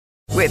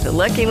With the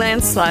Lucky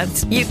Land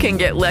Slots, you can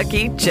get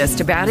lucky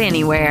just about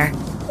anywhere.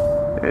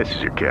 This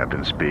is your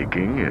captain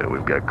speaking.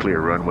 We've got clear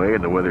runway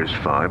and the weather's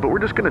fine, but we're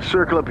just going to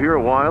circle up here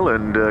a while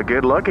and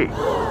get lucky.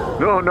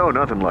 No,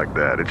 nothing like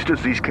that. It's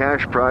just these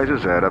cash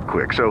prizes add up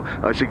quick. So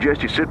I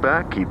suggest you sit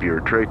back, keep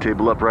your tray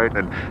table upright,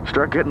 and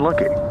start getting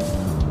lucky.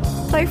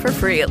 Play for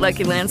free at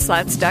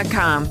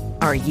LuckyLandSlots.com.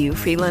 Are you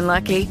feeling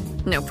lucky?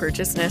 No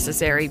purchase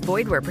necessary.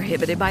 Void where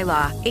prohibited by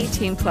law.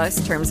 18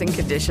 plus terms and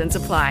conditions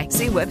apply.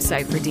 See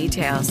website for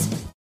details.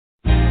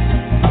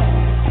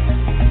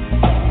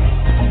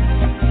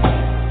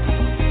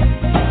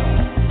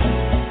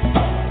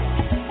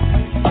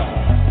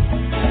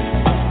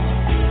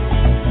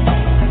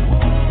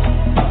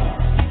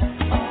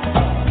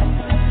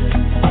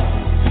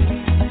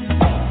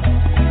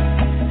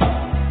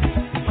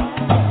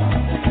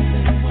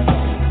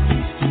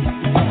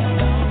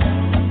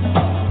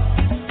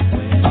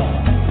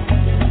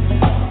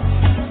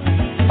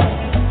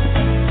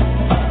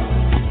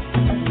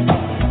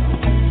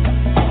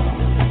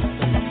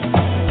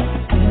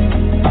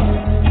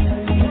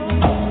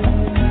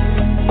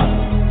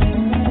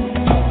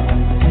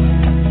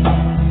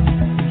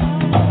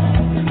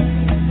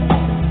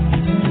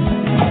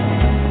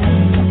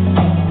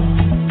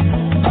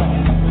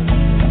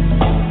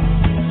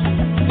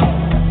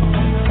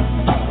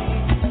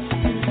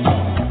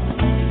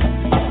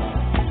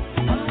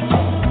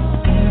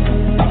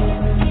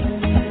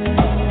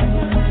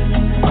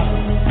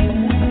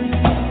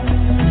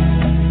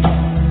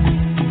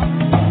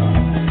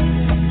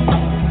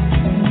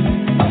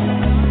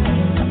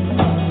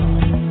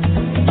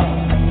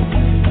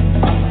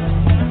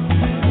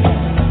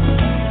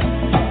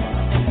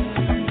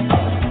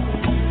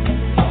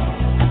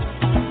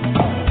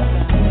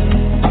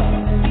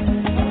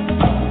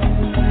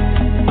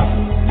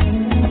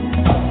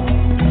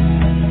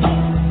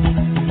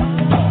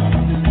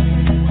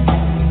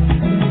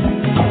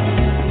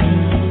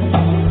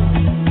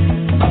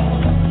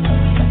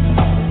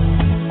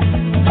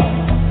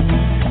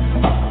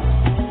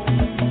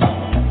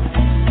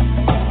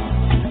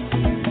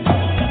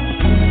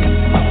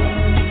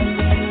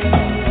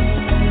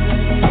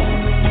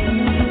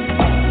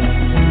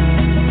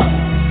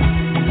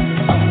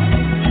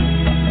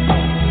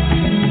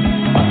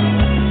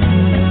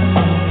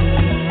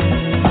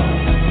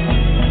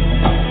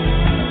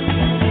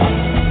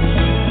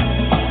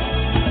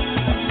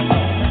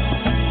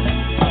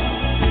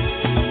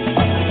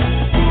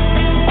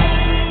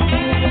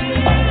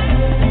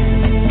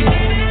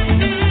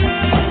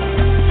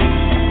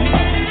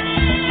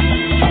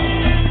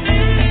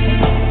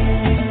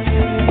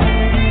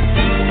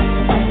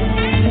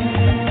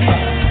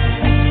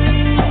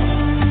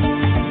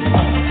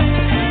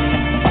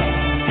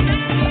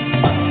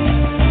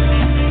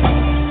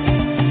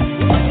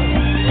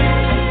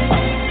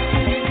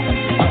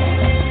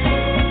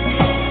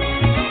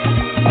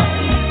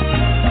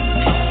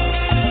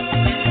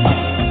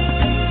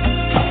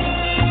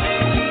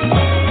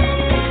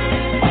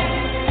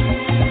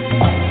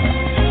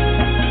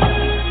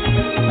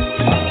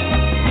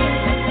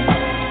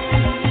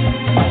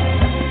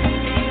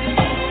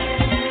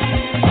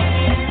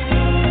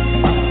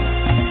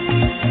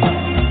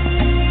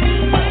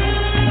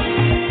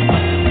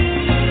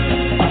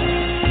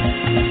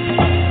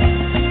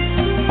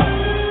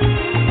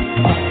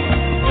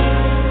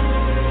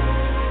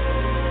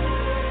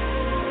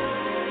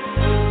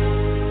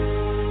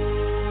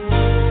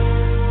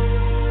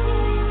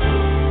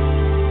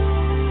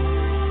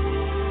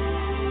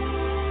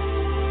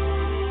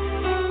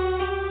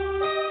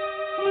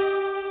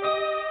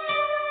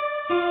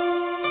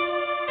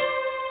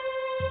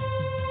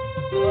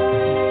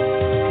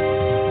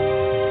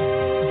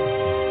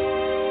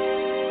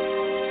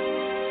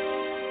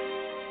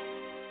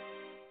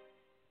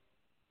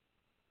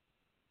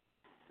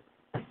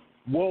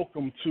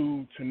 Welcome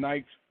to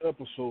tonight's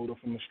episode of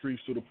From the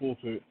Streets to the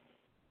Pulpit.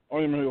 I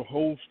am your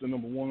host, the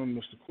number one,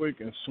 Mr. Quick,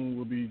 and soon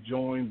we'll be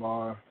joined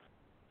by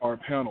our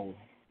panel.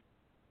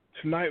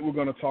 Tonight we're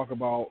going to talk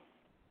about,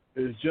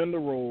 is gender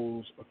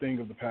roles a thing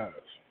of the past?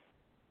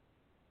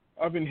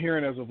 I've been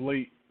hearing as of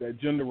late that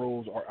gender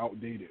roles are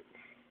outdated.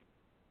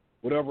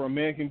 Whatever a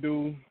man can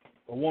do,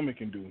 a woman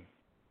can do.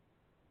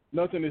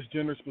 Nothing is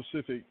gender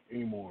specific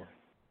anymore.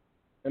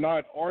 And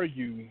I'd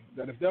argue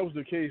that if that was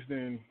the case,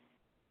 then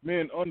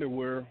men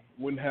underwear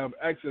wouldn't have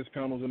access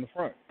panels in the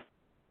front.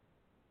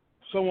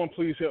 Someone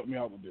please help me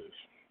out with this.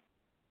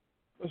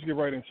 Let's get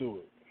right into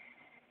it.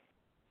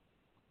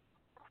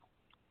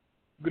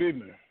 Good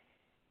evening.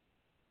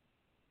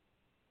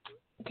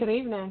 Good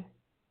evening.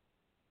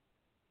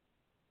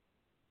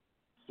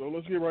 So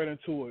let's get right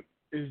into it.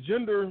 Is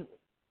gender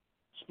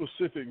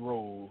specific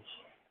roles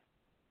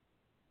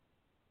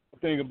a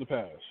thing of the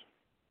past?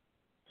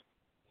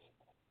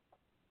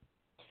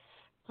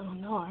 I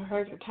don't know. I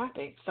heard the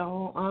topic,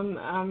 so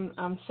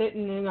I'm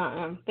sitting and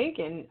I'm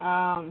thinking,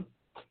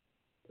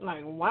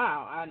 like,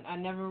 wow, I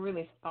never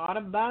really thought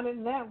about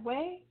it that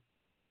way.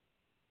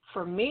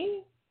 For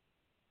me,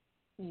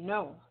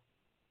 no.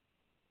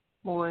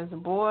 Boy is a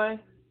boy,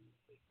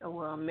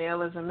 Well, a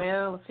male is a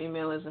male, a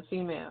female is a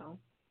female.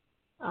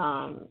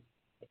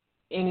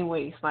 Any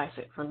way you slice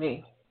it for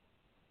me.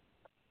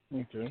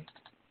 Okay.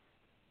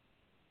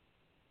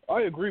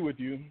 I agree with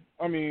you.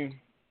 I mean,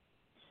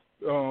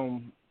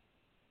 you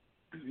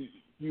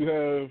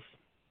have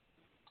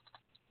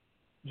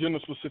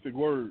gender-specific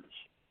words.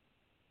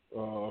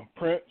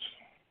 Prince,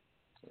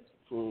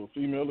 for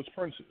female, it's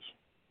princess.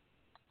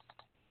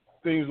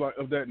 Things like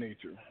of that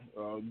nature.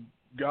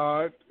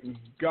 God and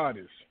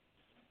goddess.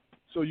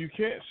 So you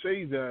can't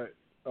say that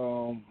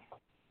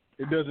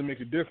it doesn't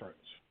make a difference.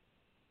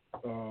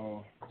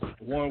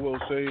 One will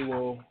say,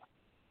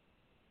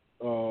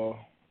 well,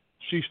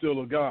 she's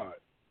still a god.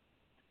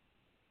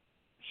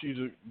 She's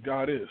a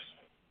goddess.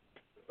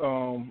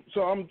 So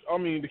I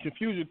mean, the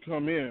confusion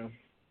come in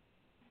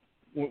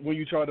when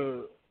you try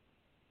to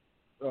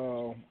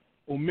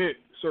omit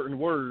certain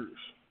words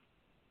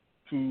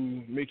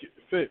to make it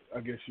fit, I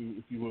guess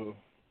if you will.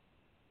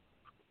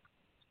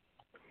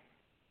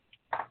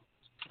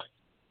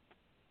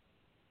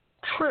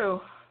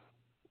 True.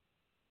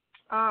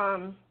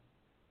 I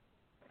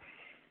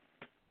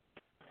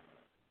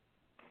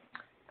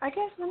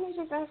guess let me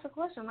just ask a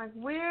question. Like,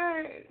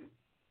 where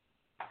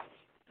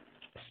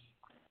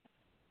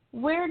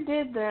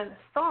did the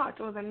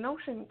thought or the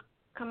notion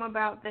come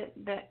about that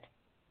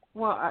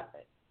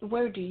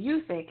where do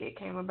you think it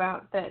came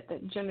about that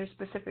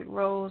gender-specific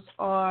roles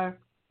are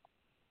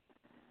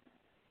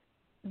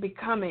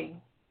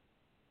becoming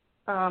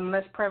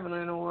less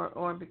prevalent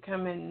or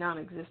becoming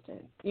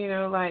non-existent? You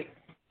know, like.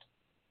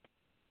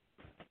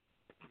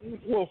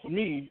 Well, for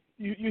me,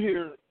 you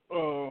hear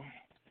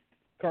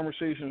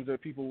conversations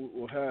that people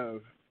will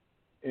have,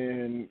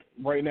 and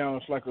right now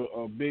it's like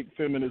a big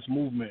feminist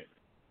movement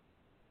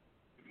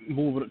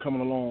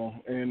coming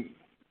along, and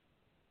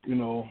you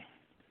know,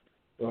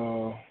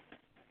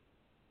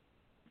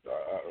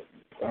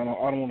 I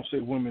don't want to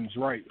say women's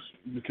rights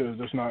because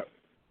that's not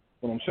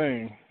what I'm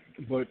saying,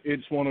 but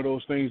it's one of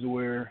those things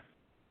where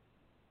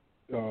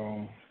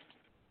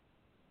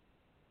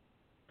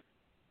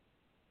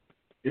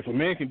if a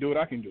man can do it,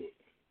 I can do it.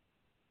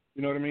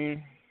 You know what I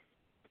mean?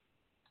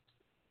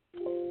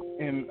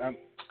 And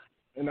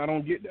I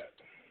don't get that.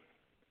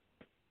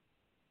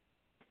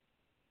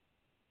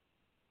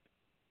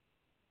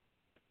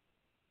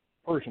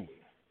 Personally.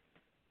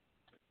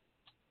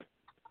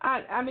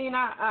 I mean,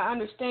 I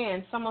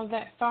understand some of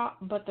that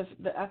thought, but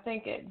I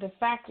think the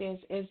fact is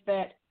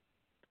that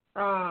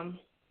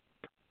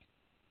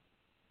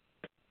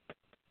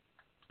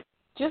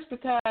just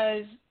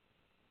because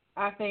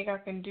I think I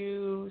can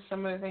do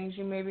some of the things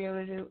you may be able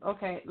to do,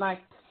 okay, like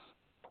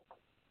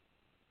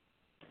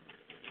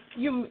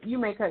you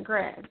may cut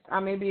grass. I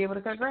may be able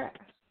to cut grass,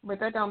 but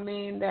that don't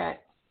mean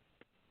that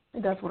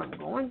that's what I'm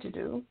going to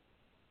do.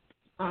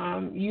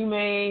 You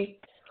may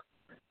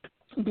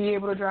be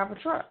able to drive a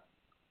truck.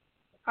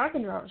 I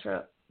can drive a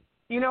truck.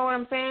 You know what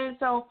I'm saying?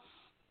 So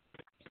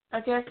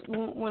I guess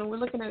when we're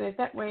looking at it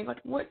that way, like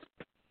what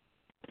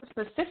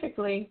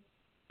specifically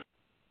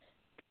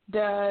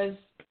does,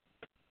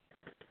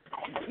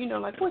 you know,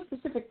 like what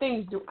specific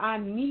things do I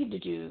need to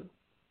do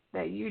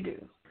that you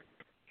do?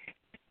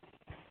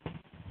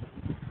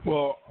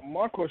 Well,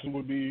 my question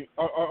would be,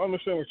 I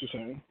understand what you're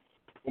saying,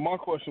 but my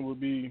question would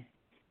be,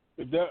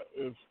 if that's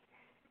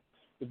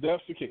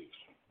the case,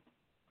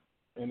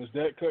 and it's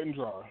that cut and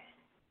dry,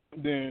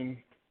 then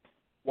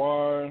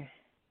why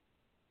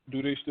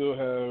do they still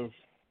have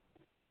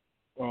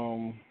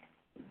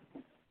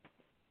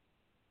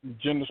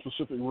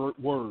gender-specific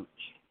words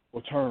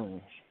or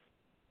terms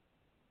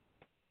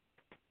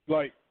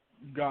like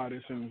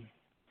goddess and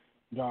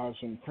gods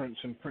and prince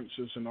and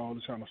princess and all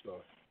this kind of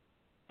stuff?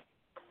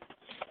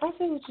 I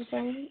see what you're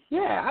saying.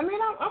 Yeah, I mean,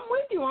 I'm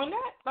with you on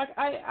that. Like,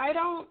 I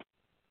don't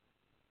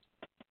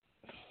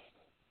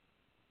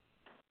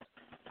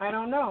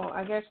know.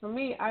 I guess for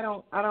me, I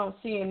don't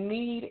see a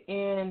need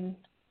in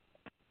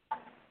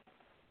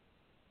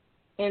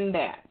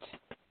that.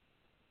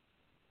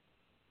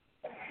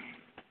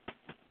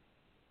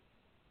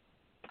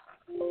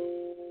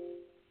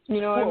 You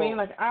know what I mean?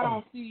 Like, I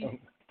don't see.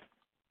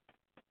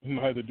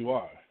 Neither do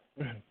I,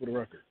 for the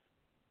record.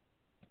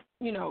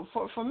 You know,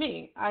 for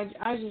me, I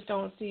just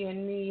don't see a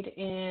need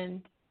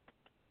in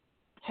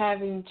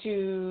having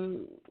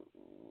to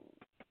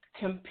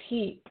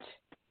compete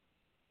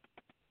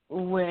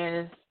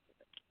with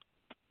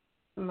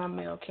my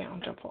male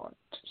counterpart,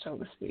 so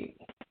to speak.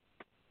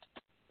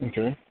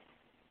 Okay.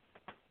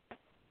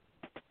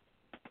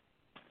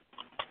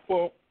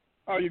 Well,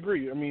 I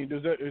agree. I mean,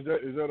 is that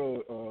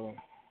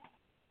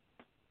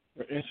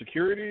an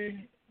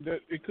insecurity that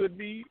it could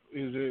be?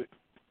 Is it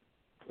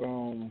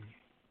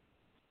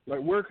like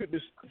where could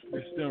this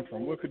stem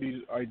from? Where could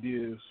these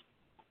ideas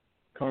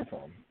come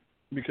from?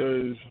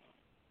 Because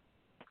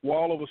well,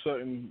 all of a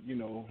sudden, you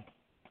know,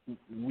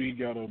 we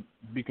gotta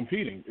be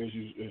competing, as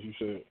you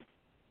said.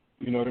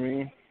 You know what I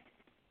mean?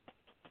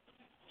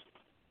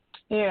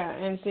 Yeah,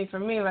 and see, for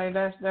me, like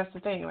that's the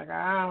thing. Like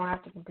I don't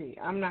have to compete.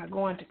 I'm not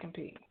going to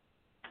compete.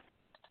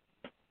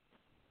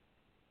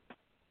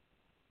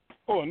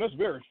 Oh, and that's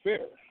very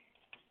fair.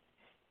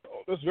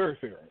 that's very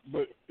fair.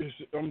 But it's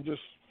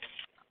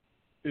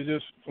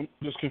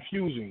just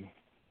confusing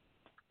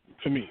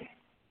to me.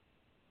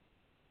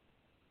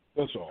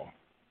 That's all.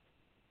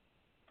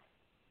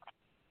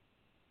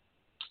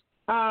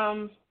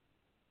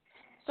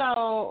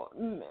 So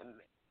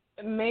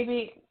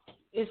maybe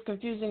it's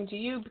confusing to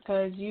you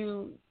because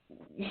you're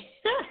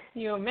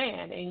a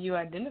man and you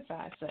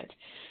identify as such,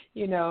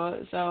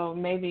 So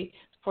maybe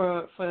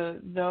for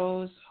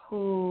those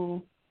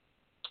who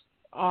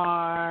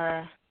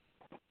are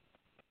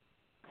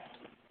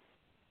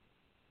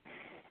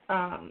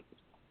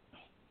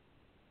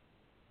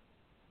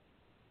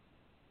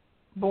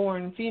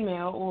born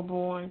female or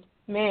born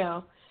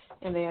male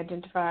and they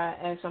identify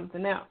as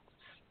something else.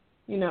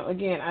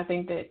 Again, I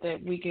think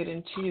that we get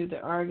into the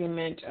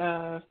argument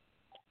of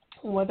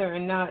whether or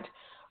not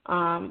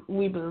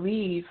we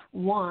believe,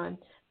 one,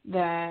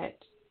 that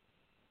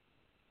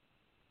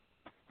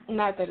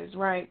not that it's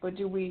right, but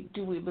do we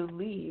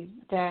believe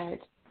that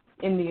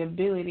in the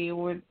ability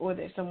or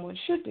that someone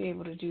should be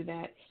able to do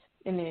that?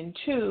 And then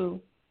two,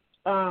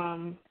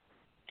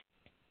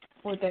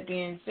 with that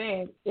being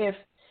said, if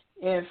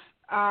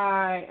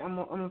I'm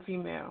a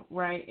female,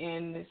 right,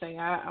 and they say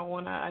I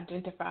want to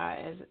identify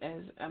as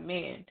a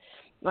man,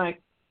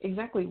 like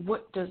exactly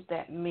what does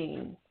that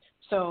mean?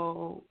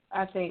 So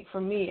I think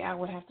for me, I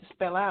would have to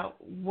spell out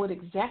what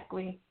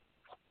exactly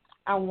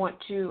I want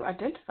to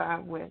identify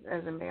with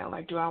as a male.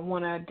 Like, do I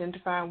want to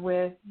identify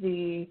with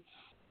the,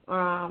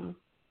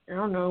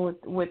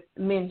 with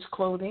men's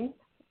clothing,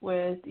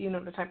 with,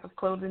 the type of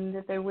clothing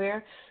that they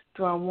wear?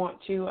 Do I want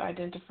to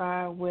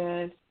identify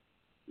with,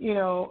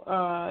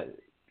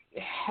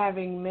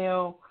 having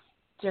male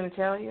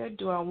genitalia?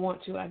 Do I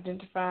want to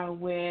identify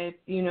with,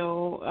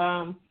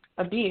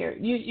 a beard?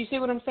 You see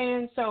what I'm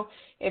saying? So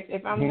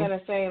if I'm going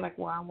to say, like,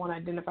 well, I want to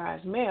identify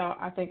as male,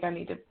 I think I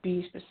need to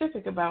be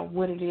specific about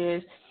what it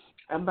is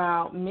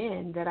about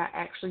men that I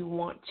actually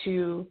want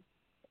to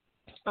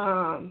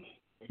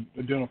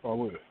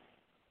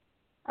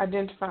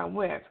identify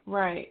with,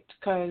 right?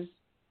 Because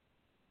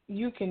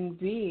you can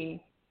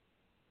be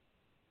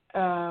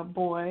a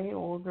boy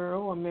or a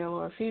girl or male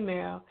or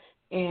female,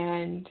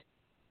 and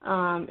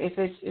if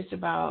it's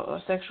about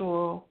a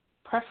sexual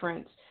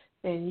preference,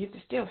 then you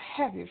can still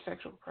have your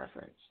sexual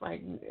preference.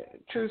 Like,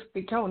 truth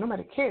be told,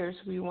 nobody cares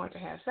who you want to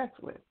have sex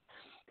with,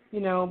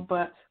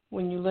 but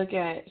when you look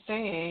at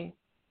saying,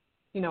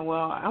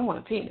 well, I want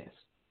a penis.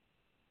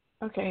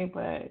 Okay,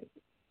 but it's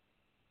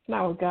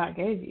not what God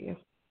gave you.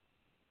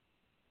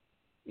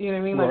 You know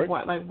what I mean? Like, right.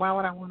 what? Like, why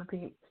would I want a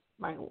penis?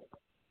 Like,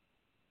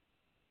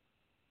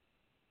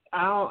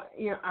 I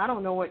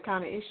don't know what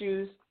kind of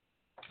issues,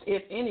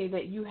 if any,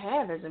 that you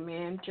have as a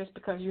man just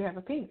because you have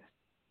a penis,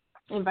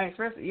 and vice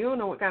versa. You don't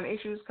know what kind of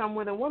issues come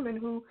with a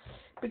woman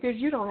because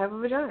you don't have a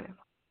vagina,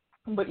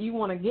 but you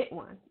want to get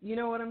one. You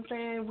know what I'm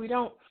saying? We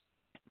don't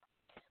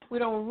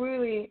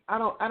really. I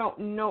don't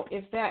know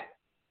if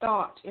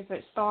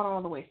it's thought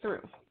all the way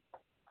through.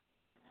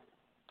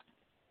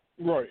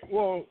 Right.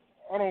 Well,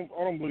 I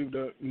don't believe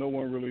that no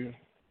one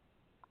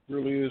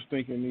really is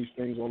thinking these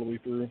things all the way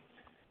through.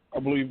 I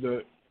believe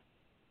that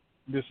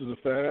this is a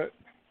fad,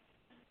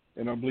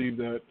 and I believe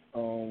that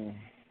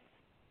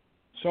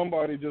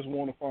somebody just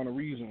want to find a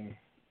reason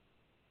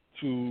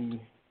to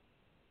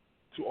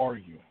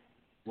argue,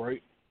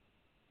 right?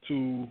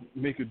 To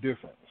make a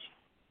difference.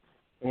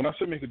 And when I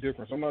say make a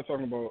difference, I'm not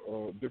talking about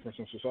a difference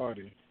in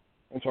society.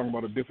 I'm talking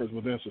about a difference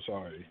within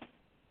society.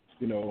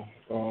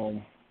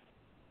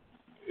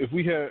 If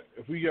we got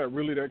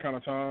really that kind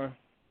of time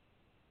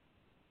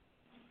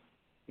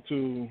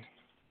to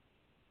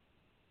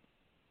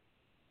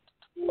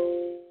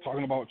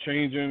talking about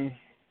changing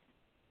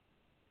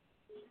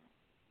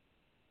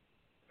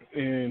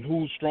and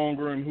who's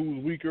stronger and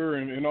who's weaker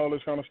and all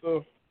this kind of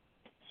stuff,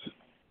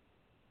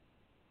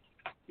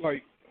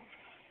 like,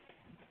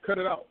 cut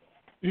it out.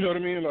 You know what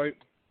I mean? Like,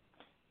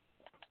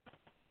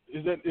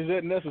 is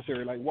that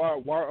necessary? Like, why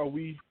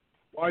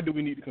do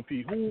we need to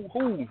compete?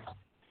 Who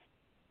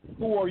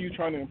are you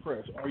trying to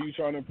impress? Are you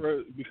trying to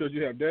impress because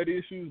you have daddy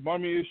issues,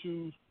 mommy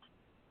issues?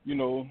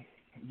 You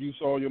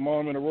saw your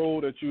mom in a role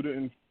that you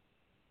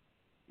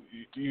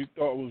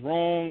thought was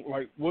wrong.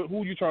 Like,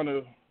 who are you trying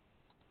to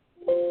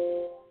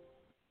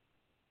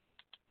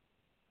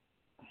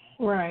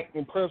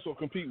impress or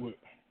compete with?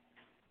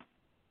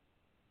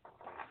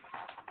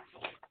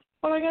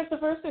 Well, I guess the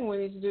first thing we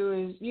need to do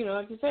is,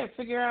 like you said,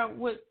 figure out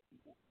what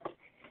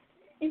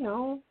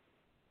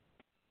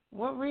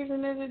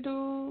reason is it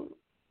do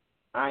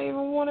I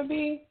even want to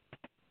be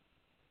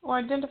or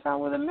identify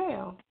with a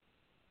male?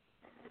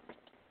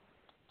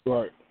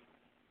 Right.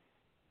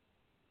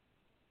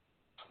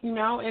 And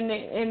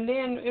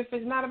then if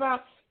it's not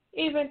about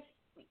even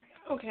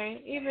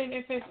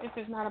if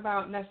it's not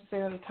about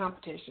necessarily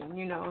competition,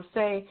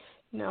 say,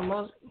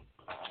 most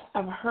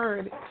I've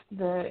heard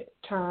the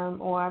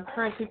term, or I've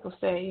heard people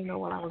say,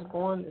 well, I was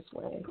born this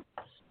way.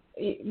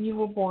 You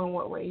were born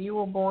what way? You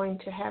were born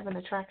to have an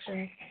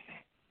attraction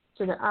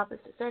to the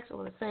opposite sex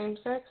or the same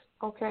sex?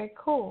 Okay,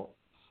 cool.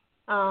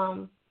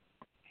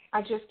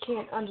 I just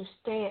can't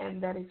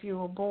understand that if you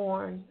were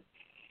born,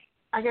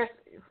 I guess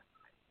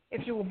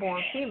if you were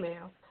born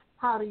female,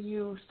 how do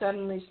you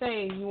suddenly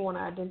say you want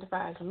to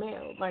identify as a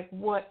male? Like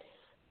what,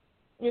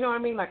 you know what I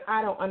mean? Like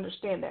I don't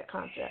understand that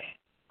concept.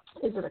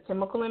 Is it a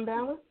chemical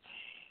imbalance?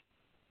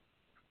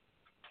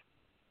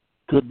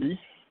 Could be.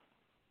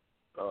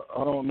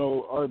 I don't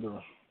know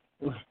either.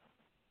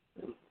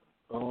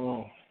 I don't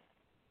know.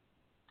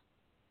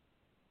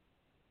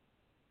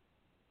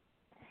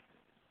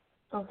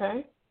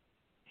 Okay.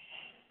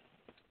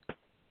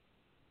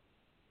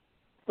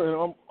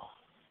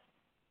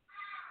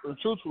 And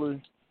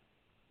truthfully,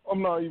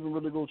 I'm not even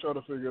really going to try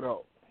to figure it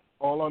out.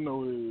 All I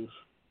know is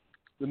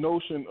the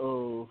notion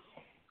of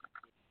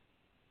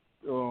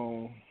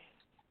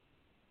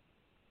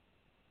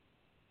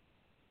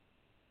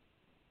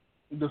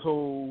this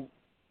whole,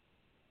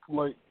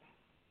 like,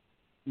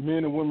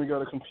 men and women got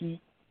to compete.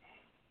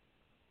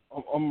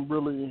 I'm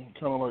really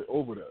kind of, like,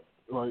 over that.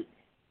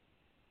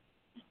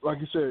 Like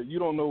you said, you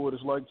don't know what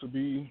it's like to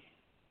be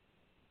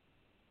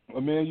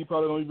a man. You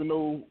probably don't even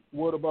know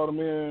what about a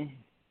man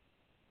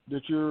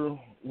that you're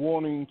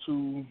wanting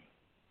to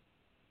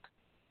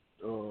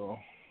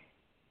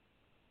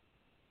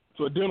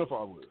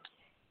identify with.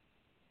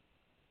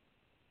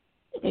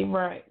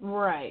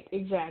 Right,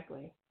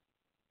 exactly.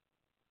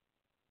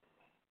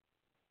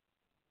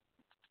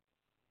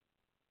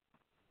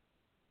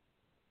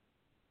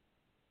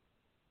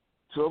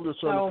 So I'm just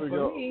trying to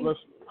figure out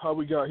how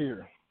we got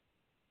here.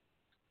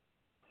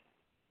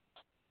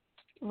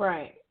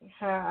 Right.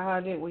 How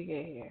did we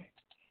get here?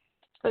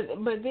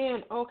 But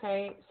then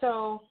okay,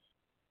 so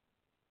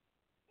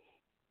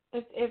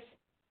if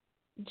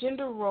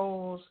gender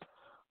roles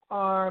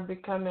are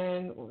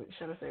becoming,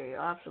 should I say,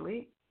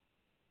 obsolete?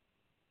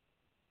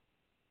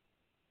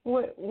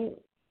 What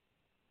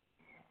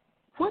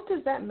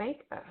does that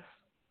make us?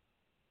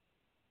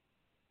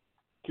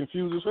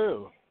 Confused as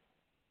hell.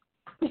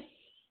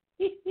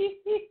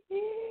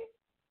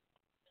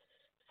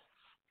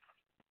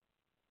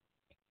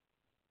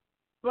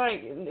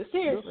 Like,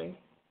 seriously.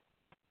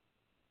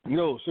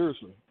 No,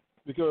 seriously.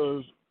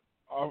 Because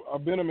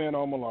I've been a man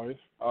all my life.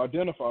 I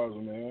identify as a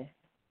man.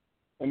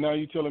 And now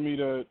you're telling me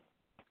that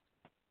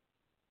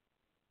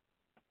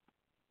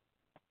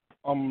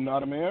I'm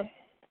not a man?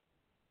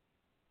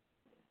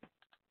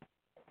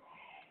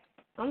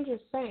 I'm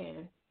just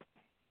saying.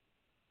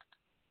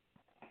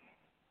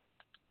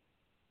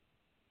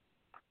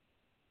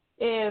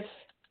 If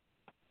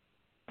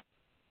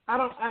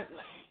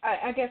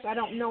I guess I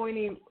don't know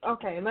any.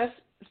 Okay,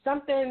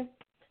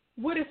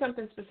 what is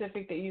something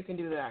specific that you can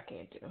do that I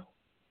can't do?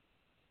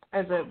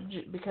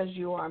 Because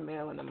you are a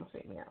male and I'm a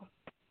female.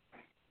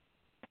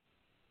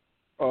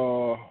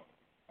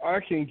 I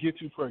can get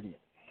you pregnant.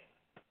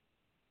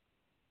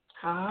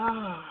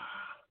 Ah.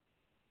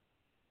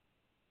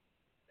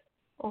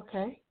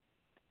 Okay.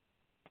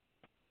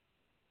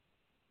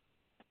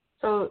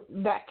 So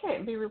that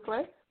can't be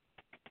replaced?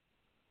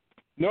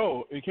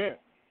 No, it can't.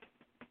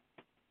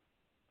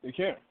 It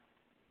can't.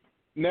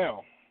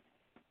 Now,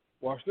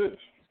 watch this.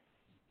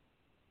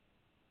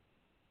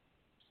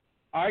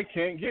 I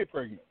can't get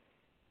pregnant.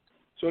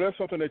 So that's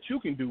something that you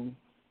can do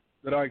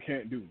that I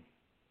can't do.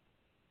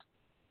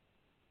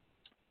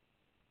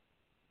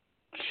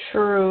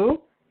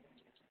 True.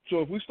 So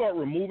if we start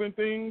removing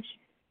things,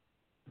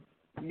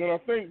 then I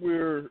think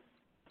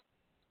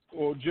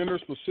or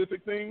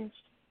gender-specific things,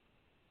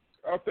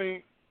 I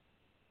think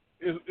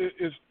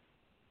is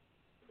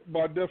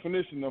by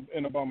definition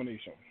an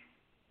abomination.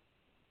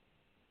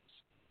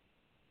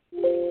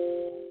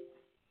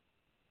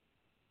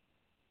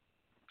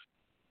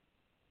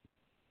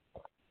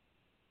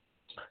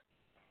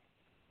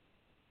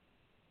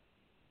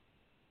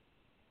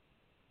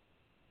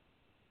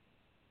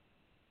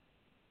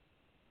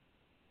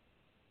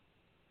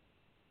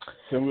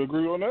 Can we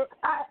agree on that?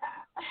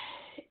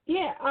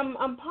 Yeah,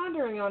 I'm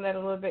pondering on that a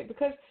little bit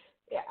because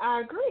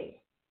I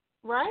agree,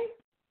 right?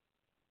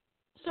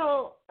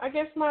 So I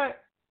guess my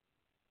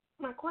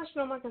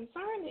question or my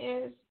concern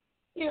is,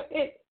 in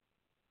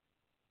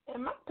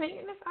my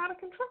opinion, it's out of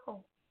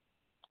control.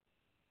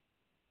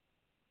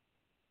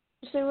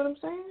 You see what I'm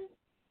saying?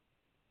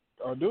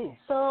 I do.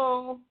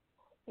 So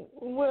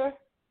we're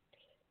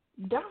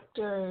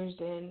doctors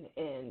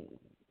and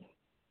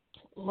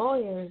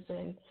lawyers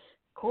and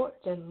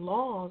courts and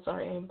laws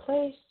are in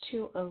place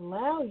to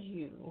allow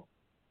you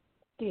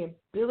the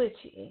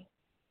ability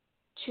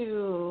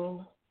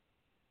to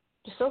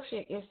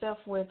dissociate yourself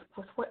with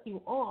what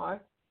you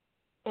are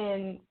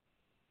and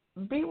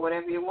be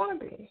whatever you want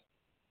to be.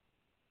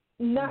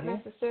 Not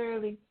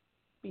necessarily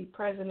be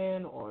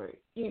president or,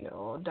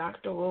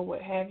 doctor or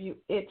what have you.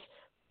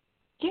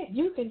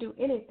 You can do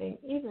anything,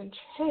 even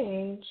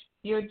change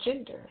your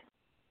gender.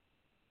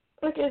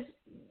 Look,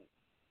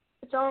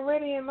 it's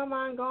already in my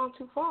mind gone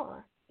too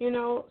far,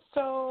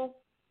 so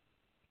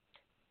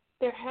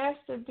there has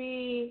to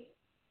be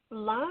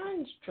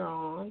lines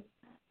drawn,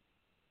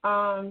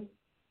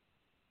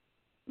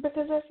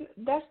 because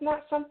that's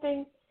not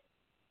something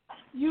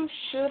you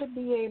should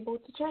be able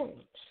to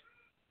change.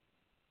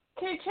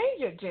 can't change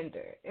your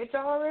gender. It's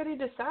already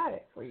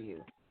decided for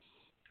you.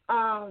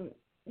 And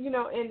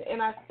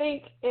I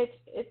think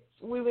it's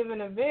we live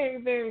in a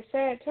very, very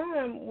sad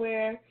time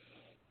where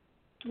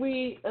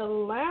we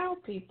allow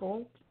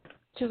people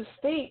to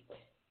think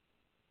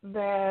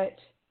that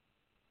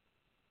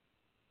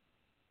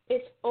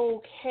it's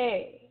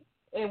okay,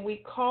 and we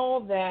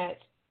call that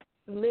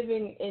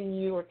living in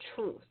your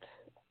truth.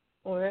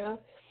 Well,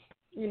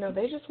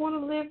 they just want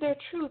to live their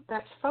truth.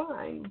 That's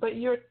fine, but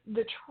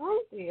the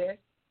truth is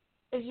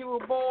you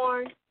were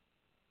born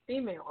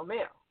female or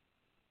male,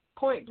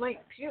 point blank,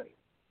 period.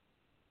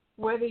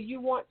 Whether you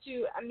want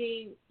to,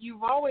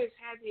 you've always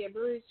had the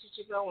ability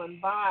to go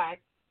and buy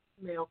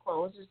male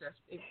clothes if that's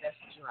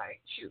what you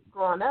like. Shoot,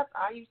 growing up,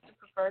 I used to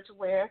prefer to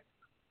wear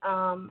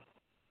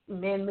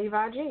men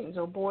Levi jeans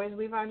or boys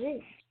Levi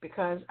jeans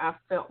because I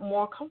felt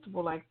more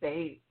comfortable. Like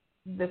the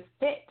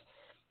fit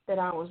that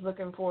I was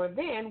looking for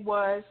then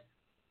was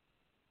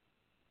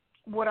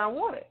what I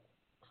wanted,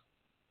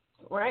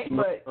 right?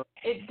 But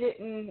it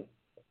didn't.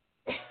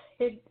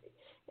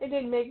 It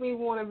didn't make me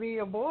want to be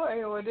a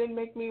boy, or it didn't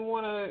make me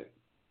want to,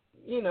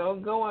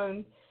 go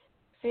and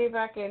see if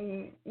I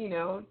can,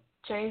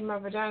 change my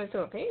vagina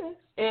to a penis.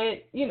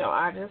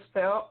 I just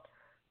felt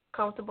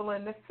comfortable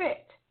in the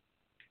fit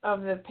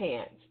of the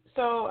pants.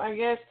 So I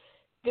guess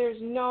there's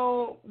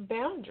no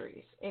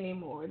boundaries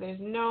anymore. There's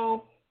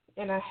no,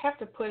 and I have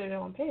to put it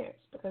on parents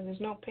because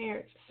there's no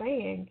parents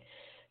saying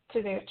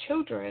to their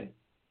children,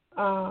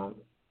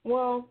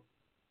 well,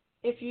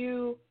 if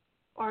you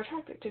are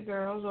attracted to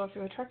girls or if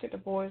you're attracted to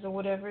boys or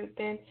whatever,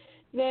 then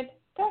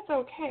that's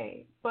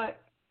okay. But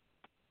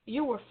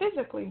you were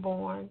physically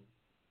born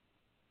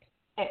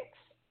X.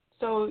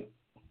 So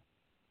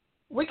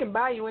we can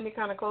buy you any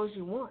kind of clothes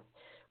you want.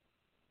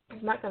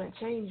 It's not going to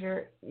change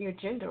your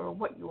gender or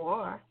what you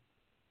are.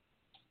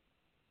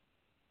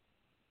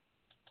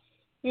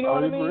 You know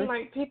what I mean?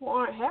 Like, people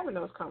aren't having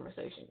those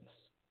conversations.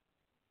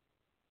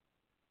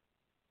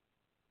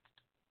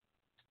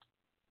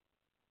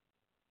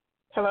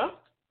 Hello?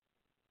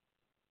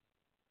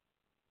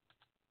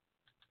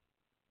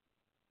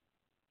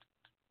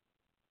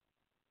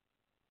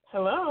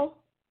 Hello?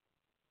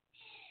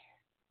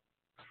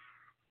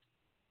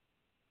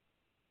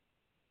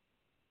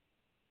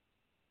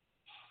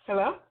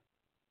 Hello?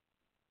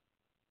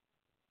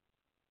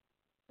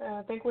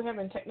 I think we're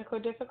having technical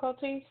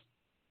difficulties.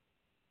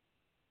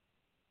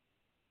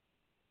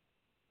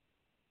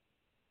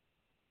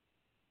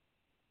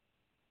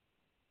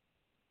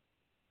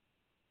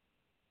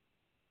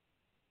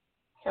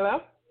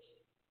 Hello?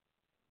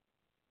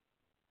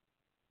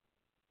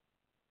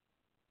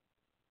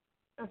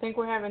 I think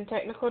we're having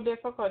technical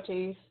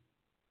difficulties.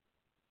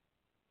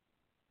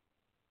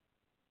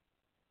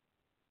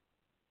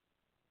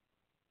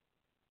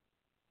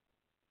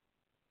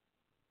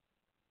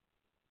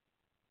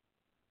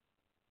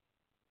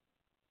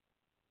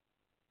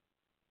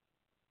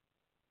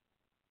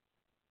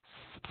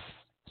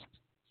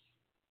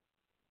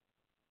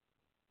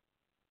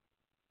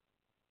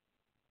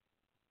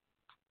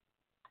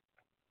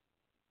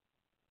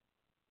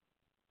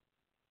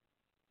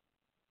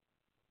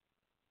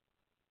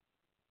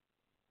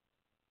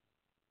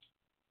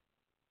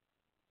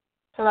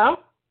 Hello?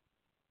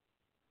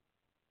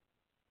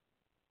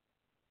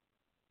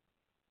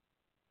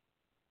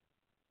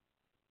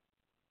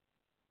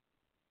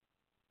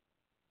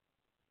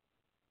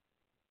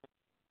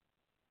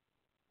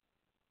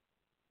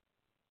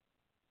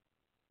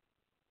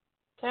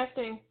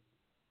 Testing.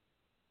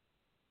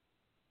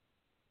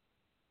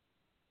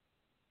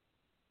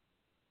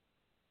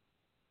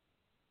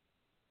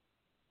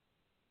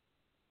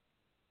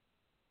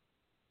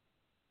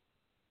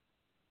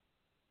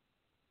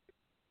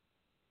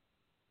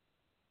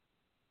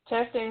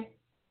 Testing.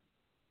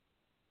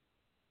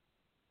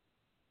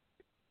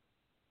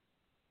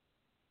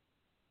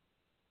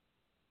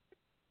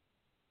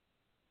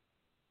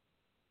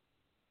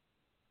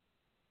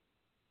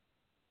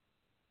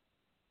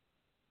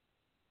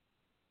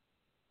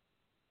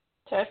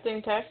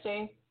 Testing,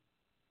 testing.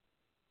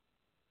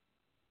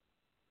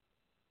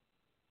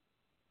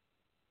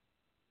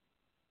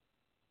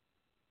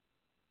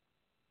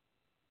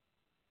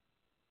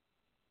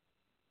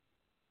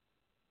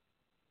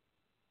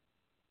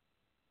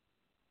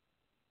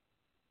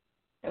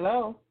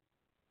 Hello?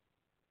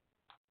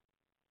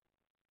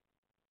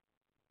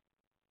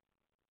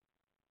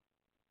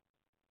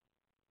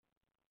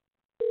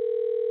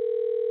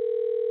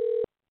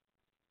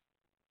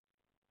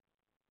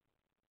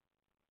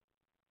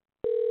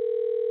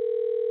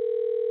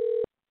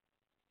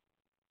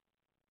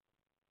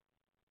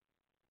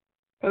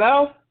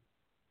 Hello?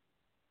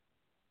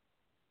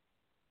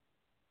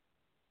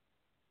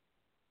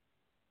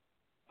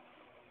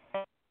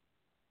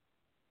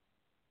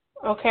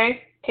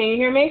 Okay. Can you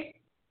hear me?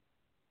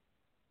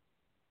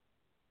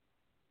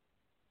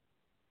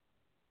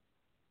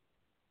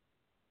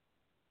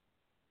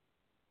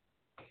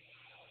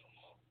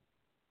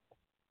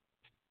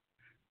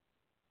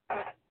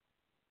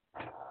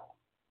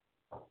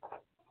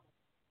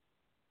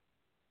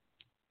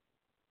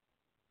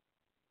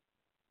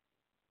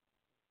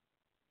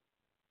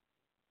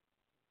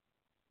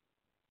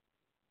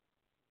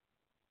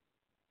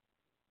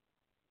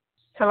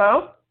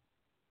 Hello?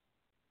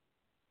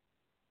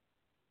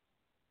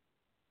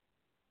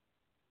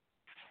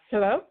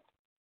 Hello?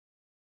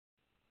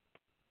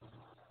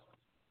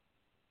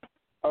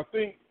 I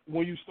think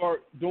when you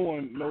start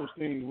doing those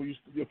things, when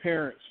your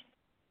parents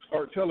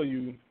start telling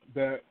you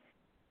that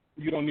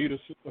you don't need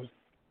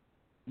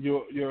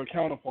your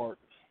counterpart,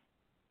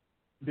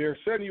 they're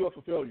setting you up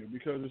for failure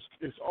because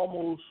it's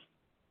almost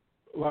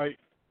like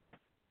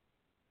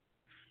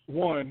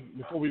one.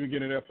 Before we even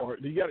get into that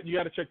part, you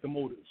got to check the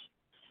motives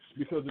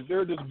because if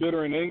they're just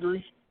bitter and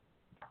angry,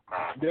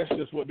 that's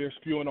just what they're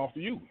spewing off to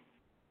you.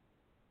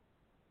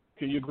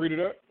 Can you agree to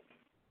that?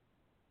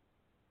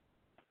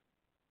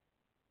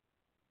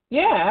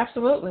 Yeah,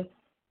 absolutely.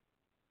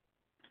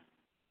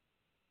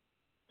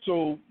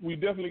 So we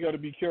definitely got to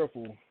be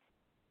careful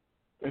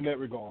in that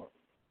regard.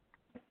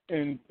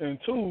 And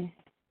two,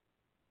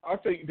 I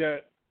think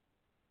that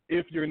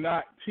if you're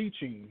not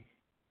teaching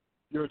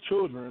your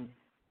children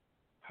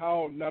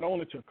how not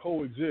only to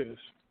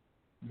coexist,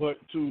 but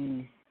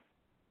to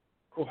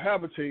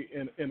cohabitate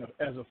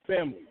as a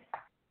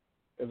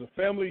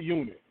family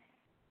unit,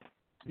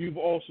 you've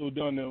also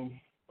done them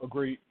a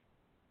great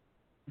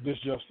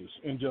injustice,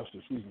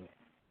 excuse me.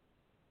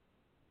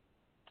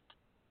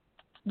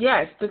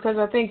 Yes, because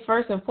I think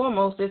first and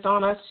foremost, it's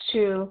on us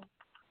to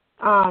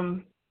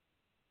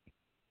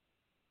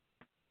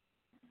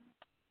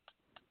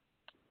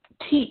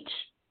teach.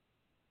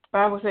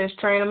 Bible says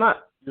train them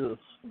up. Yes.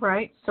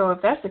 Right? So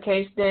if that's the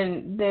case,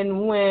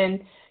 then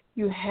when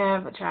you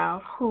have a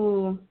child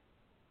who,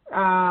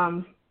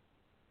 I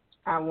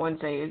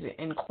wouldn't say is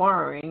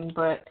inquiring,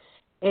 but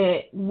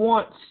it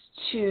wants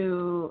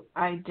to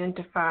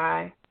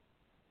identify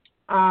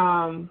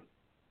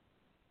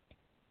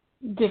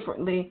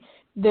differently,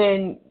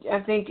 then I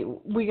think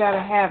we got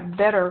to have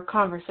better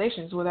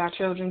conversations with our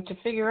children to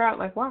figure out,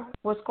 like,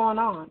 what's going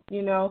on?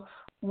 You know,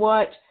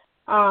 what's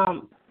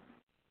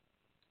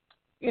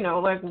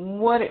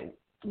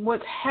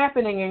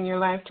happening in your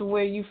life to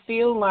where you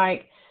feel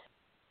like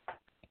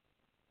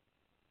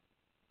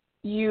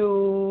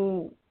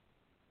you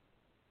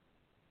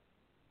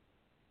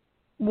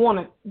want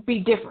to be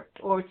different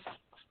or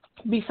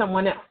be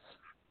someone else.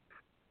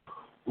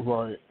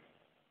 Right.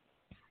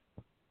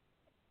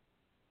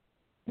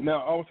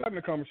 Now, I was having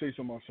a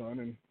conversation with my son,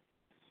 and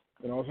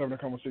I was having a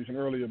conversation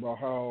earlier about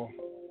how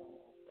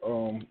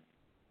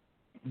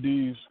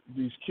these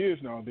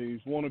kids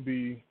nowadays want to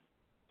be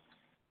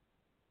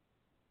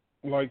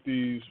like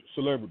these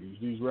celebrities,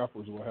 these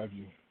rappers, or what have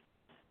you.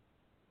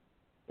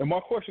 And my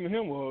question to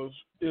him was,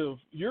 if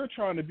you're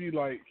trying to be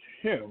like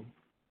him,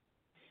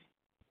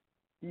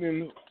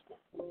 then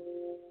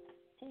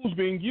who's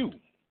being you?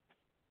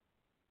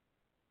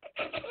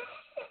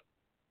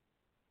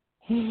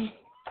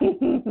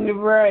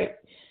 Right.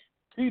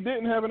 He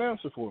didn't have an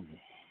answer for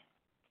me.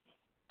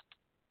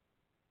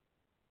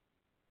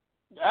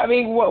 I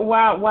mean,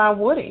 why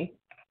would he?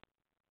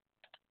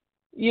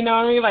 You know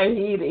what I mean? Like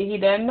he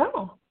doesn't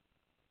know.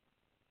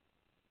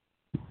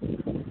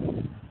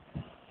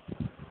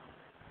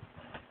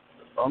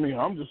 I mean,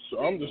 I'm just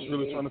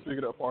really trying to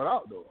figure that part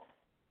out, though.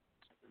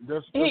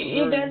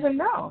 He doesn't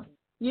know.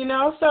 You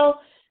know, so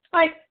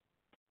like,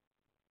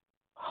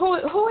 who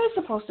is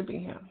supposed to be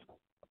him?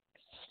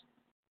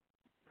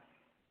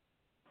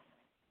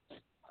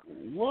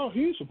 Well,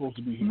 he's supposed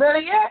to be him. Better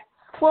yet,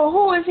 well,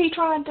 who is he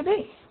trying to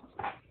be?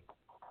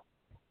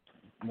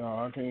 No,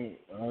 I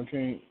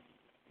can't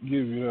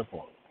give you that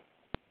part.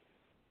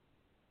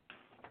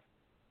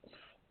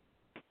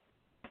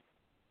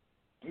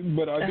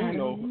 But I do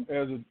know,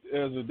 as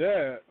a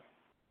dad,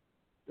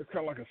 it's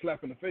kind of like a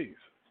slap in the face.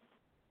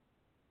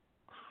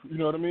 You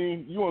know what I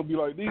mean? You want to be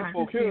like these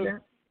folk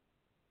here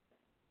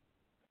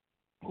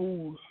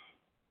who,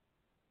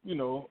 you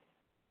know,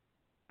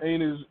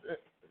 ain't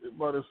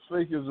about as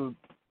fake as a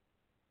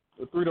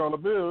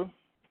 $3 bill.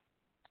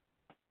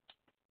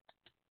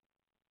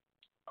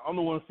 I'm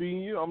the one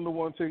feeding you. I'm the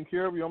one taking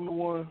care of you. I'm the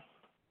one,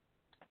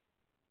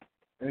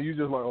 and you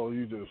just like, oh,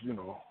 you just, you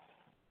know,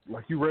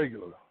 like you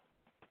regular.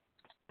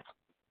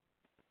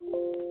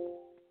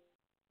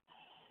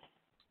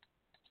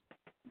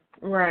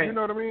 Right. You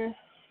know what I mean?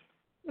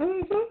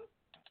 Mhm.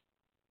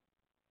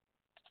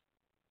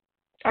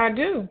 I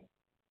do.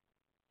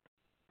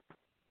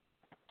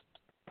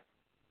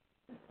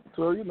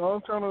 So, you know,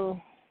 I'm trying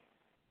to.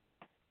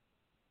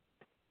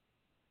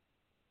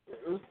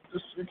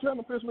 It kind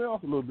of pissed me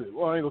off a little bit.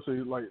 Well, I ain't gonna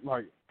say like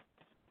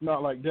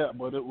not like that,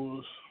 but it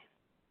was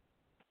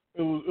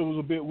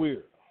a bit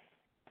weird.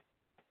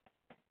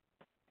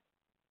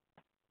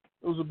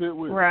 It was a bit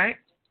weird. Right.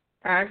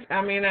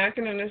 I mean, I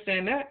can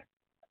understand that.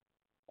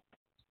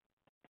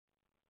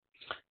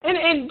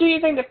 And do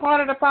you think that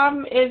part of the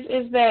problem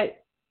is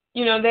that,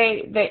 you know,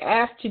 they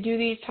ask to do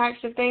these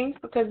types of things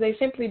because they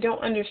simply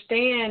don't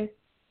understand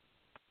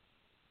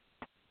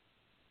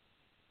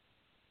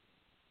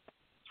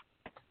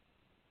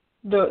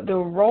the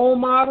role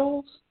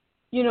models,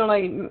 you know,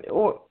 like,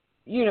 or,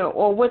 you know,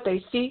 or what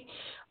they see?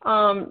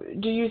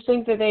 Do you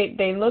think that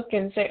they look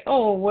and say,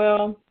 oh,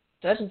 well,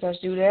 such and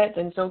such do that,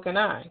 then so can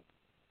I?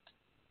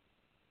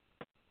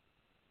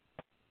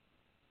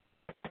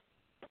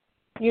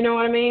 You know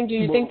what I mean? Do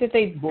you think that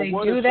they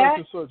what do is that?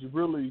 such and such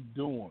really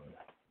doing?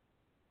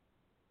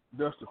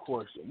 That's the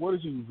question. What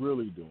is he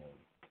really doing?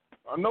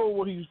 I know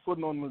what he's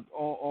putting on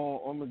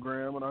the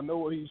gram, and I know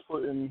what he's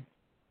putting,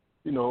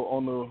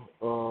 on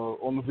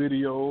the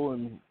video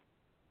and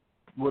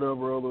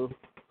whatever other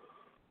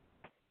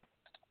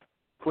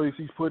place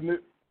he's putting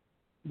it.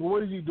 But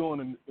what is he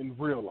doing in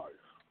real life?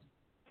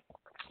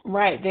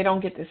 Right. They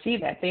don't get to see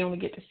that. They only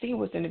get to see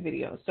what's in the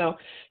video. So,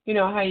 you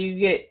know how you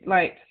get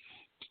like,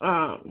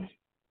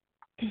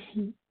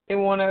 they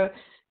want to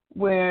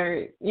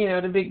wear,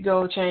 the big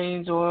gold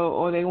chains,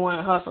 or they want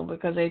to hustle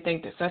because they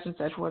think that such and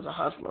such was a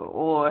hustler,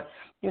 or,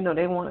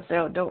 they want to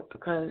sell dope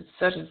because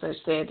such and such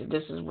said that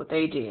this is what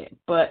they did.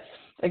 But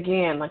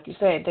again, like you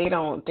said, they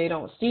don't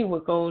see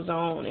what goes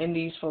on in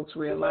these folks'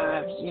 real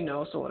lives,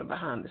 sort of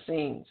behind the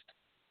scenes.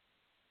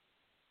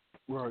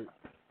 Right.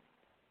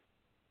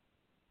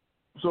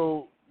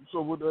 So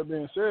with that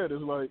being said,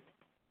 it's like,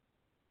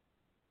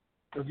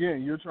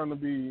 again, you're trying to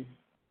be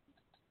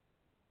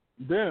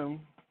them,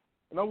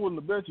 and I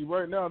wouldn't have bet you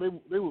right now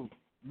they would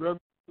rather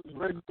as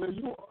regular as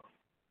you are.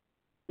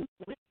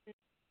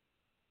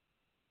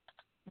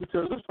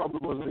 Because this probably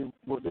wasn't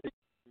what they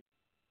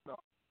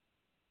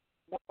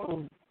I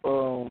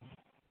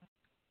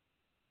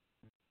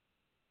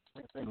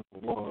think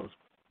it was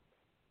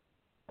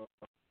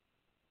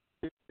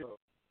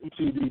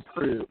MTV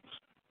Cribs.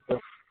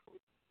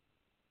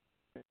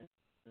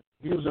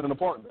 He was in an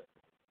apartment.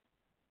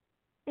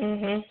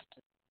 Mhm.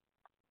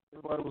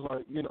 Everybody was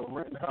like,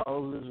 renting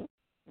houses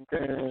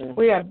and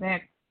We got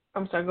back.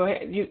 I'm sorry. Go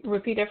ahead. You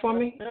repeat that for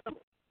me.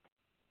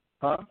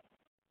 Huh?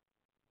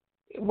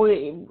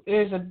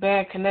 There's a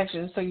bad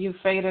connection, so you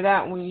faded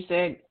out when you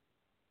said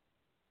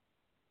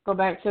go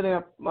back to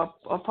the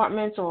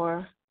apartments,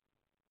 or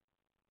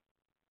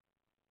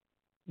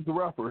The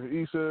rapper.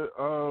 He said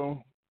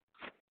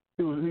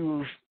he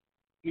was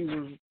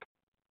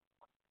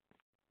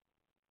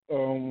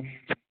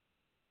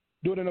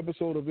doing an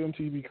episode of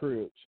MTV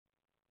Cribs,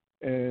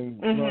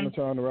 and around the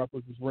time the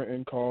rappers was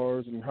renting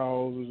cars and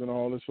houses and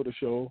all this for the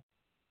show,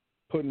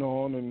 putting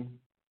on, and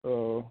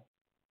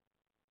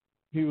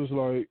he was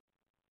like,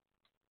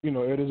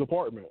 at his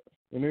apartment,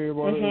 and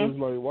everybody was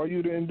like, "Why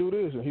you didn't do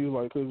this?" And he was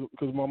like,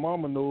 "Cause my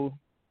mama knew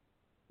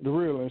the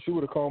real, and she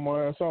would have called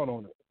my ass out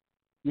on it."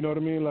 You know what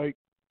I mean? Like,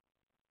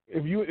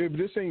 if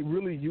this ain't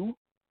really you,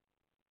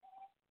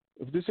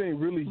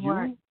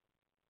 right.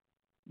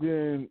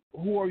 then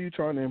who are you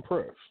trying to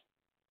impress?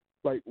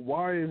 Like,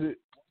 why is it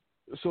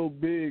so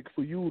big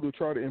for you to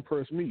try to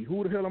impress me?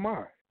 Who the hell am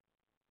I?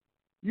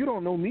 You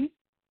don't know me.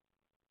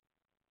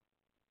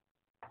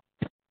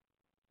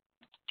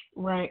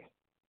 Right.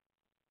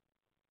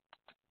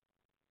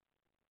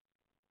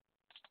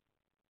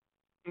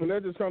 And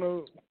that just kind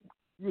of,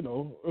 it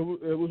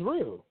was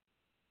real.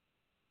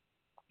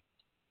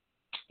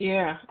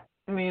 Yeah.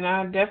 I mean,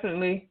 I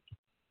definitely,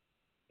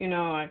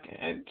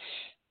 I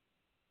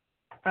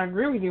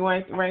agree with you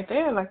right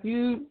there. Like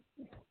you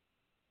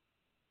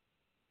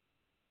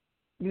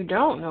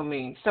don't know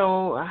me.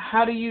 So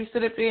how do you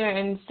sit up there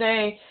and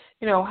say,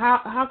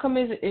 how come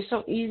it's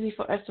so easy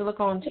for us to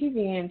look on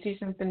TV and see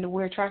something that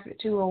we're attracted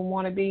to or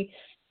want to be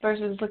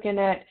versus looking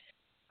at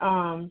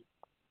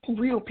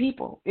real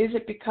people? Is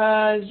it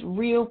because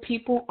real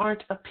people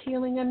aren't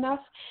appealing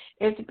enough?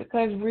 Is it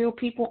because real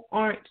people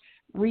aren't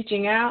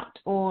reaching out,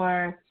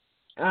 or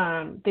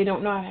they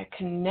don't know how to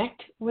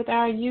connect with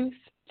our youth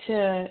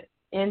to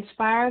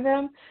inspire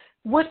them?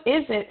 What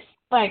is it?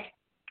 Like,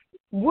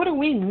 what are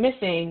we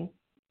missing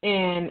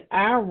in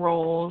our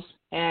roles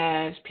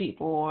as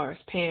people, or as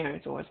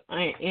parents, or as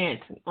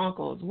aunts and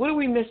uncles? What are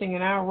we missing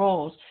in our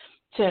roles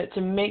to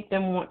make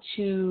them want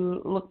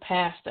to look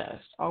past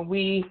us? Are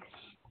we,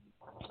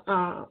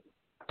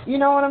 you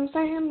know what I'm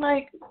saying?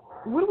 Like,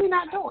 what are we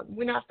not doing?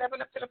 We're not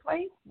stepping up to the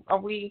plate? Are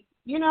we,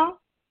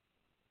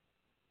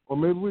 Or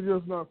maybe we're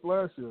just not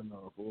flashy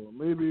enough, or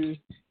maybe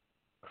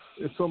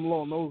it's something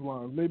along those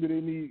lines. Maybe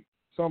they need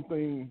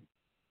something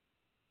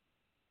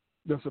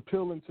that's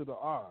appealing to the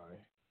eye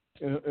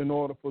in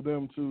order for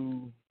them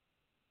to,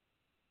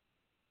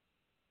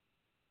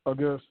 I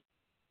guess,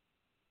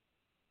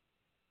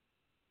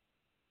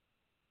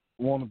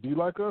 want to be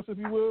like us, if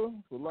you will,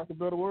 for lack of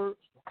better words.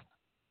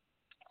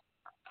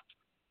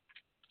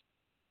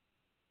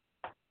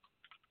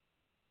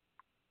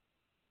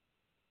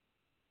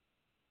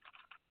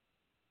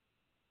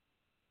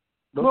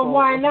 Well,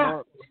 why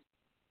not?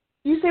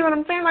 You see what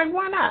I'm saying? Like,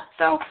 why not?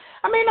 So,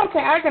 I mean, okay,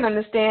 I can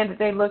understand that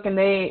they look and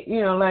they,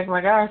 like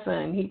our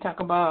son, he talk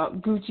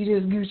about Gucci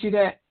this, Gucci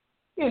that,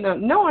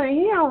 knowing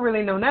he don't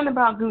really know nothing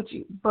about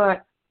Gucci.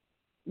 But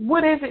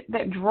what is it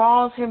that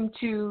draws him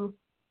to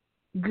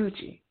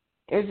Gucci?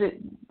 Is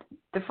it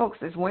the folks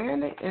that's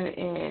wearing it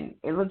and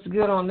it looks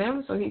good on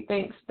them, so he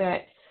thinks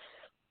that,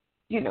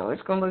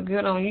 it's going to look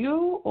good on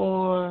you,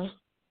 or,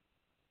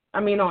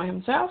 on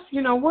himself?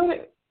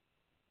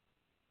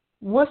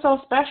 What's so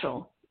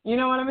special? You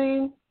know what I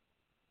mean?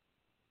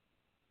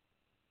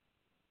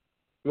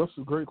 That's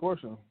a great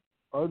question.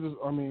 I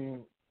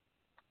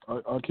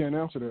can't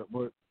answer that,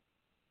 but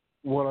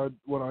what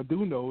I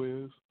do know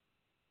is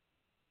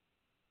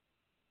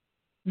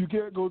you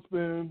can't go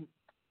spend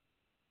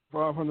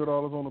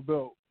 $500 on a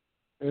belt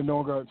and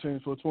don't got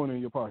change for 20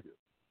 in your pocket.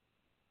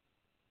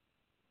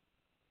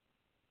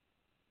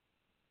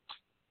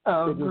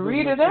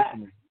 Agree to that.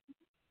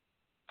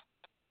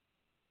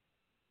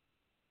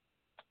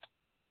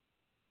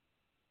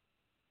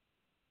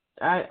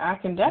 I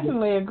can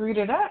definitely agree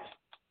to that.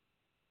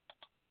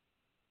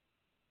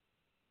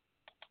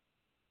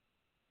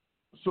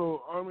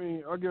 So, I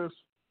mean, I guess,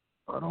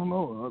 I don't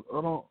know.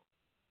 I don't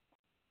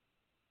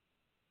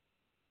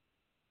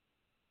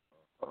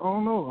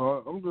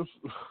know. I'm just...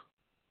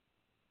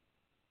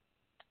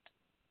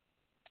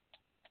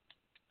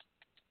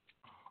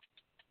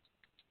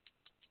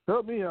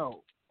 Help me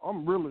out.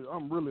 I'm really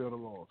at a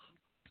loss.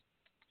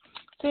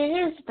 See,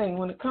 here's the thing.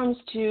 When it comes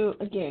to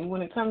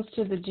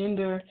the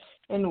gender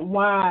and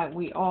why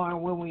we are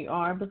where we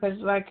are, because,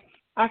 like,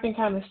 I can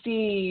kind of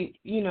see,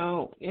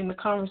 in the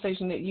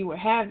conversation that you were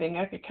having,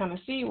 I could kind of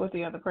see what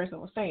the other person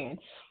was saying.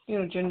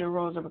 Gender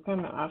roles are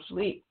becoming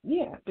obsolete.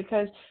 Yeah,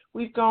 because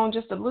we've gone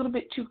just a little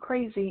bit too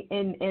crazy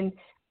in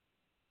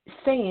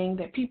saying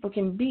that people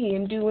can be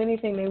and do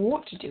anything they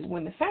want to do,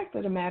 when the fact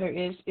of the matter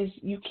is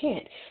you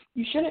can't.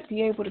 You shouldn't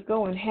be able to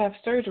go and have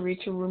surgery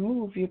to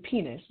remove your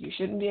penis. You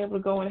shouldn't be able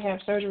to go and have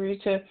surgery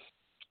to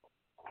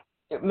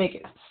make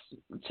it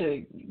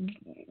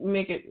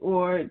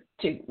or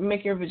to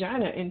make your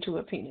vagina into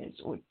a penis,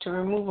 or to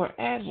remove or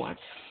add one.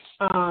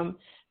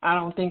 I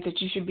don't think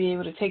that you should be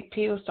able to take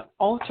pills to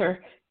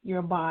alter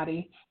your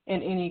body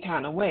in any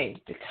kind of way,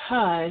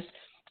 because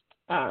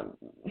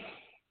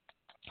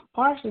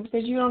partially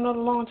because you don't know the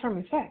long-term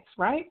effects,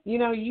 right? You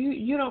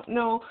don't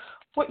know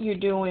what you're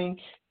doing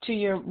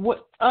to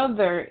what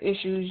other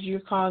issues you're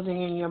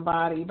causing in your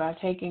body by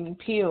taking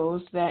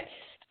pills that,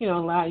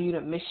 allow you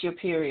to miss your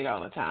period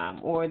all the time,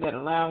 or that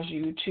allows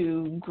you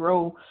to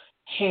grow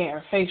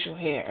hair, facial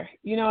hair.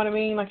 You know what I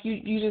mean? Like,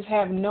 you just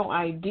have no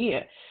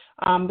idea,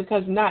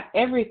 because not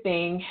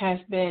everything has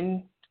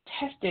been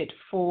tested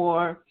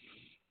for.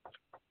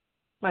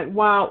 Like,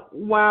 while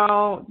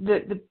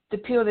the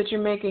pill that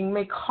you're making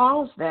may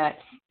cause that,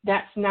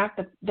 that's not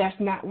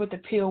what the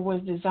pill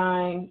was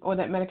designed, or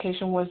that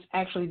medication was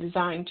actually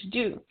designed to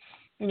do.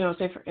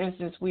 Say for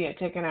instance, we had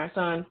taken our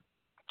son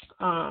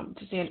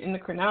to see an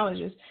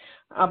endocrinologist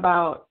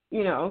about,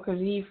 because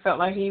he felt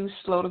like he was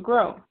slow to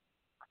grow,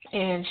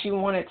 and she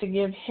wanted to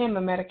give him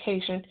a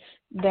medication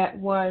that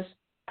was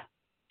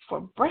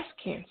for breast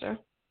cancer.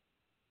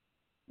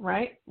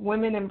 Right,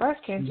 women and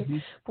breast cancer. Mm-hmm.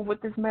 But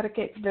what this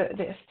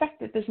the effect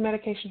that this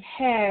medication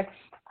had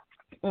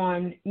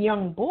on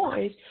young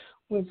boys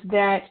was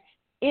that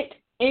it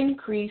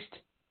increased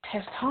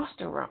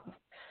testosterone,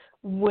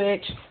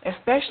 which,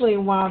 especially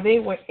while they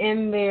were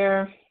in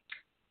the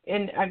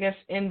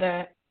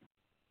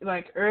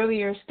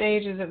earlier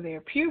stages of their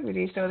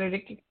puberty, so that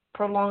it could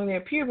prolong their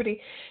puberty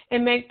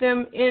and make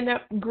them end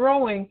up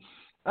growing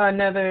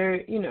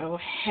another,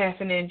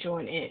 half an inch or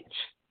an inch.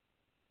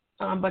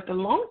 But the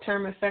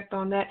long-term effect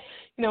on that,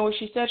 what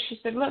she said,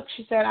 look,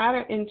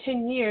 in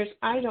 10 years,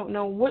 I don't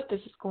know what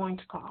this is going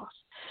to cost,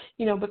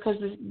 because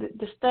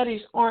the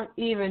studies aren't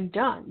even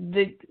done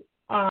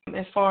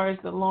as far as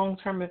the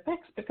long-term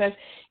effects, because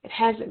it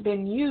hasn't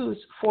been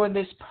used for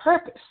this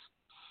purpose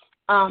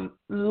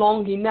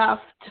long enough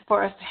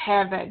for us to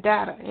have that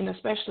data, and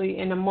especially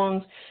in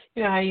amongst,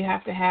 how you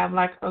have to have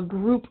like a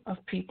group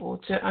of people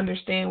to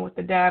understand what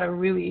the data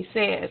really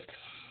says.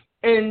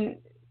 And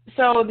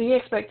so the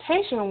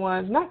expectation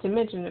was, not to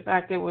mention the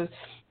fact it was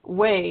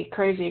way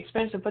crazy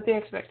expensive, but the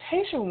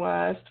expectation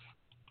was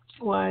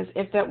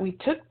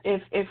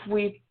if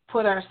we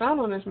put our son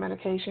on this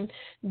medication,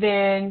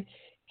 then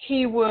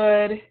he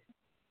would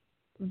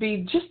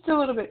be just a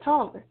little bit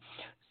taller.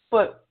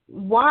 But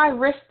why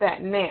risk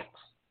that now?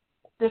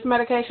 This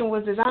medication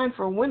was designed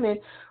for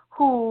women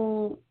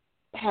who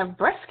have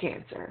breast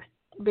cancer,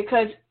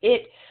 because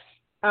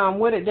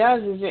what it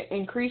does is it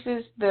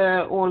increases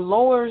or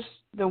lowers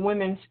the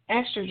women's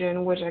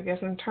estrogen, which I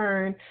guess in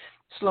turn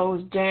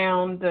slows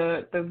down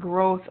the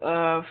growth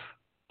of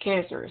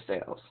cancerous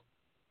cells.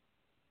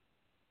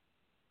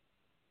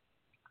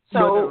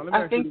 So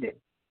I think that.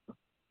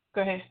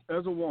 Go ahead.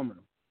 As a woman,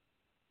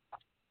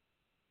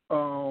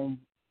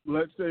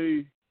 let's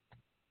say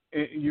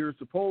you're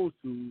supposed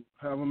to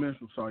have a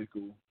menstrual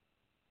cycle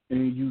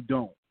and you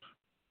don't.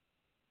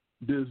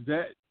 Does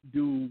that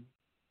do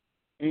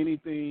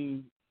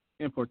anything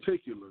in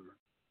particular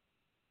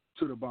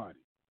to the body?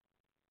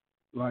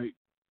 Like,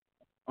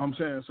 I'm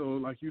saying, so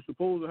like you're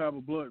supposed to have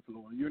a blood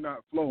flow and you're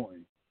not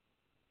flowing.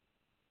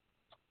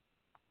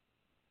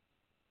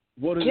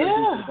 What does that do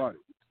to the body?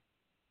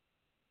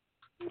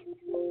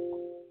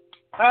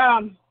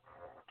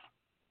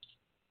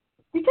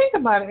 You think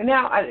about it.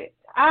 Now,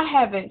 I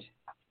haven't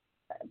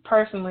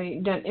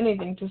personally done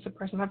anything to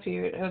suppress my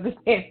period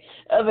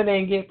other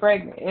than get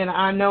pregnant, and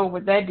I know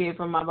what that did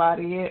for my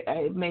body.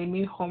 It made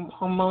me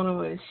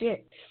hormonal as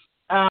shit.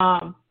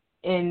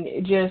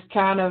 And just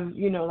kind of,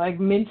 like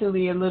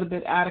mentally a little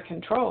bit out of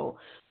control.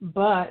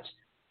 But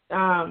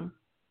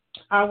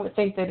I would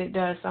think that it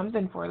does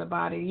something for the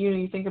body.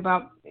 You think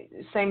about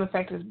same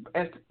effect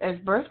as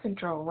birth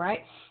control, right?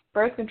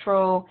 Birth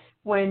control,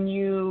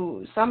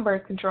 some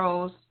birth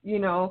controls,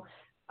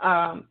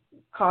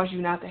 cause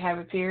you not to have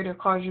a period or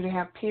cause you to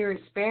have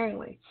periods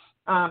sparingly.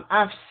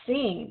 I've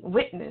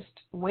witnessed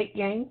weight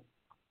gain.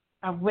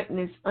 I've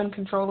witnessed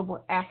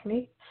uncontrollable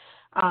acne,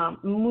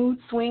 mood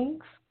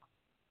swings.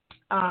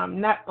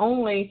 Not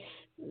only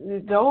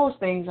those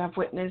things I've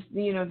witnessed,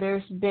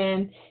 there's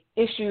been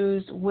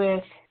issues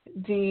with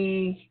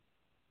the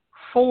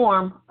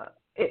form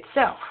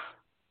itself.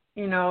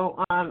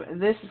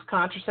 This is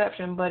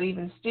contraception, but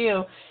even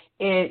still,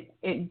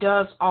 it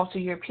does alter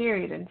your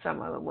period in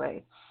some other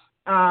way.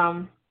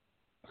 So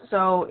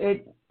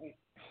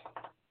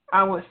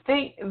I would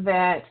think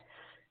that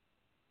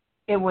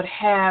it would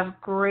have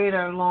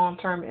greater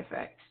long-term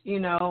effects.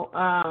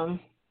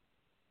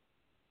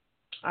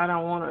 I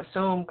don't want to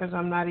assume because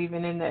I'm not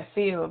even in that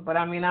field, but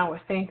I mean, I would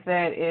think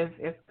that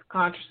if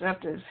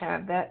contraceptives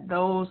have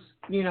those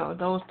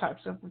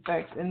types of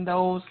effects and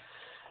those,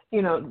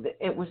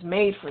 it was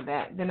made for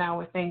that, then I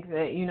would think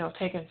that,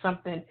 taking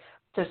something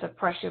to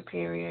suppress your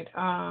period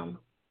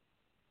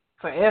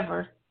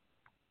forever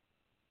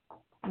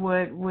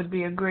would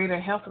be a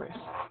greater health risk.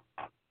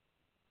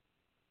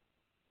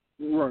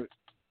 Right.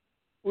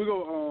 We're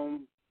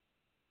going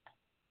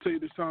to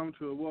take this time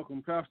to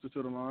welcome Pastor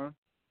to the line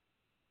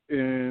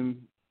and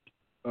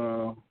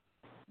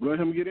let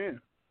him get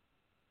in.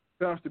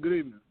 Pastor, good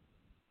evening.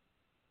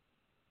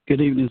 Good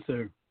evening,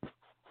 sir.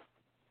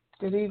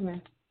 Good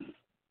evening.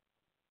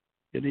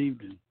 Good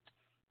evening.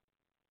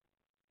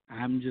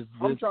 I'm just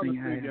listening. Trying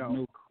to figure out.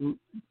 No clue.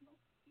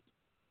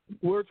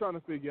 We're trying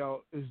to figure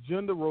out, is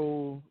gender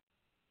roles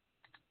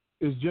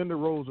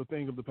a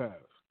thing of the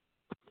past?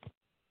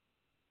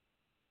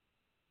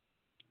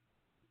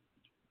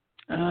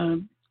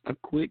 A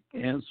quick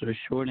answer, a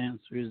short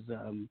answer is,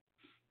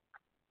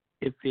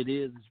 if it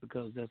is, it's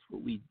because that's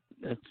what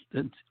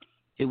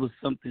it was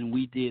something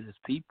we did as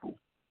people.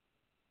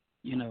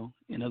 In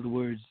other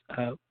words,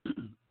 the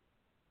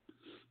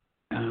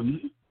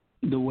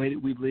way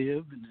that we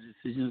live and the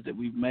decisions that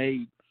we've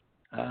made,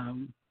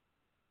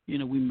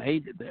 we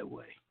made it that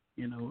way.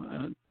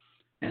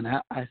 And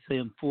I say,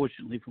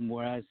 unfortunately, from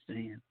where I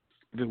stand,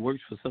 if it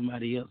works for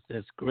somebody else,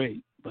 that's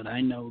great. But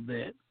I know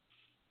that,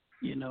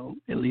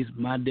 at least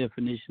my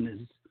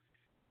definition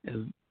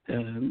is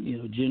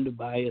gender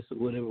bias or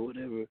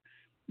whatever.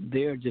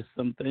 There are just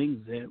some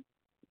things that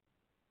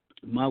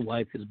my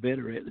wife is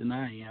better at than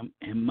I am,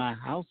 and my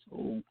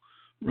household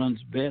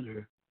runs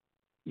better,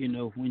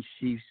 when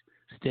she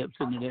steps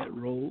into that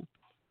role.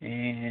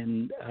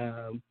 And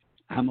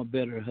I'm a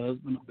better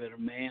husband, a better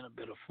man, a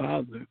better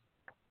father,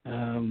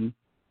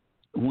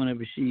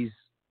 whenever she's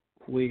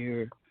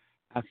where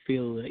I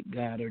feel that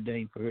God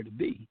ordained for her to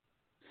be.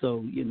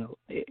 So,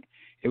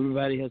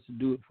 everybody has to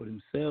do it for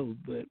themselves,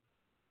 but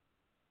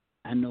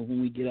I know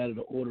when we get out of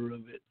the order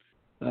of it,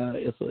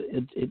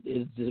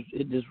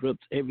 it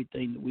disrupts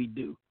everything that we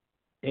do.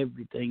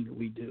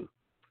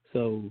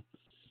 So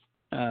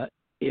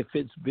if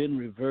it's been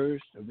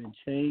reversed or been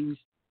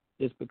changed,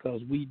 it's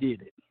because we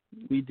did it.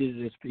 We did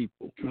it as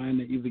people, trying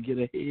to either get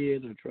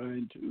ahead or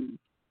trying to,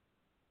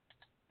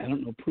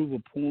 prove a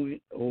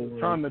point or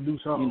trying to do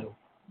something.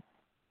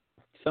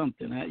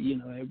 Something.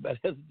 Everybody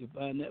has to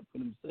define that for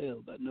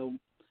themselves. I know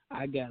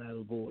I got out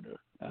of order,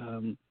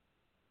 and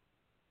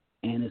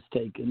it's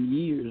taken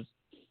years.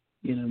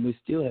 We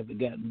still haven't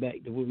gotten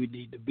back to where we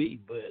need to be.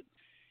 But,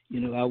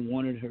 I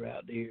wanted her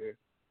out there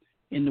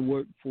in the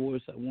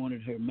workforce. I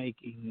wanted her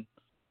making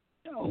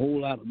a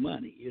whole lot of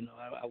money.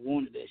 I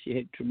wanted that. She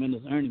had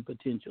tremendous earning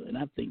potential, and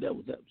I think that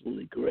was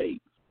absolutely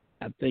great.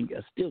 I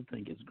still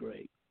think it's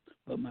great.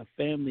 But my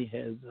family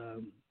has,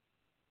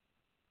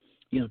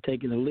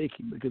 taken a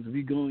licking, because if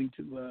you're going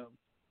to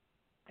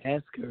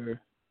ask her,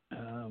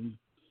 and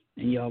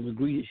y'all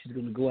agree that she's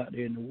going to go out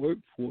there in the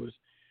workforce,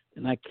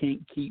 then I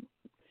can't keep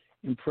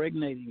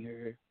impregnating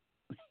her,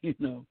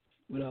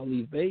 with all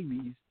these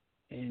babies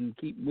and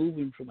keep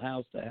moving from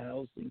house to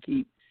house and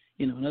keep,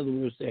 in other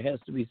words, there has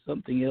to be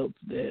something else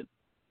that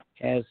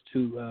has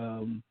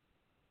to,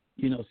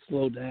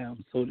 slow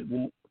down so that it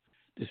won't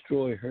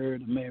destroy her,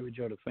 the marriage,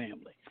 or the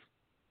family.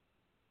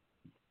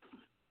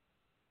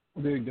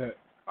 Dig that.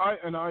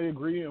 I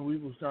agree, and we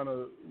kind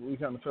of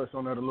touched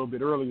on that a little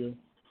bit earlier.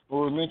 We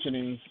were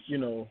mentioning,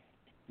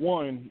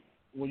 one,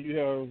 when you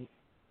have,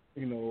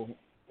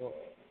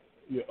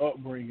 your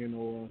upbringing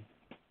or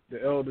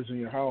the elders in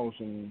your house,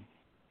 and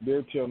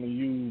they're telling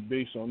you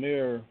based on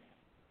their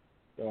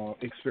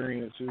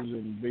experiences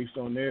and based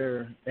on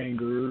their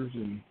angers,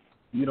 and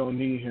you don't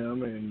need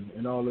him,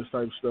 and all this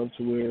type of stuff,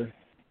 to where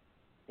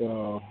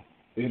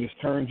it has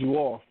turned you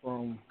off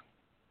from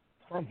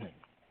him.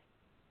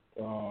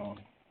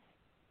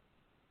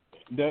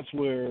 That's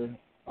where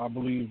I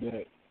believe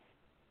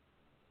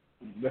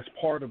that's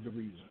part of the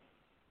reason.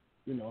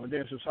 And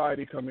then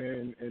society come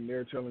in and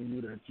they're telling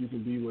you that you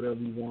can be whatever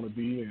you want to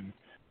be and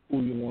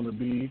who you want to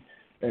be,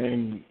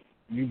 and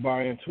you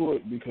buy into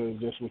it because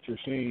that's what you're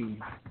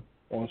seeing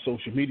on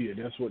social media.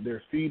 That's what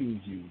they're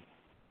feeding you.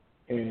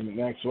 And in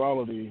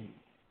actuality,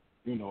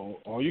 you know,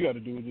 all you got to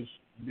do is just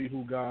be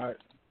who God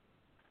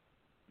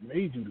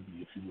made you to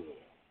be, if you will.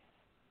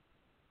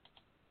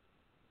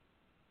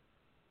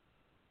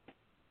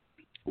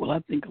 Well, I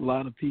think a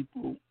lot of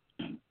people,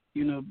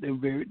 you know,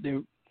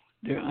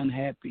 they're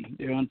unhappy,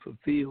 they're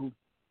unfulfilled,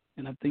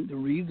 and I think the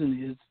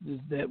reason is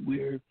that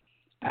we're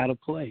out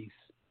of place.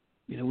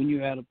 You know, when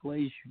you're out of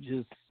place,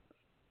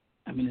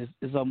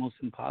 it's almost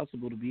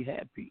impossible to be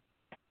happy.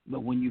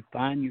 But when you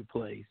find your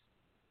place,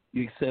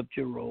 you accept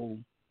your role,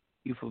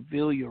 you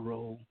fulfill your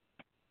role,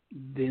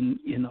 then,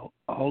 you know,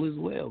 all is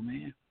well,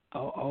 man.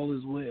 All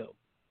is well.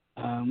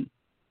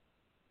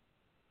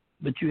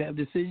 But you have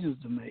decisions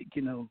to make,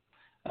 you know.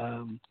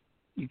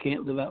 You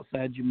can't live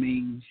outside your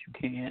means. You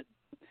can't.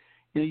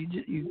 You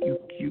know,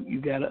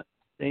 you gotta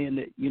understand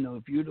that, you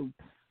know,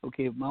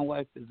 if my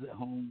wife is at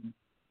home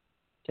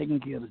taking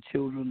care of the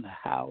children, the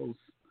house,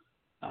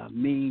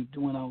 me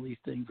doing all these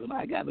things, and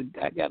I gotta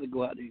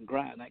go out there and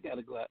grind. I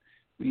gotta go out.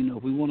 You know,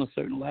 if we want a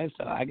certain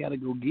lifestyle, I gotta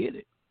go get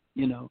it.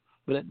 You know,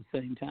 but at the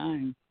same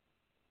time,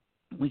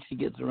 when she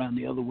gets around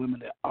the other women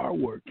that are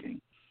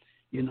working,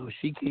 you know,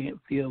 she can't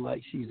feel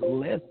like she's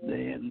less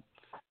than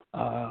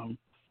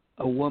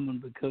a woman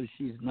because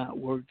she's not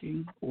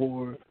working,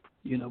 or,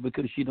 you know,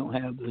 because she don't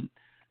have the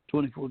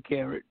 24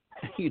 karat,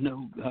 you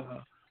know,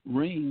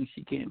 ring.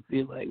 She can't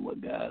feel like, well,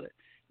 God,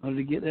 in order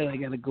to get that, I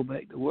got to go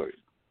back to work.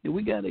 And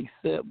we got to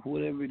accept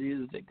whatever it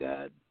is that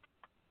God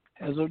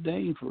has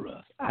ordained for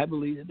us. I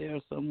believe that there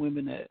are some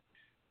women that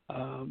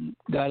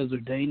God has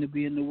ordained to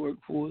be in the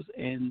workforce,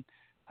 and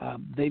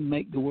they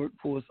make the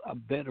workforce a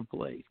better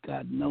place.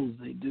 God knows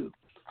they do.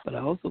 But I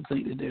also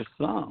think that there's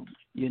some,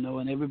 you know,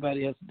 and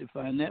everybody has to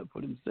define that for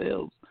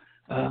themselves,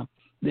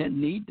 that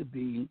need to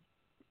be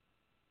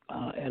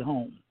at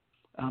home.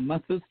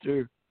 My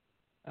sister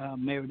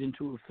married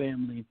into a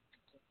family,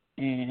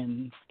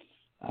 and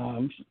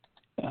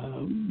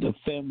the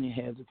family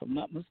has, if I'm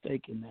not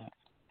mistaken now,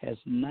 has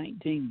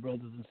 19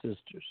 brothers and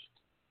sisters,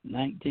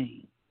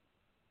 19.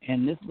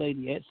 And this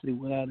lady actually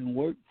went out and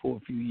worked for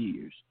a few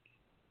years.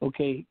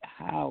 Okay,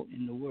 how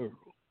in the world?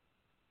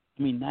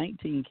 I mean,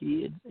 19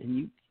 kids,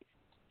 and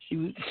she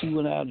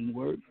went out and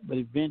worked, but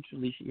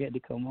eventually she had to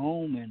come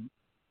home and,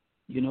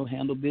 you know,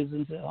 handle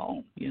business at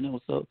home, you know.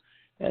 So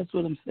that's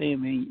what I'm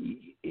saying, man.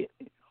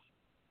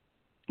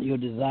 Your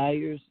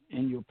desires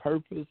and your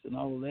purpose and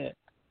all of that,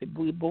 it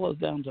boils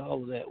down to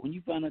all of that. When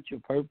you find out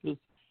your purpose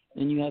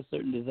and you have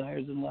certain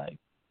desires in life,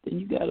 then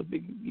you gotta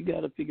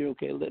figure,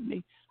 okay,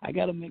 I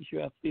gotta make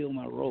sure I fulfill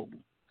my role,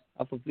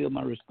 I fulfill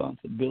my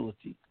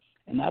responsibility.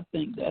 And I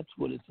think that's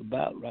what it's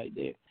about right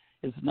there.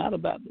 It's not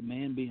about the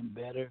man being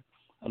better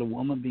or the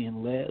woman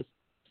being less.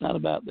 It's not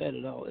about that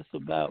at all. It's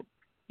about,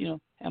 you know,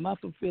 am I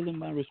fulfilling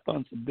my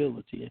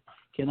responsibility?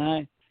 Can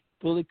I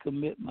fully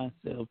commit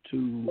myself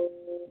to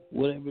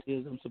whatever it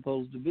is I'm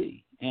supposed to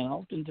be? And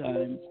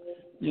oftentimes,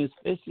 you know,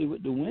 especially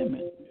with the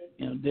women,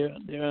 you know,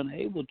 they're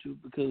unable to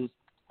because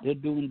they're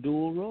doing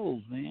dual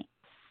roles, man.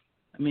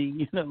 I mean,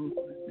 you know,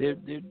 they're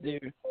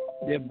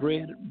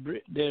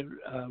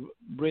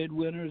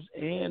breadwinners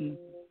and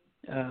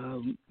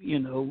you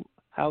know,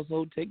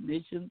 household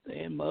technicians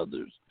and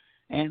mothers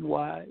and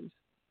wives,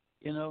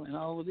 you know, and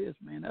all of this,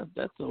 man.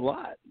 That's a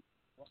lot.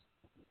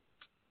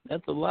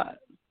 That's a lot.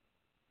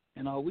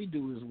 And all we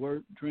do is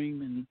work,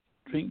 dream, and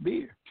drink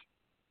beer.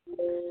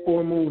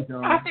 Or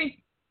moonshine. I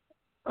think.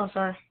 Oh,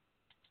 sorry.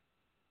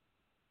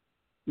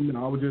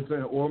 No, I was just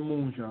saying, or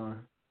moonshine.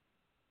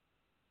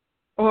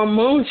 Or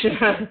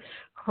moonshine.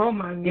 Oh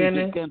my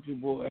goodness. Country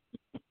boy.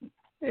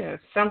 Yeah,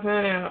 something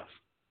else.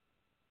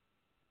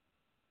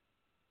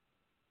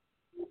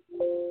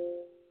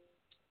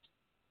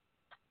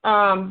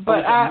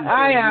 But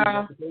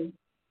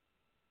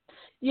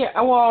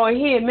yeah, well,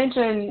 he had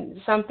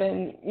mentioned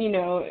something, you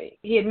know,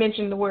 he had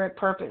mentioned the word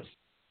purpose,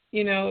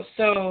 you know,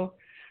 so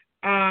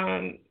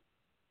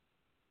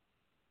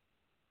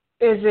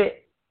is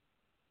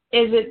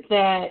it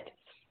that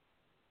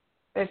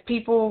as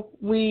people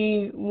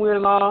we're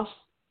lost,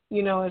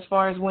 you know, as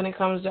far as when it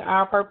comes to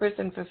our purpose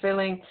and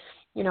fulfilling,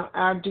 you know,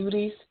 our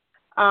duties,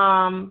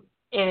 and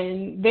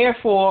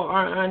therefore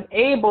are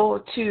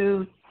unable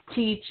to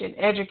teach and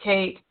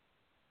educate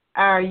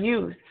our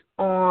youth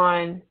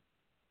on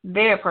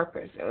their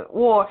purpose,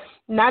 or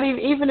not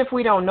even if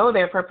we don't know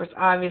their purpose,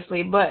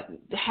 obviously, but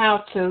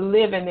how to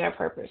live in their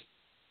purpose.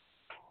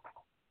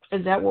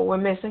 Is that what we're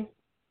missing?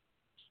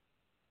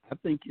 I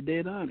think you're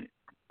dead on it.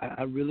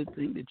 I really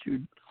think that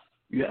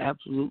you're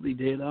absolutely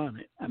dead on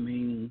it. I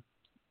mean,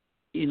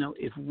 you know,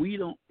 if we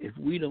don't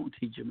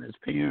teach them as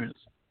parents,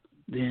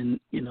 then,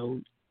 you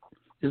know,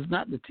 it's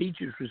not the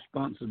teacher's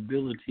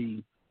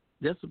responsibility.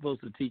 They're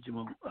supposed to teach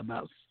them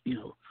about, you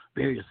know,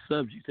 various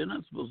subjects. They're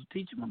not supposed to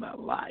teach them about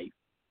life.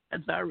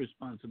 That's our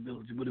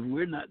responsibility. But if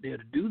we're not there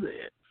to do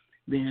that,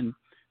 then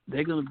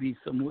they're going to be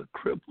somewhat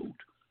crippled.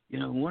 You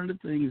know, one of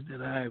the things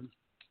that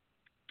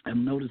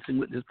I'm noticing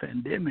with this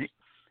pandemic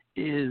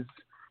is,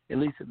 at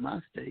least in my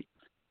state,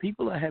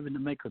 people are having to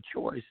make a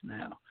choice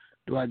now.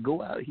 Do I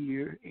go out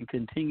here and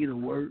continue to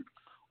work,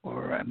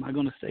 or am I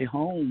going to stay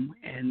home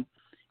and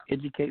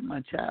educate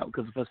my child?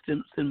 Because if I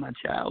send my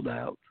child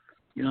out,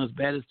 as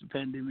bad as the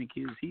pandemic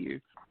is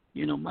here,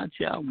 my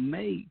child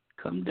may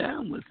come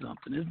down with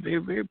something. It's very,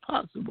 very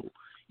possible.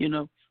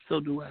 So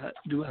do I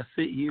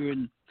sit here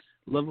and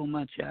love on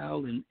my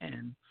child and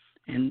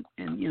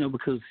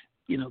because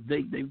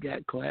they've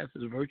got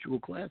classes, virtual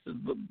classes,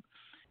 but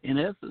in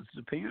essence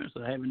the parents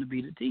are having to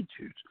be the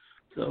teachers.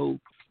 So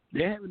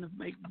they're having to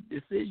make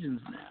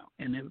decisions now,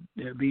 and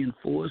they're being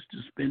forced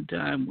to spend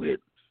time with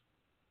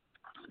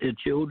their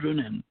children.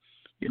 And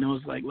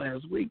it's like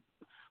last week,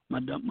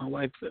 my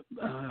wife,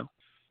 I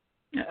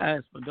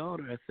asked my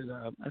daughter. I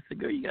said,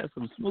 girl, you got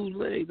some smooth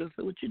legs. I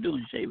said, what you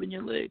doing, shaving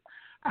your legs?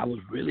 I was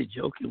really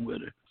joking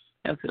with her.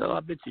 I said, oh, I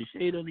bet you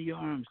shade under your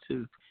arms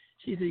too.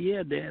 She said,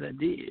 yeah, Dad, I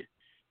did.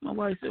 My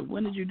wife said,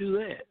 when did you do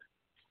that?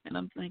 And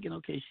I'm thinking,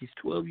 okay, she's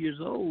 12 years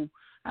old.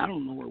 I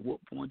don't know at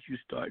what point you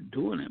start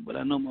doing it, but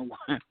I know my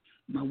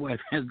wife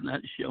has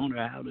not shown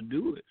her how to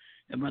do it.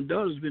 And my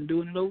daughter's been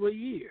doing it over a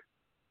year.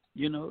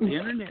 The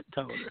internet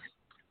taught her.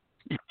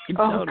 It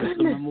taught her.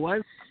 So my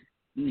wife,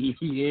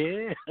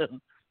 yeah.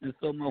 And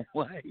so my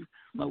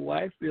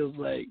wife feels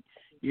like,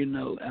 she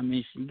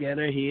got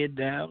her head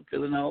down,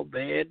 feeling all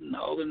bad and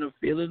all in her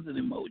feelings and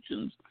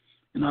emotions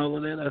and all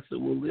of that. I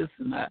said, well,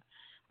 listen, I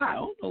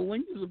don't know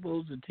when you're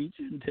supposed to teach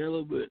her and tell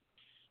her, but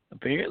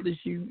apparently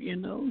she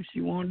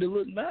wanted to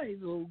look nice,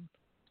 so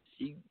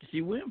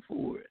she went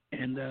for it.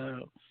 And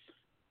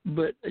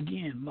but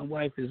again, my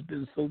wife has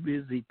been so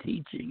busy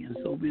teaching and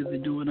so busy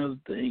doing other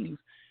things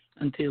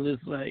until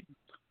it's like,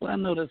 well, I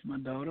know that's my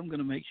daughter. I'm going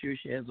to make sure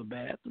she has a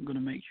bath. I'm going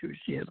to make sure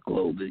she has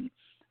clothing,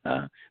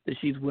 that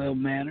she's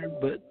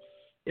well-mannered. But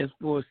as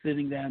far as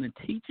sitting down and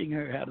teaching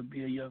her how to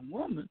be a young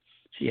woman,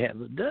 she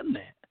hasn't done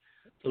that.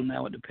 So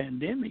now with the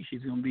pandemic,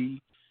 she's going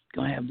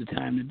to have the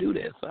time to do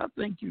that. So I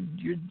think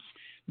you're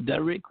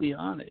directly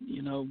on it.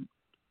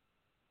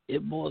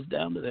 It boils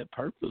down to that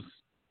purpose.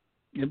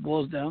 It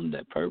boils down to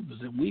that purpose,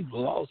 and we've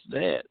lost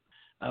that.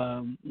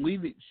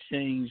 We've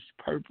exchanged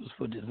purpose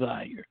for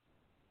desire.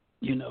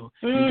 You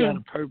got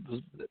a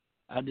purpose, but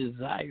our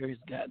desire has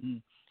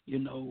gotten,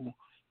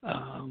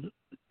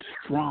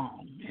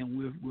 strong,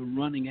 and we're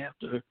running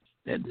after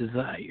that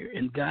desire.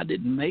 And God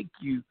didn't make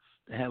you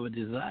to have a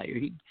desire.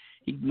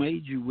 He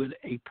made you with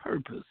a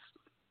purpose.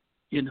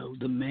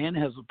 The man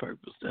has a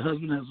purpose, the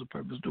husband has a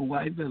purpose, the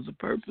wife has a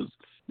purpose,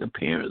 the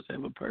parents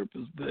have a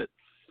purpose, but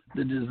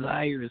the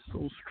desire is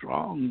so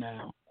strong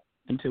now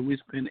until we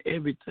spend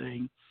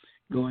everything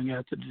going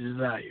after the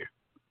desire.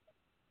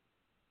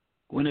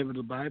 Whenever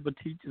the Bible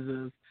teaches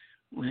us,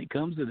 when it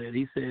comes to that,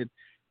 he said,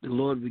 the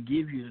Lord will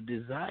give you the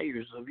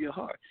desires of your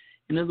heart.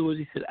 In other words,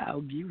 he said,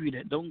 I'll give you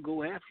that. Don't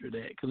go after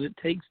that because it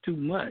takes too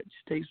much.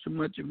 It takes too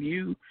much of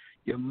you,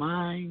 your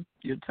mind,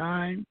 your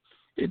time.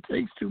 It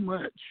takes too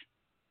much.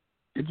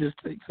 It just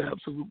takes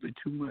absolutely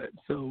too much.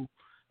 So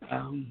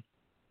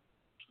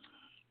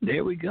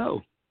there we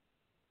go.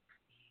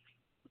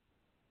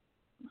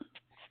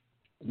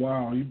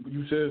 Wow,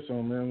 you said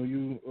something, man. When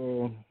you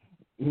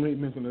made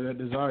mention of that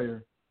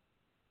desire,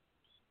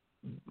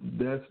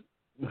 that's,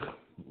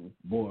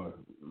 boy,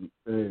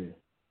 hey,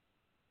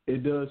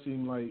 it does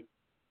seem like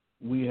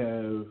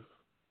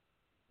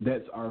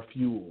that's our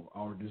fuel,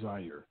 our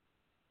desire.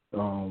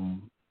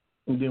 And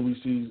then we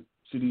see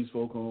these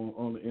folk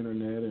on the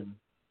internet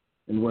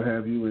and what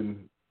have you,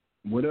 and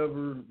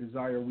whatever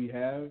desire we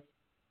have,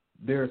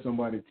 there's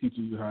somebody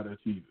teaching you how to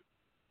achieve it.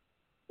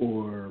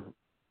 Or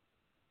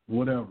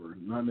whatever,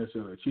 not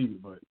necessarily achieve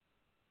it, but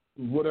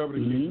whatever the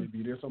case may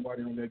be, there's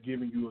somebody on there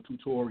giving you a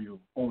tutorial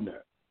on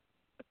that.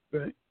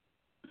 Right.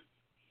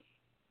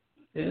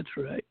 That's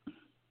right.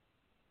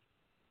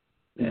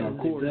 Now, of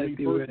course,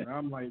 exactly me personally, right.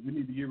 I'm like, we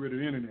need to get rid of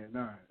the internet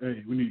now.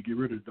 Hey, we need to get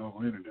rid of the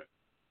doggone internet.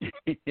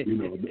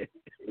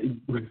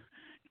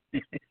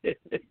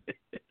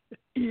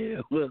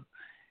 Yeah, well,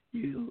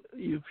 you're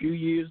a few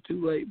years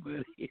too late,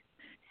 but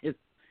it's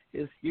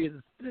here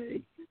to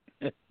stay.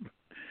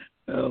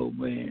 Oh,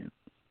 man.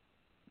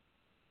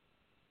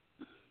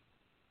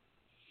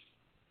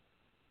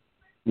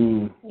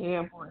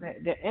 Yeah, boy,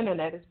 the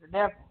internet is the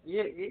devil.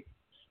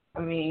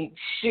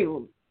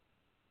 Shoot.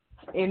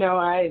 I ain't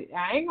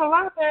gonna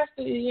lie,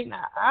 Pastor.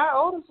 Our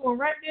oldest one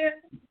right there,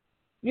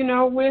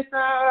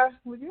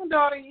 with your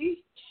daughter,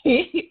 he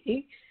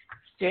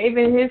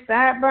shaving his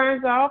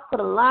sideburns off, put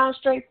a line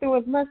straight through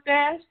his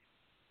mustache.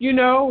 And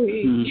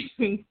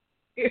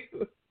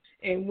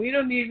we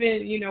don't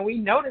even, we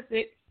notice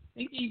it. I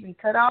think he even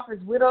cut off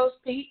his widow's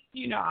peak.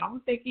 I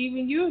don't think he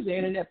even used the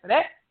internet for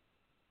that.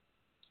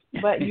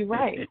 But you're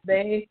right.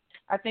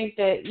 I think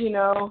that,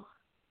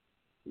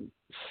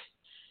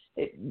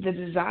 the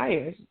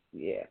desires,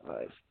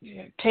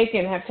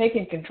 have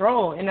taken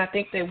control. And I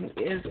think that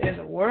as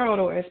a world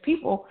or as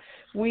people,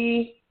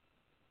 we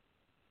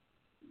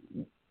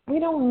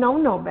don't know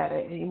no better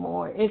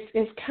anymore.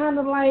 It's kind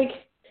of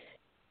like,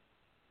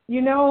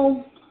 we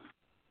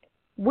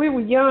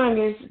were young,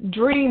 is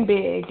dream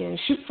big and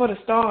shoot for the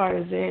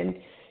stars and,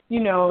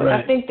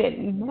 I think that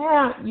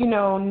now,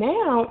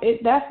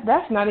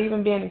 that's not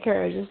even being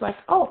encouraged. It's like,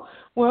 oh,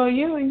 well,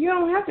 you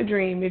don't have to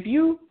dream. If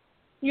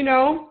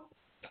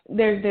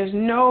there's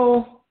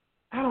no,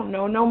 I don't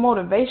know, no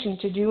motivation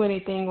to do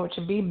anything or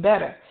to be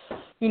better.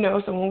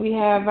 So when we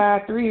have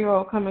our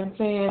 3-year-old coming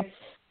saying,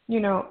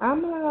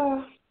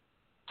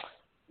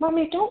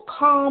 Mommy, don't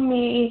call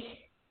me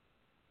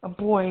a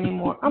boy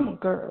anymore. I'm a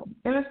girl.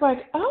 And it's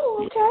like,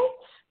 oh, okay.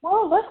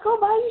 Well, let's go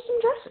buy you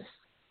some dresses.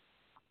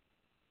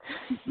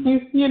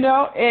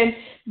 And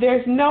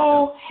there's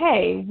no,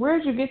 hey,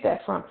 where'd you get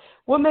that from?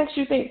 What makes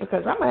you think?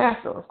 Because I'm going to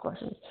ask those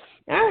questions.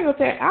 And I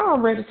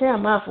already tell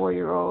my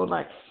 4-year-old,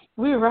 like,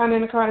 we were riding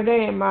in the car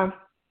today and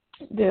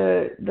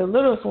the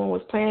littlest one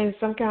was playing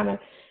some kind of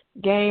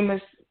game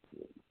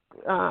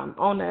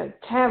on a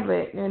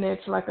tablet, and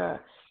it's like a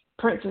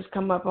princess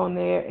come up on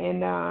there,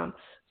 and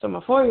so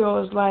my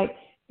 4-year-old is like,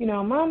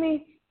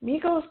 Mommy,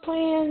 Miko's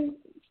playing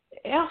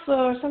Elsa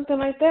or something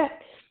like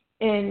that,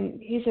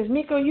 and he says,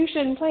 Miko, you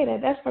shouldn't play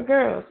that. That's for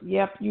girls.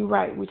 Yep, you're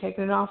right. We're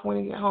taking it off when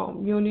you get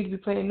home. You don't need to be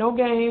playing no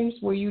games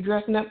where you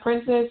dressing up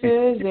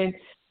princesses and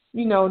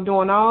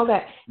doing all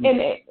that.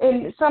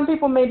 And some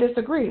people may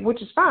disagree,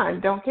 which is fine.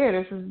 Don't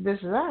care. This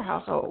is our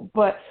household.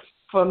 But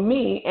for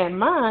me and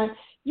mine,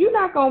 you're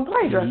not gonna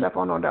play dress up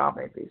on no doll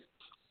babies.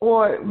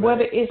 Or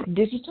whether it's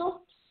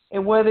digital,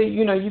 and whether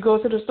you go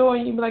to the store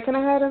and you be like, can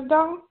I have this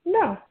doll?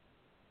 No.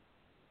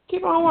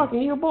 Keep on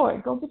walking. You're a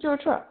boy. Go get you a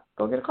truck.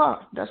 Go get a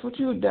car. That's what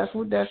you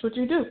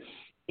do.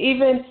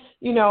 Even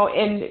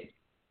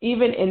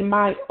even in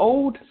my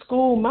old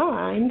school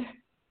mind,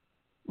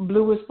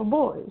 blue is for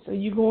boys. So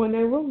you go in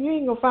their room, you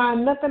ain't gonna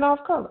find nothing off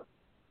color.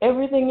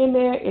 Everything in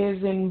there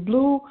is in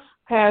blue,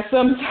 has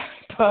some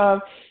type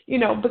of,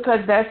 because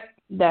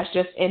that's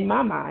just in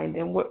my mind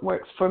and what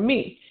works for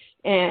me,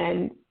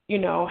 and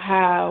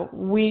how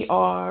we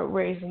are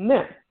raising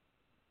them.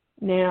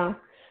 Now,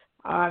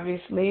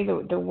 obviously,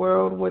 the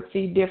world would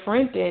see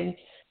different, and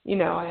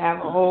have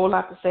a whole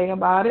lot to say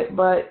about it,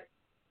 but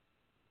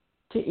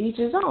to each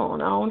his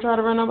own. I don't try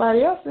to run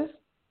nobody else's.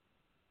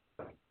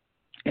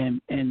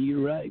 And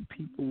you're right.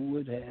 People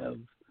would have,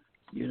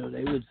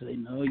 they would say,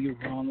 no, you're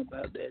wrong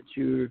about that.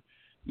 You're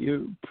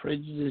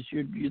prejudiced.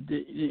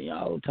 You're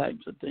all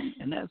types of things,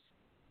 and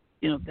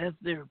that's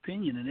their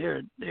opinion, and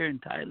they're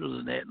entitled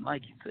to that. And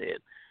like you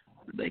said,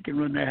 they can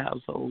run their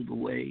household the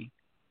way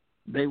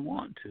they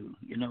want to.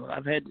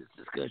 I've had this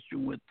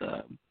discussion with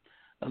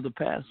other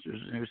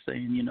pastors, and they're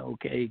saying,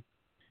 okay,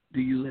 do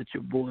you let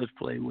your boys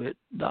play with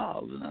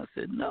dolls? And I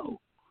said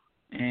no.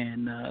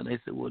 And they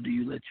said, well, do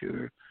you let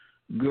your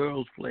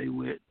girls play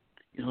with,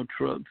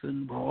 trucks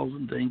and balls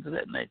and things of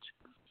that nature?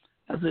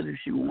 I said, if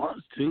she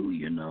wants to,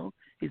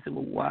 He said,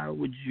 well, why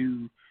would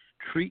you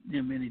treat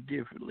them any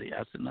differently?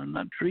 I said, I'm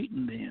not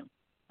treating them.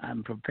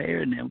 I'm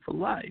preparing them for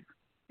life.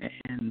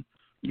 And,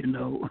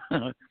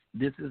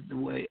 this is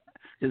the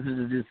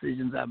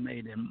decisions I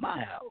made in my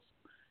house.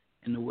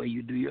 And the way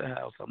you do your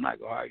house, I'm not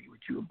going to argue with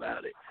you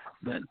about it,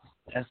 but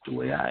that's the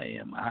way I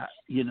am. I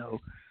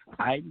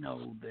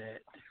know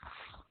that,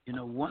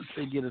 once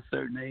they get a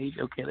certain age,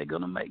 okay, they're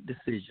going to make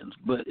decisions,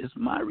 but it's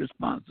my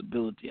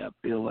responsibility, I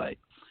feel like,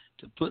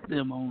 to put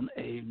them on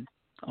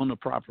a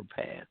proper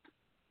path.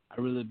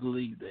 I really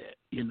believe that,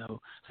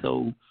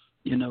 So,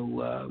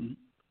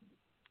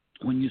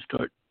 when you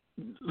start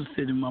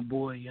sitting my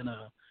boy in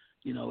a,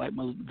 like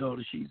my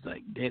daughter, she's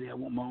like, Daddy, I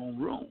want my own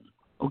room.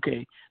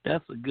 Okay,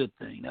 that's a good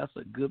thing. That's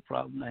a good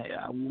problem to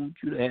have. I want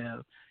you to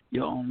have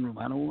your own room.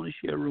 I don't want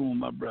to share a room with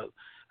my brother.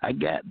 I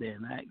got that,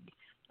 and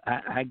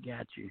I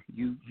got you.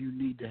 You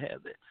need to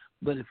have that.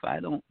 But if I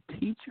don't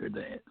teach her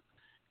that,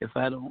 if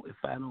I don't,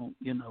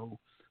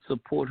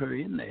 support her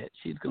in that,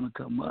 she's going to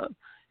come up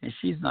and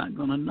she's not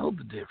going to know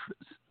the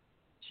difference.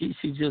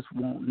 She just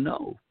won't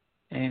know.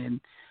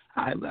 And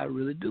I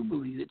really do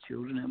believe that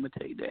children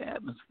imitate their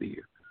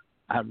atmosphere.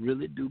 I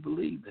really do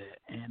believe that.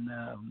 And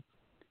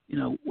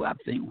I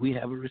think we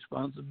have a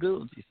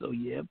responsibility. So,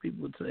 yeah,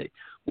 people would say,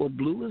 well,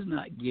 blue is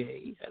not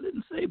gay. I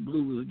didn't say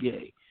blue was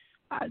gay.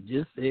 I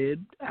just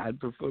said I'd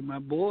prefer my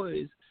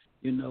boys,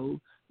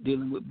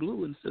 dealing with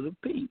blue instead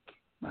of pink.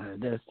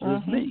 That's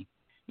just me.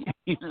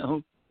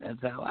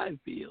 That's how I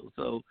feel.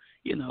 So,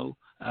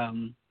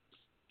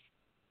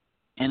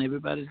 and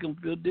everybody's going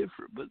to feel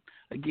different. But,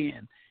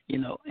 again,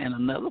 and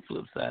another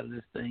flip side of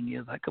this thing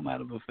is I come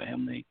out of a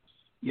family,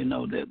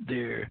 that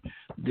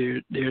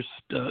they're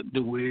stuck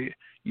to where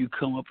you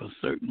come up a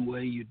certain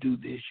way, you do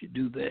this, you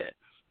do that.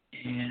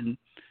 And,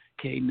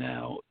 okay,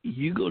 now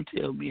you going to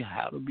tell me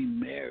how to be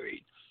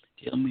married,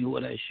 tell me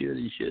what I should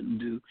and shouldn't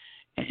do,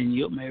 and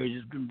your marriage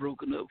has been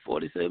broken up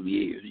 47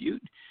 years.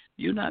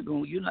 You're not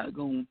going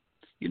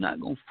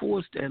to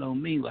force that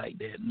on me like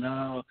that.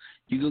 No,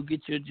 you go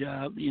get your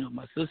job.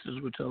 My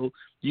sisters were told,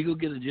 you go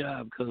get a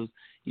job because,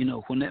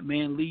 when that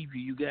man leaves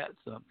you, you got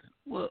something.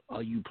 Well,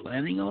 are you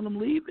planning on him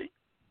leaving?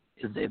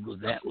 Was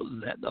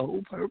that the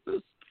whole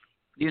purpose?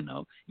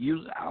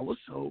 I was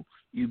told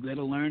you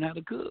better learn how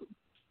to cook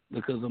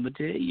because I'm going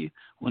to tell you,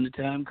 when the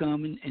time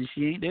comes and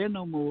she ain't there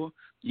no more,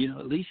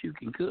 at least you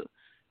can cook.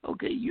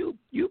 okay,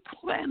 you're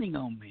planning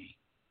on me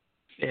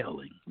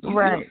failing.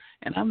 Right.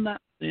 And I'm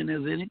not saying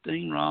there's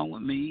anything wrong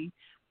with me,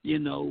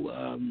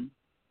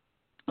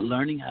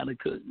 learning how to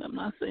cook. I'm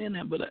not saying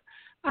that, but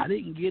I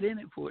didn't get in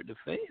it for it to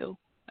fail.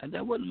 And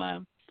that wasn't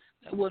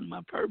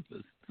my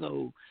purpose.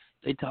 So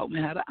they taught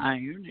me how to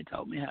iron. They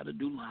taught me how to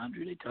do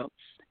laundry.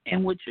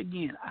 And which,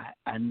 again,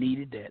 I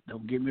needed that.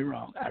 Don't get me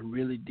wrong. I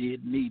really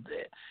did need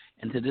that.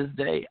 And to this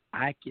day,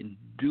 I can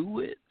do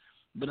it,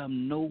 but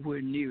I'm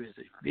nowhere near as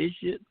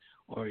efficient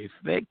or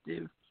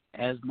effective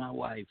as my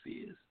wife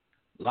is.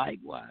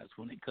 Likewise,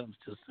 when it comes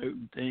to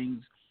certain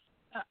things,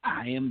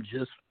 I am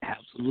just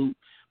absolute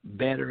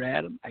better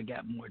at them. I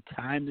got more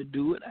time to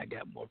do it. I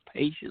got more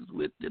patience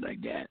with it. I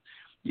got,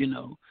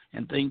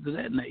 and things of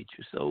that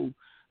nature. So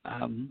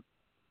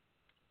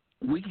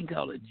we can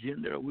call it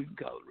gender or we can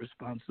call it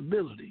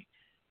responsibility.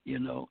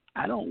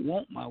 I don't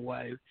want my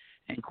wife,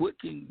 and Quick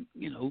can,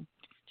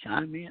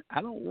 chime in,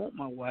 I don't want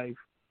my wife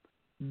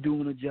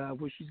doing a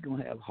job where she's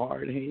going to have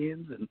hard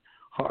hands and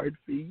hard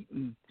feet.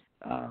 And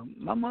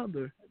my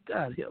mother,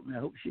 God help me, I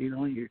hope she ain't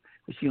on here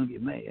because she's going to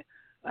get mad.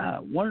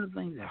 One of the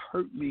things that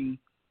hurt me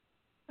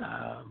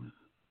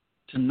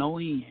to no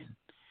end,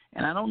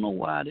 and I don't know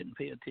why I didn't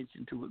pay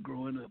attention to it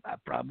growing up. I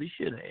probably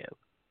should have.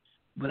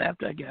 But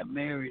after I got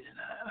married and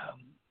I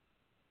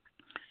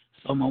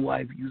saw my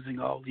wife using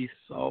all these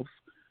soft,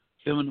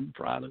 feminine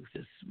products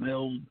that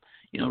smelled,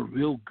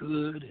 real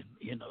good, and,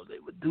 they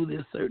would do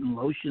their certain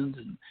lotions,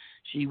 and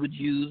she would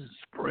use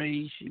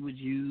sprays she would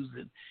use,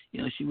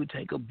 and, she would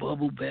take a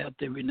bubble bath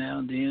every now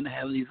and then,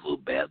 have these little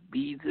bath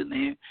beads in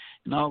there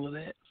and all of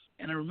that.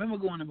 And I remember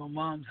going to my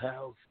mom's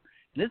house,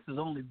 and this has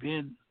only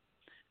been,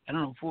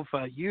 4 or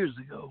 5 years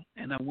ago,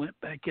 and I went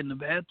back in the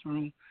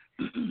bathroom,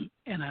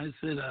 and I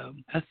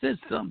said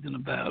something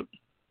about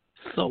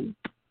soap.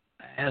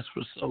 I asked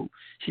for soap.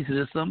 She said,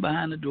 there's something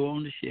behind the door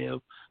on the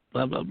shelf,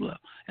 blah, blah, blah.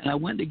 And I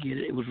went to get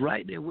it. It was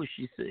right there where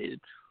she said,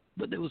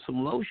 but there was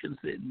some lotion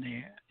sitting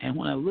there. And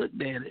when I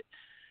looked at it,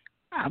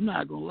 I'm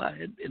not going to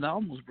lie, it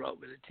almost brought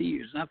me to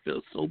tears. And I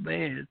felt so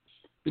bad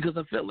because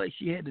I felt like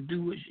she had to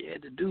do what she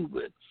had to do.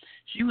 But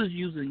she was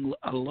using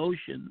a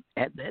lotion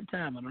at that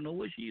time. I don't know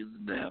what she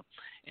uses now.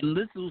 And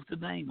this was the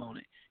name on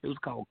it. It was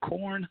called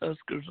Corn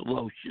Huskers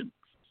Lotion.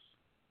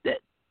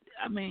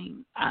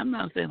 I'm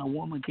not saying a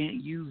woman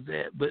can't use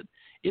that, but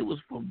it was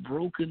for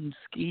broken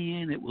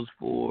skin. It was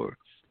for,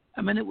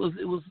 it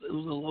was a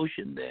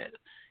lotion that,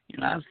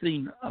 I've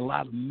seen a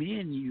lot of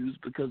men use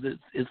because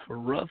it's for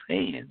rough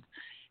hands.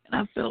 And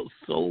I felt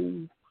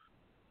so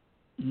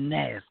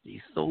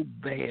nasty, so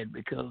bad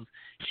because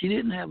she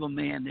didn't have a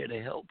man there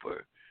to help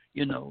her,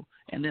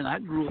 And then I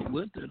grew up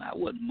with her and I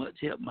wasn't much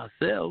help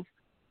myself,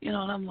 and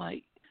I'm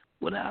like,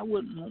 well, I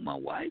wouldn't want my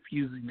wife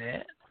using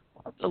that.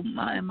 So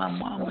my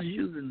mom was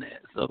using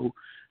that. So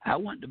I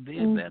went to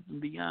Bed Bath &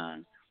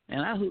 Beyond,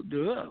 and I hooked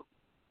her up.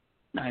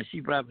 Now,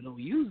 she probably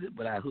don't use it,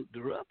 but I hooked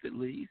her up at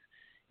least.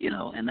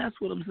 And that's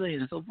what I'm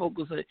saying. So folks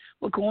will say,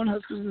 well, Corn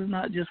Huskers is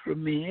not just for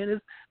men.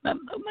 It's not,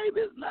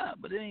 maybe it's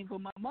not, but it ain't for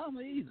my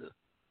mama either.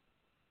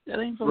 That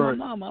ain't for my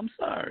mama. I'm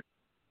sorry.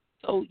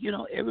 So,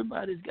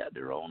 everybody's got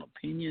their own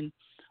opinion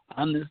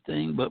on this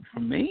thing. But for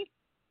me,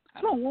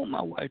 I don't want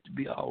my wife to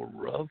be all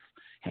rough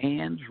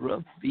hands,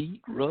 rough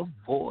feet, rough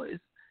voice.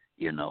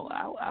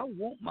 I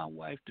want my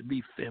wife to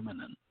be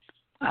feminine.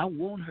 I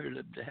want her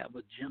to have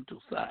a gentle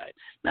side.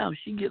 Now, if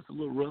she gets a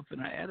little rough in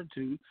her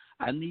attitude,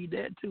 I need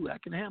that too. I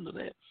can handle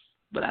that.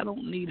 But I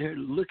don't need her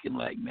looking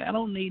like me. I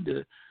don't need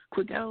to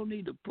put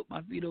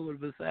my feet over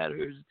beside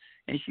hers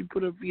and she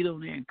put her feet on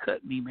there and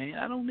cut me, man.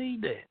 I don't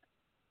need that.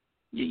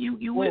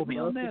 You with me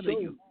on that?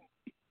 Sure.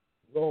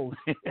 Oh,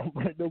 I'm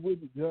right there with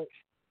you, Jack.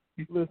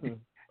 Listen,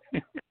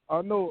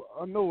 I know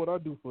what I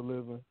do for a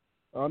living.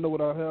 I know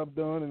what I have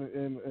done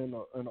and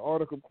an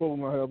article of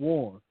clothing I have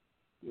worn.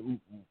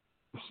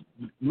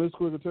 Miss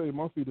Quick will tell you,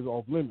 my feet is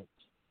off limits.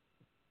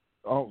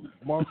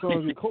 My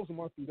sons get close to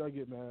my feet, I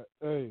get mad.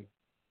 Hey,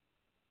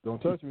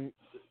 don't touch me.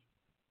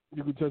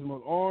 You can touch my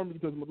arm, you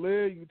can touch my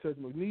leg, you can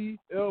touch my knee,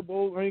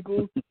 elbow,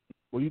 ankle.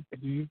 Well,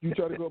 you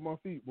try to go up my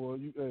feet, boy.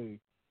 Hey,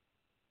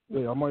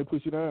 I might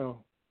push you down.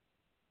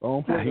 I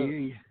don't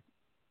play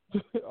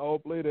that. I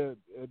don't play that.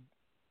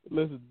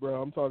 Listen,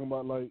 bro, I'm talking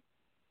about like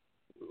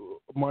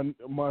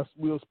my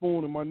wheel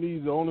spoon and my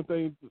knees. The only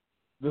thing,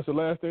 that's the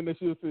last thing that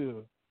she'll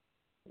feel.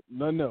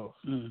 Nothing else.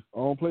 I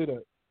don't play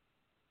that.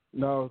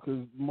 No,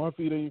 because my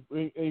feet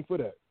ain't for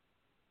that.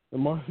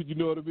 And you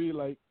know what I mean?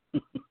 Like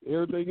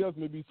everything else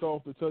may be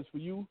soft to touch for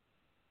you,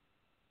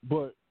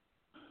 but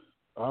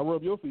I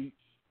rub your feet.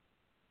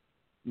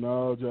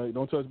 No, Jay,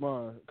 don't touch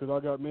mine because I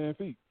got man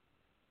feet.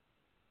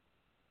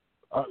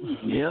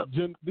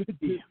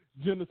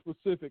 Gender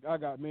specific. I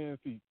got man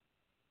feet.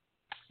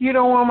 You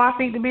don't want my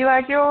feet to be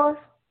like yours?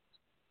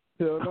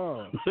 Hell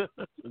no.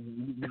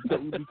 You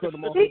be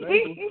cutting them off his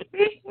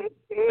ankles.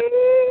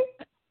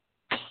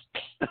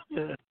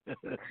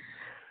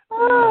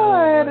 Oh,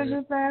 I had to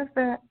just ask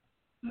that.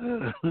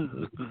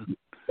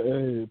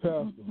 Hey,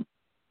 Pastor.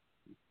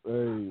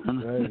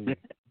 Hey.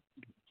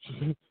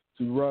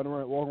 She walking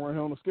around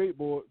here on a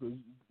skateboard.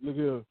 Look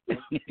here.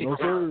 No,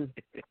 sir.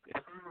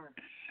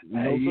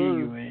 I hear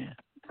you, man.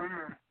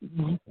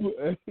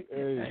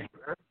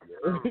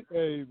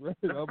 hey, man,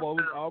 I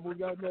almost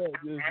got mad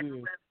just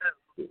then.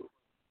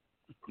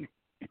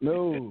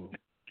 No,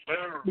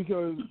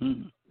 because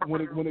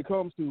when it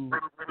comes to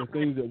the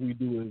things that we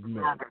do as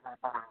men,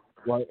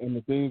 right, and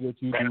the things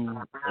that you do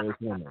as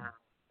women,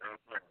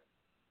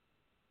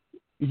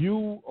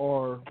 you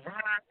are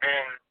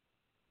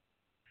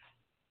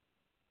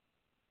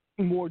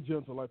more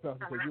gentle, like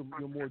Pastor said.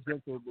 You're more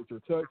gentle with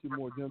your touch. You're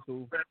more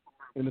gentle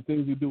in the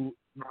things you do.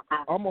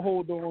 I'm gonna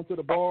hold on to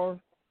the bar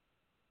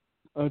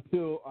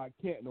until I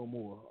can't no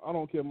more. I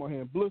don't care if my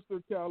hand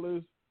blister,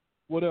 callous,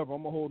 whatever.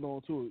 I'm gonna hold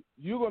on to it.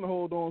 You're gonna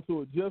hold on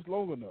to it just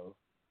long enough,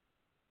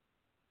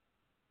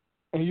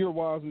 and you're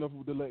wise enough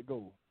to let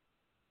go.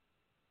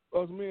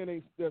 Us men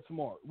ain't that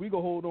smart. We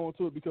gonna hold on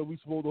to it because we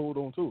supposed to hold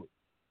on to it.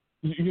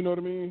 You know what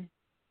I mean?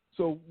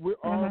 So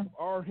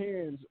our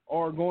hands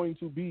are going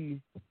to be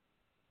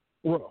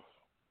rough.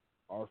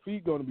 Our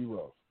feet going to be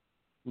rough.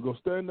 We're going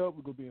to stand up.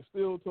 We're going to be in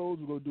steel toes.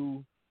 We're going to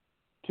do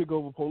kick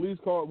over police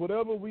car.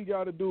 Whatever we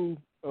got to do,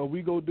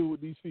 we go do with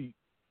these feet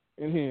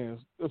and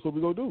hands. That's what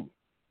we going to do.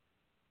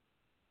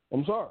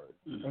 I'm sorry.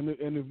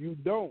 And if you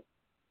don't,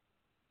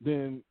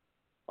 then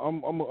I'm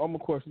going to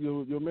question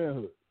your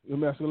manhood, your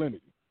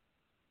masculinity.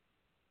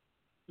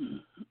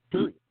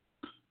 Period.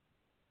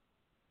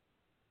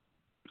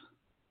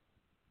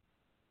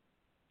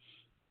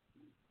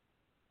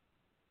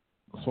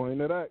 Swing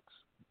that axe.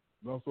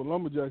 That's what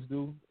lumberjacks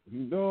do.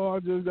 No, I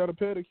just got a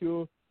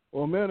pedicure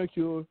or a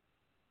manicure.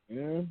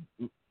 Yeah,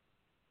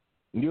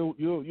 you're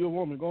a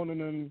woman going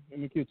in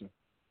the kitchen.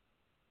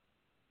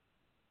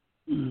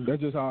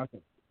 That's just how I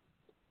think.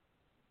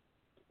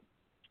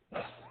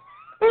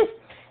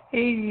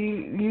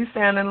 You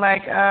sounding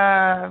like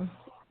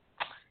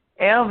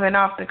Elvin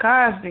off the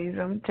Cosby's.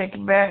 I'm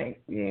taking back.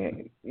 Yeah,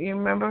 you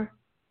remember?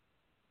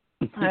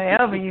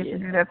 Elvin used to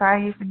do that. How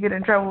he used to get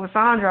in trouble with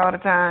Sandra all the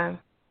time.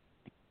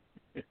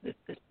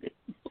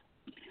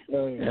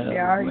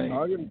 Y'all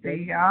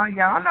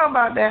know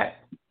about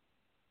that.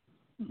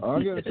 I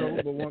get in trouble,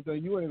 but one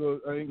thing, you ain't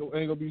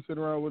gonna be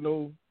sitting around with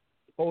no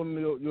holding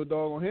your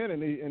dog on hand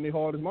and they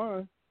hard as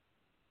mine.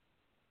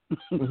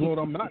 That's what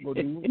I'm not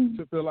gonna do.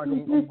 To feel like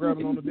I'm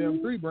grabbing on the damn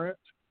tree branch.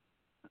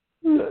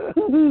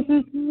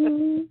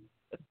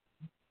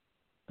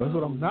 That's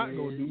what I'm not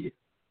gonna do.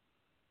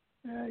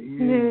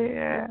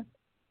 Yeah.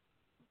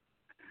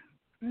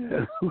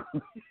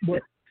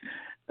 But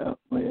oh,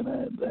 man,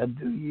 I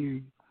do hear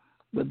you.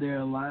 But there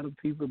are a lot of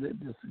people that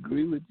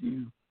disagree with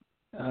you.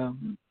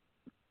 And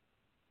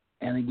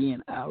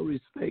again, I'll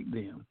respect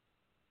them.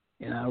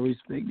 And I'll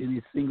respect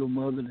any single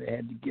mother that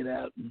had to get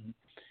out and,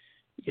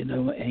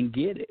 and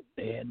get it.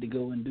 They had to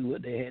go and do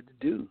what they had to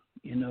do.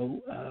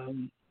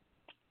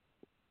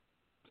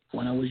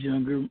 When I was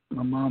younger,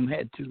 my mom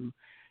had to,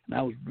 and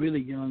I was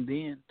really young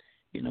then,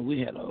 we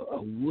had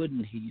a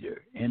wooden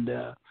heater. And,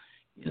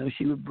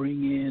 she would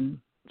bring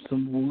in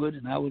some wood,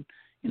 and I would,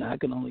 I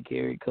could only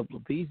carry a couple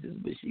of pieces,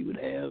 but she would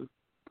have,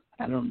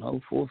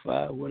 4 or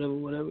 5,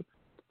 whatever,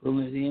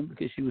 pulling it in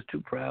because she was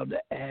too proud to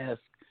ask,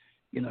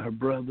 her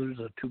brothers,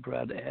 or too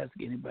proud to ask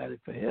anybody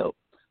for help.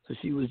 So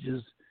she would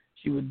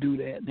do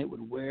that, and it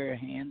would wear her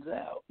hands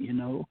out, and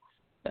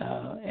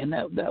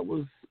that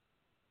was,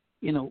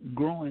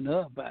 growing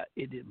up,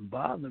 it didn't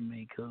bother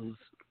me because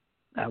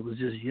I was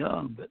just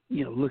young. But,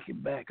 looking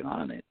back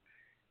on it,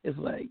 it's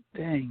like,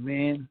 dang,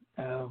 man,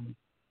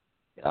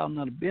 I'll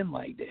not have been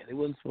like that. It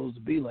wasn't supposed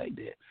to be like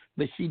that.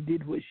 But she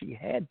did what she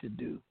had to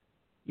do,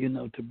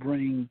 to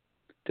bring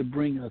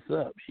us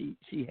up. She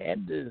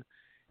had to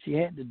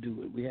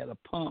do it. We had a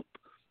pump.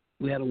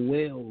 We had a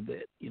well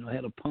that,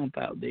 had a pump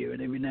out there,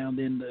 and every now and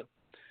then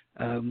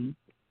the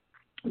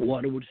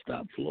water would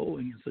stop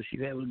flowing, and so she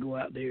had to go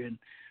out there and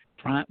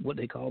what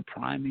they call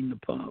priming the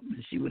pump.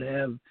 And she would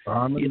have,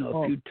 a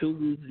few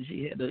tools, and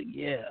she had to,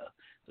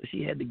 So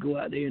she had to go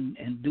out there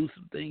and do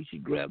some things. She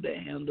grabbed that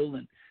handle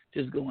and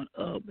just going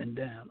up and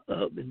down,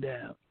 up and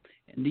down.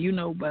 And do you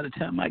know, by the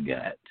time I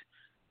got,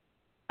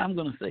 I'm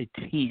going to say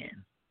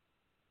 10,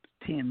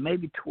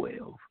 maybe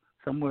 12,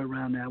 somewhere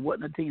around there. I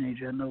wasn't a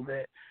teenager, I know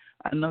that.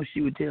 I know she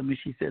would tell me,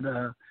 she said,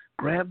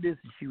 grab this,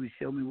 and she would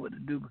show me what to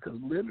do, because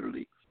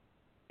literally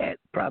at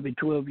probably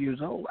 12 years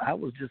old, I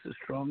was just as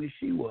strong as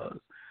she was.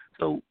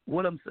 So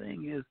what I'm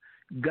saying is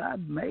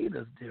God made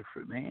us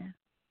different, man.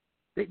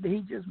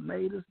 He just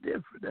made us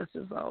different. That's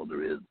just all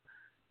there is.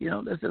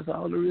 That's just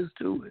all there is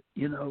to it.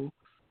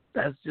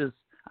 That's just,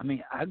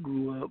 I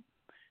grew up,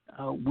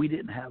 we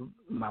didn't have,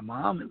 my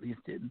mom at least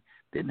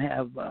didn't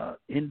have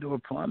indoor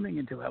plumbing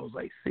until I was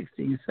like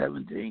 16,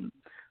 17.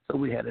 So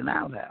we had an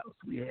outhouse.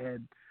 We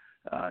had,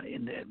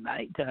 in the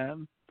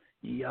nighttime,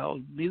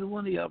 neither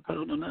one of y'all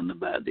probably know nothing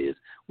about this.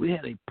 We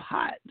had a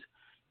pot.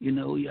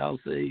 Y'all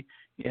say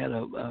you had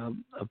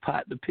a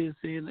pot to piss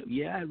in.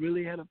 Yeah, I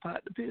really had a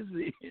pot to piss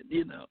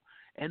in,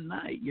 at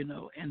night,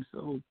 And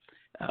so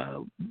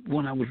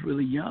when I was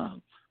really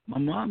young, my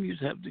mom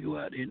used to have to go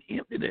out there and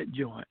empty that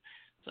joint.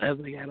 So as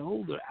I got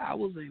older, I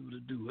was able to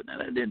do it. Now,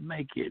 that didn't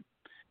make it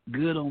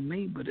good on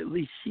me, but at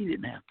least she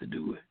didn't have to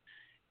do it,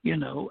 you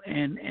know.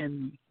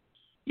 And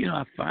you know,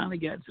 I finally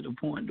got to the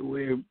point to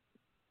where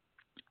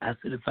I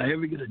said, if I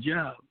ever get a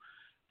job,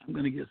 I'm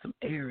going to get some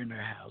air in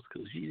her house,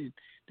 because she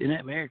didn't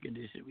have air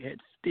conditioning. We had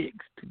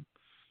sticks to,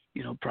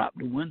 you know, prop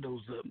the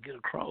windows up and get a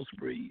cross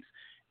breeze.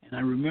 And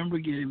I remember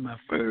getting my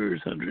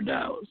first $100,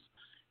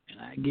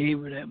 and I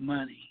gave her that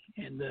money.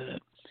 And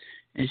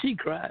she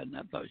cried, and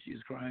I thought she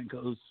was crying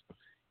because,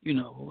 you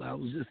know, I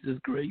was just this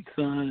great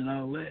son and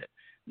all that.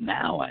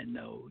 Now I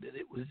know that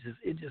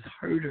it just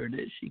hurt her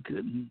that she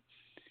couldn't,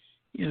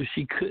 you know,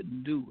 she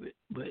couldn't do it.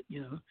 But,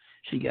 you know,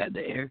 she got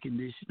the air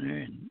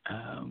conditioner,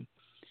 and,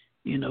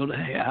 you know, the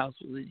house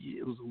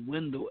was a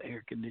window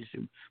air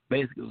conditioner.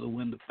 Basically, it was a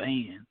window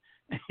fan.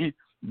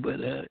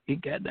 But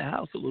it got the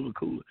house a little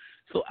cooler.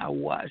 So I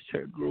watched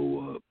her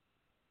grow up,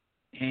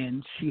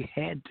 and she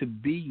had to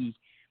be,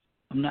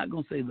 I'm not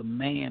going to say the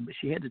man, but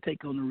she had to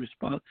take on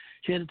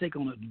she had to take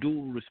on a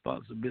dual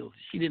responsibility.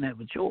 She didn't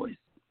have a choice.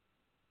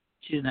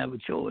 Now,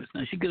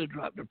 she could have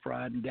dropped her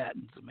pride and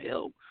gotten some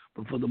help,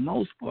 but for the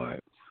most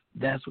part,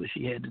 that's what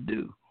she had to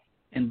do.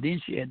 And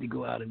then she had to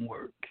go out and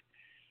work,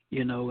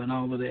 you know, and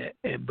all of that.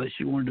 But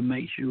she wanted to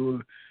make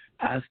sure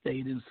I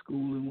stayed in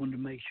school and wanted to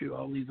make sure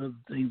all these other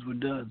things were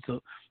done.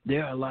 So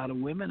there are a lot of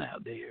women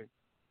out there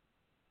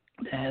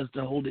that has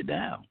to hold it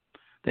down.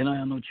 They don't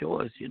have no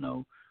choice, you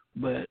know.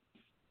 But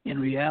in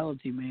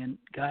reality, man,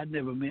 God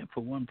never meant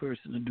for one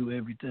person to do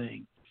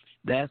everything.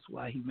 That's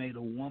why he made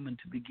a woman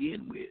to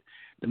begin with.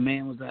 The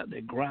man was out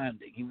there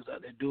grinding. He was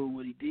out there doing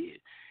what he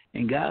did.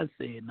 And God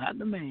said, not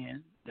the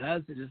man.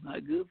 God said it's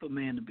not good for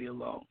man to be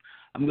alone.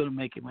 I'm going to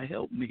make him a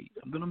helpmeet.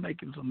 I'm going to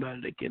make him somebody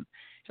that can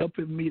help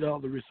him meet all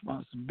the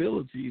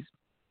responsibilities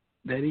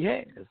that he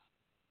has,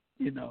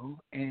 you know.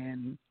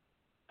 And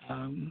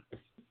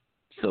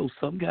so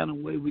some kind of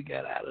way we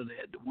got out of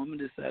that. The woman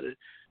decided,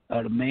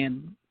 or the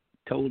man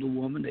told the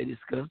woman, they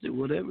discussed it,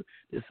 whatever,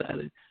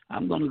 decided,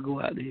 I'm going to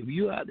go out there. If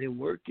you out there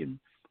working,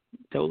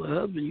 told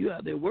her husband, you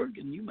out there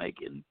working, you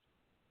making,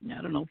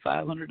 I don't know,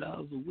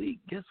 $500 a week.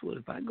 Guess what?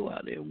 If I go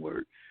out there and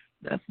work,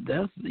 that's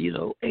you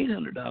know,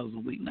 $800 a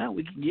week. Now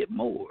we can get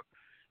more,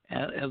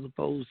 as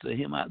opposed to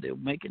him out there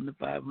making the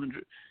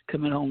 $500,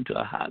 coming home to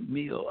a hot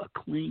meal, a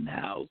clean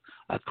house,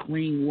 a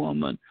clean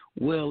woman,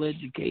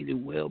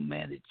 well-educated,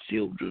 well-managed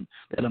children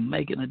that are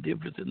making a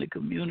difference in the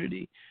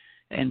community.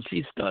 And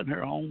she's starting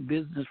her own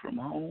business from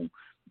home.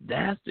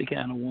 That's the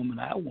kind of woman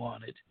I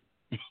wanted.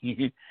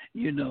 You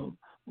know,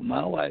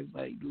 my wife's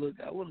like, look,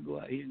 I want to go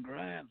out here and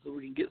grind so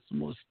we can get some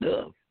more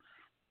stuff.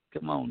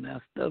 Come on now,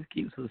 stuff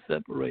keeps us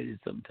separated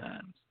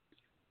sometimes.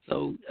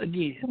 So,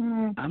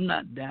 again, I'm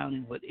not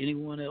downing what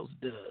anyone else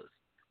does.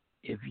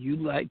 If you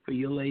like for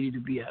your lady to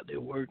be out there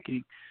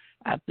working,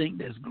 I think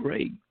that's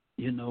great.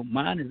 You know,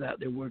 mine is out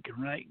there working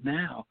right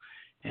now,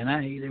 and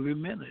I hate every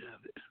minute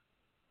of it.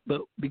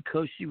 But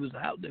because she was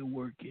out there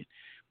working,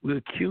 we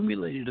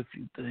accumulated a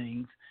few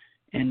things,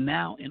 and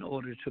now in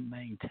order to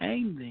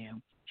maintain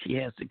them, she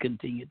has to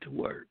continue to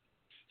work.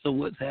 So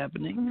what's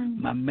happening?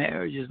 My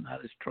marriage is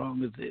not as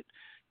strong as it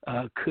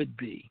could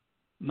be.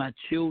 My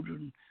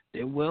children,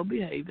 they're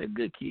well-behaved, they're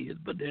good kids,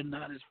 but they're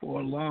not as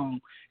far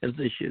along as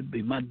they should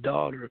be. My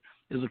daughter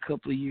is a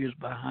couple of years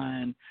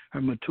behind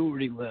her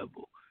maturity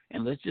level,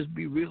 and let's just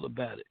be real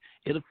about it.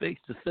 It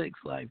affects the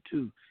sex life,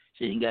 too.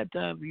 She ain't got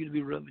time for you to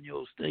be rubbing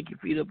your stinky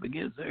feet up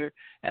against her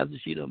after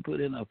she done put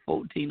in a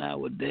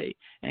 14-hour day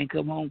and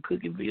come home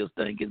cooking for your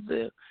stinking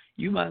self.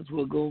 You might as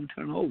well go and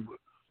turn over.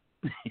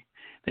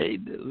 Hey,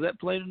 is that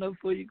plain enough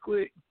for you,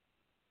 quick?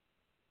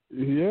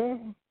 Yeah.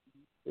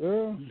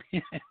 Yeah.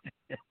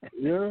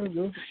 Yeah.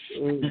 Just,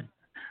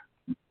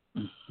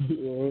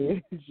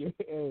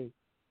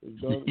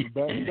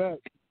 back to back.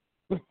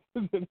 That's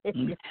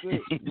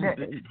it. Back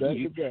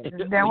to back.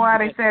 That's why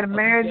they said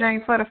marriage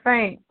ain't for the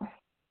faint.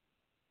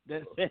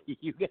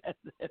 You got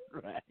that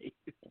right.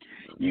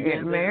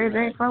 Marriage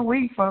ain't for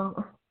weak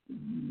folk.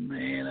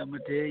 Man, I'm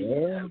gonna tell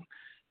you.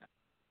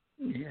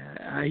 Yeah,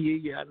 I hear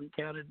you. I done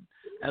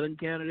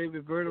counted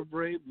every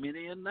vertebrae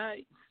many a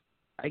night.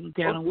 I can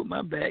count them with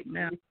my back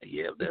now.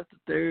 Yeah, that's the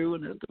third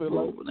one. That's the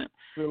fourth one.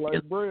 Feel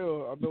like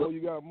Braille. I know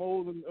you got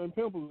moles and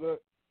pimples at.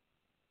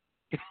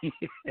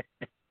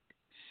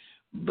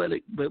 But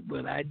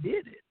I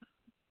did it.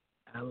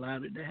 I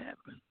allowed it to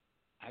happen.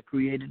 I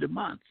created a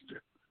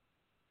monster.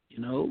 You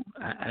know,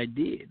 I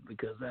did,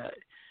 because I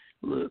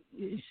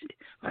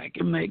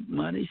can make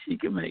money, she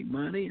can make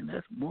money, and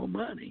that's more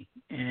money.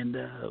 And,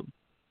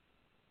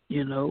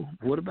 you know,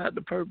 what about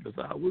the purpose?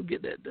 I will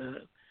get that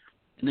done.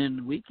 And then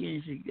the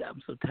weekend,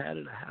 I'm so tired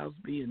of the house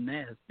being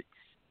nasty.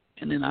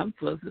 And then I'm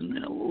fussing,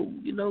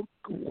 you know,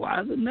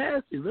 why is it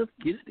nasty? Let's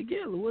get it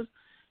together.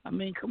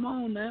 Come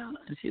on now.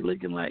 And she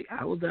looking like,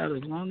 I was out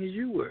as long as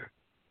you were.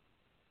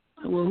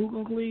 Well, who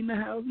going to clean the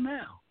house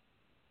now?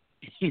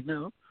 You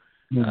know?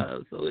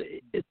 So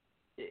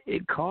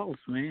it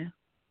costs, man.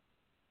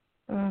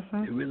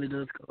 It really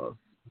does cost.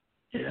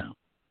 Yeah.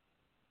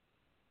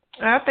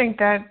 I think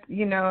that,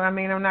 you know, I'm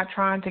not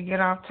trying to get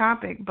off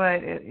topic,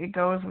 but it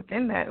goes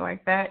within that.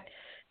 Like that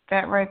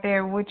right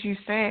there, what you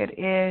said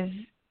is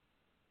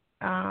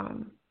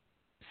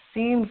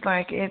seems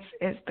like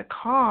it's the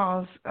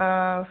cause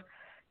of,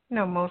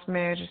 most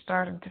marriages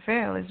starting to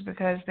fail is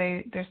because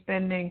they're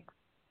spending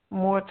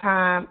more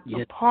time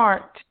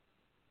apart,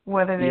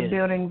 whether they're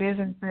building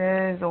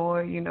businesses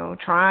or,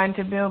 trying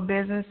to build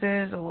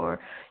businesses or,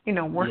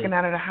 working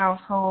out of the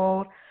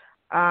household.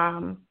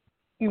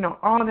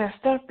 All that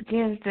stuff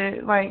begins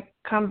to,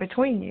 come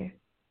between you.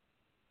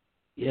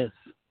 Yes.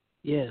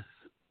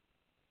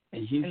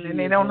 And then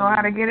they don't know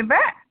how to get it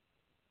back.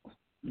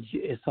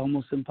 It's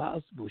almost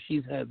impossible.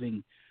 She's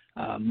having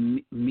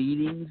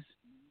meetings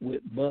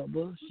with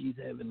Bubba. She's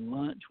having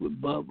lunch with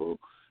Bubba.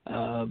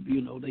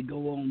 They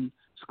go on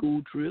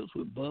school trips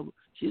with Bubba.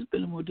 She's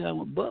spending more time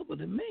with Bubba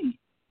than me.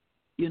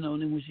 And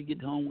then when she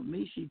gets home with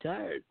me, she's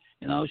tired.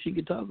 And all she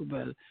can talk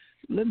about is,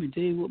 let me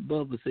tell you what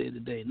Bubba said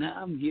today. Now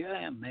I'm here,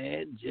 I am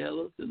mad,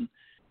 jealous, and,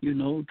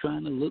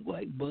 trying to look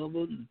like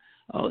Bubba. And,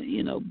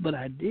 but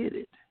I did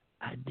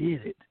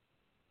it.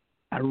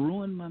 I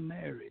ruined my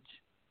marriage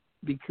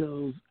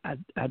because I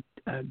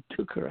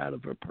took her out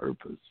of her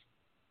purpose.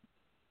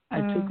 I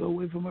took her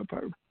away from her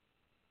purpose.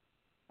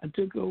 I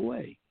took her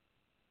away.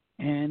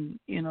 And,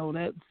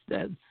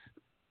 that's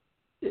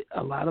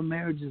a lot of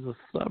marriages are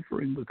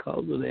suffering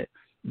because of that.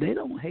 They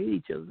don't hate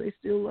each other. They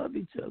still love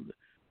each other.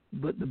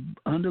 But the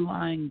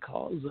underlying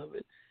cause of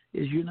it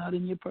is you're not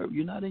in your purpose.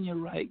 You're not in your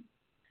right.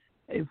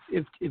 If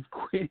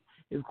Quick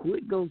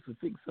goes to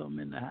fix something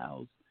in the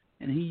house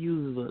and he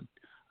uses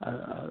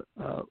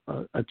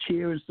a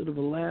chair instead of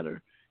a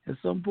ladder, at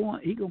some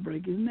point he gonna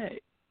break his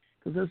neck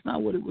because that's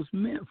not what it was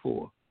meant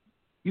for.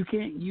 You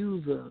can't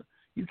use a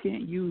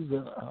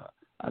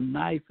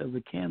knife as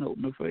a can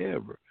opener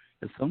forever.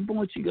 At some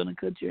point you're gonna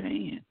cut your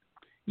hand.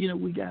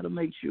 We got to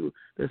make sure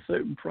that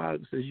certain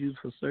products is used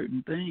for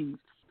certain things,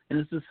 and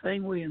it's the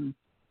same way in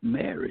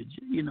marriage.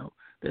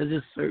 There's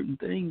just certain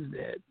things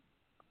that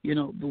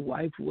the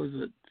wife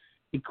wasn't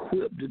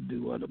equipped to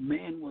do or the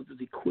man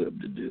wasn't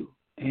equipped to do.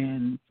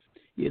 And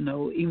even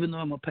though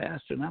I'm a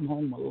pastor and I'm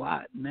home a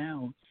lot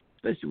now,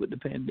 especially with the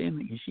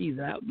pandemic, and she's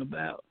out and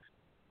about,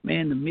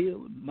 man,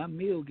 my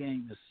meal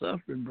game is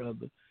suffering,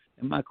 brother.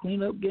 And my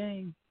cleanup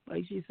game,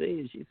 like she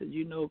said,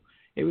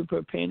 every pair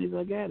of panties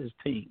I got is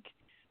pink.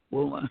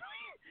 Well,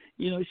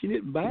 she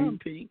didn't buy them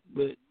pink,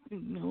 but,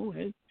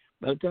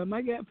 by the time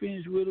I got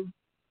finished with them,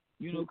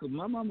 because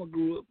my mama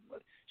grew up,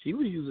 she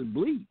was using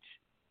bleach.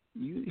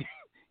 You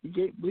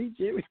can't bleach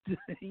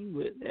everything,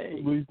 but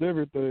hey. Bleach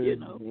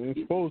everything. It's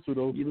supposed to,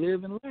 though. You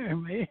live and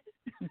learn, man.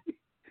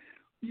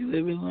 You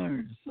live and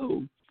learn.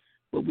 So,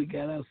 but we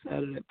got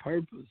outside of that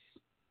purpose.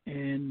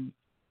 And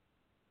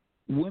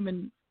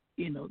women,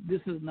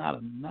 this is not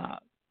a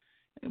knock.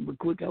 But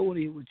Quick, I want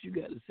to hear what you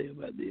got to say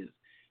about this.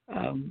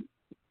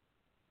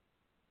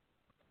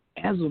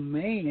 As a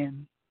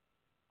man,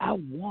 I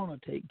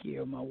want to take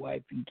care of my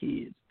wife and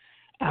kids.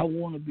 I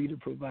want to be the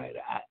provider.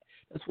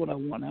 That's what I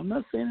want. I'm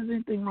not saying there's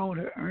anything wrong with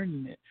her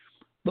earning it,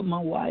 but my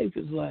wife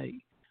is like,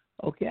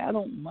 okay, I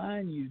don't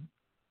mind you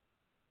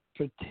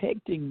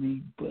protecting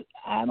me, but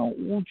I don't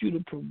want you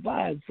to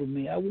provide for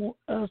me. I want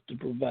us to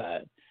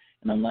provide.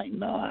 And I'm like,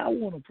 no, I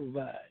want to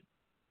provide.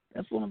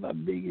 That's one of our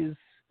biggest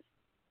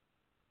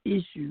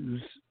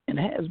issues and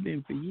has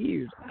been for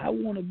years. I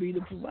want to be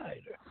the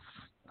provider.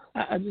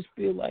 I just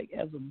feel like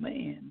as a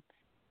man,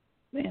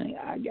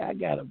 I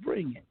got to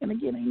bring it. And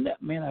again,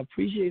 I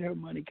appreciate her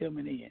money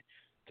coming in.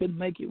 Couldn't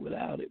make it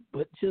without it.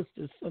 But just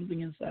there's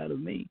something inside of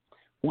me.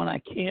 When I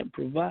can't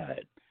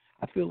provide,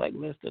 I feel like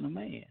less than a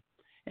man.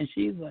 And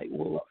she's like,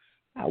 well,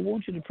 I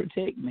want you to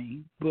protect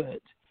me,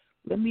 but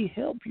let me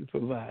help you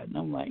provide. And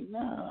I'm like,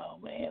 no,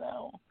 man, I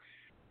don't.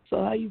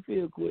 So how you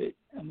feel, Quick?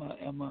 Am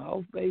I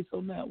off base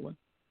on that one?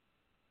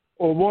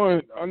 Well,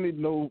 one, I need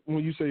to know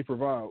when you say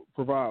provide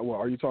what?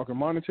 Are you talking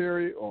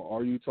monetary or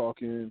are you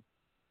talking,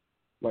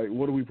 what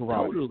do we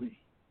provide? Totally.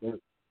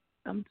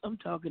 I'm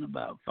talking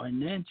about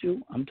financial.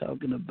 I'm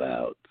talking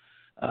about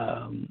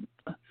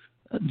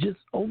just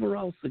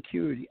overall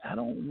security. I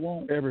don't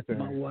want everything.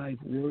 My wife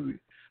worried.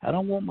 I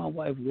don't want my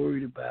wife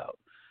worried about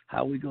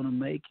how we're going to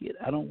make it.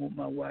 I don't want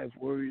my wife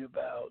worried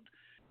about,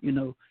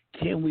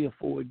 can we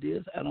afford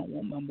this? I don't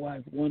want my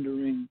wife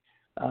wondering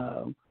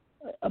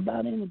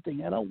about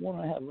anything. I don't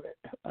want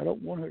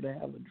her to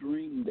have a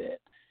dream that,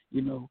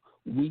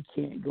 we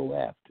can't go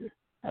after.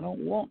 I don't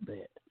want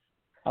that.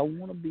 I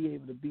want to be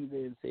able to be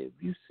there and say, if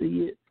you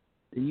see it,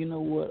 then you know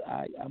what?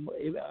 I'm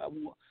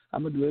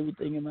gonna do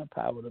everything in my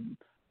power to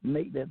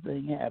make that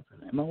thing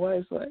happen. And my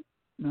wife's like,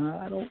 no,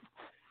 I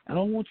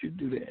don't want you to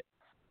do that.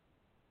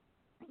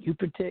 You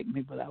protect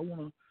me, but I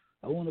want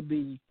to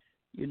be,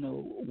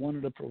 one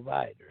of the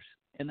providers.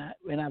 And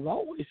I've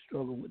always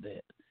struggled with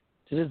that.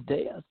 To this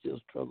day, I still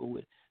struggle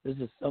with it. There's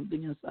just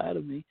something inside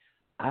of me.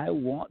 I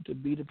want to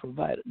be the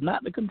provider,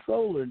 not the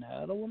controller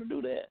now. I don't want to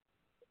do that.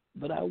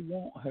 But I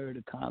want her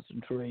to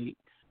concentrate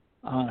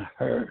on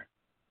her.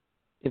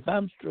 If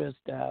I'm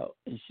stressed out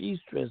and she's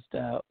stressed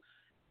out,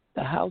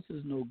 the house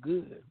is no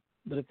good.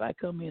 But if I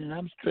come in and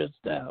I'm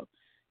stressed out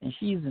and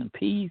she's in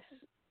peace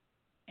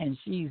and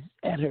she's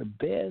at her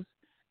best,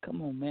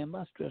 come on, man,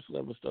 my stress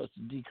level starts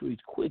to decrease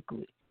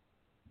quickly.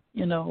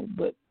 you know,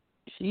 but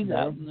she's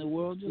out in the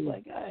world just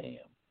like I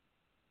am.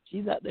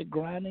 She's out there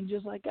grinding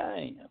just like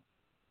I am.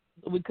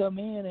 So we come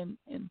in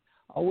and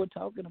all we're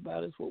talking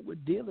about is what we're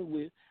dealing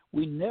with.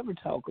 We never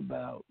talk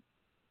about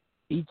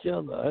each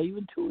other or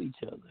even to each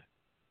other.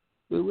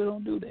 We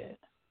don't do that.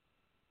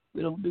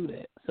 We don't do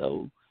that.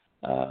 So,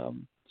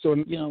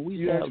 you know, we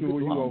you have asked me a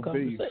where you long gonna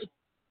be.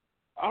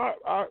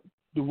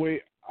 The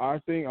way I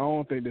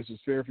don't think this is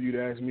fair for you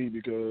to ask me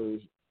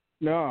because,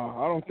 I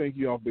don't think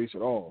you're off base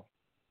at all.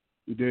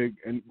 You dig?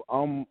 And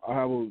I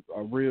have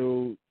a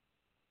real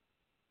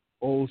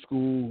old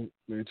school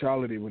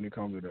mentality when it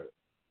comes to that.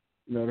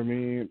 You know what I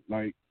mean?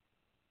 Like,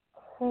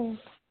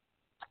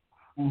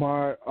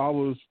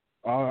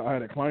 I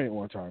had a client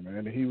one time, man,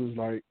 and he was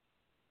like,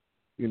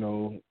 you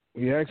know,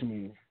 he asked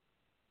me,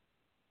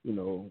 you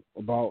know,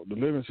 about the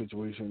living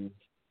situation,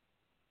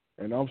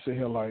 and I'm sitting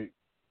here like,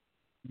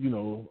 you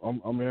know,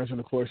 I'm answering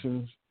the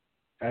questions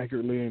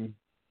accurately, and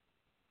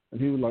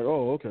he was like,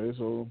 oh, okay,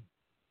 so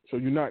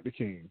you're not the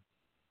king,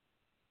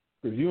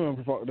 because you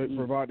don't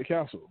provide the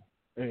castle,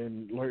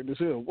 and like this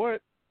here,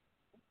 what?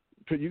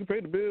 You can pay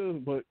the bills,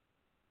 but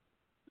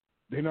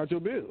they're not your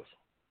bills.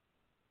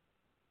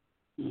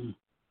 Mm.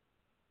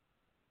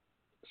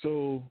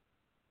 So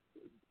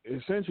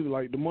essentially,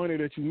 like, the money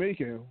that you're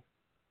making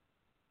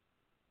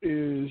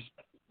is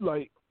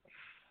like,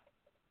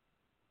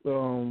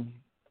 I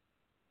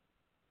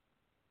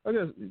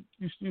guess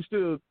you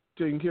still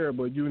taking care of,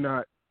 but you're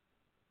not,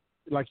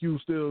 like, you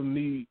still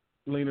need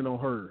leaning on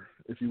her,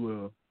 if you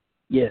will.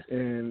 Yes.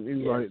 And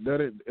he's like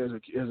that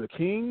as a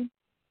king,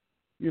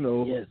 you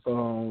know. Yes.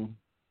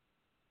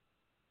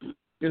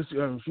 If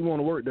she want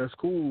to work, that's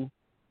cool,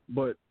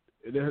 but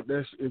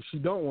that's if she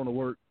don't want to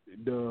work,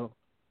 the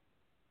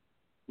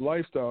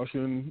lifestyle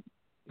shouldn't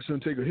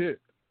take a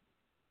hit.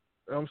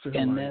 I'm saying,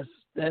 and like,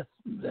 that's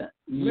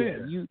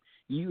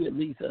you at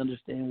least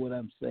understand what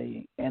I'm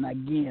saying. And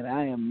again,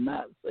 I am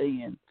not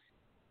saying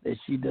that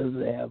she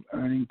doesn't have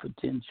earning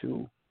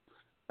potential.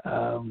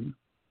 I'm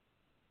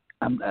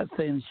not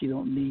saying she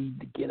don't need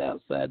to get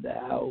outside the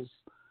house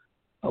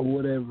or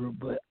whatever,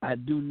 but I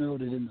do know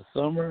that in the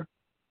summer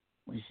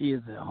when she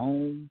is at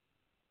home,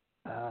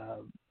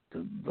 the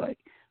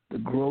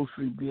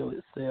grocery bill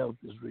itself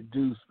is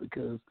reduced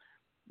because,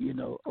 you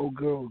know, old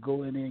girl will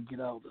go in there and get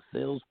all the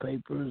sales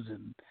papers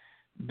and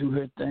do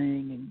her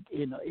thing. And,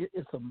 you know,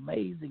 it's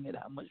amazing at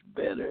how much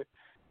better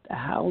the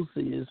house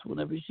is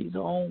whenever she's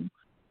home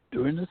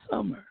during the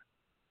summer.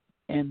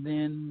 And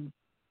then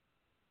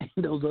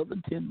in those other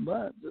 10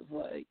 months, it's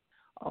like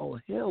all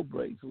hell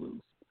breaks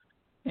loose.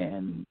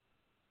 And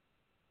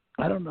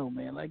I don't know,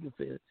 man. Like I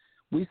said,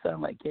 we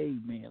sound like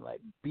cavemen,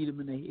 like beat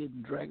them in the head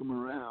and drag them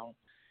around.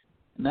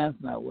 And that's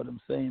not what I'm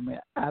saying, man.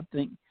 I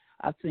think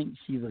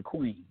she's a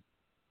queen.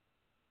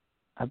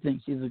 I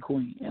think she's a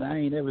queen. And I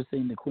ain't ever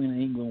seen the Queen of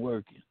England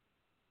working.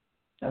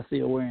 I see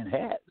her wearing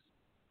hats,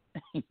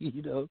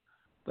 you know,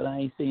 but I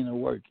ain't seen her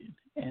working.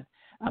 And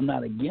I'm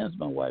not against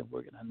my wife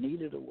working. I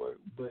need her to work,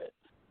 but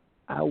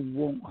I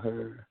want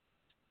her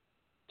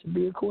to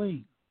be a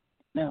queen.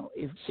 Now,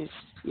 if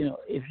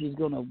she's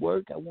going to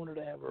work, I want her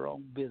to have her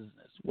own business.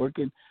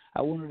 Working,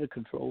 I want her to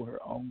control her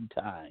own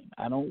time.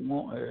 I don't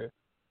want her,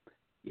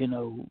 you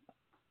know,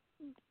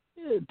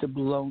 to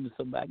belong to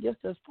somebody. I guess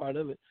that's part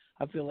of it.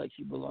 I feel like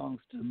she belongs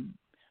to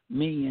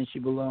me and she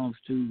belongs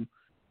to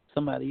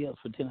somebody else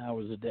for 10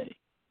 hours a day.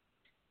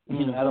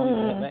 You know, I don't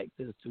even have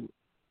access to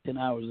 10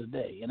 hours a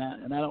day. And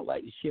I don't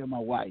like to share my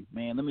wife,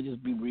 man. Let me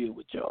just be real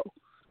with y'all.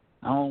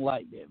 I don't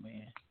like that,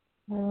 man.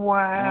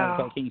 Wow.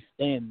 I can't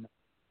stand that.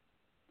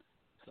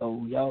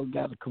 So y'all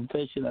got a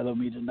confession out of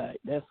me tonight.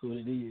 That's what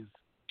it is.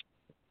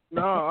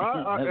 No,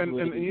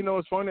 and you know,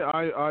 it's funny.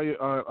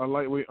 I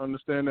lightweight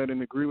understand that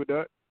and agree with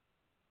that.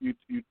 You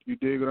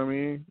dig what I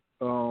mean?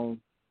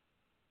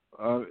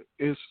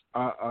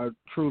 I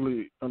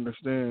truly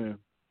understand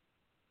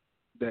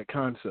that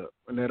concept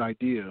and that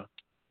idea.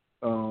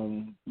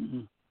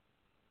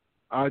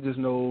 I just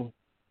know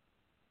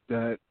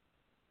that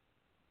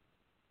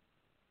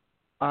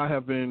I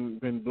have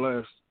been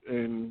blessed,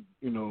 and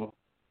you know,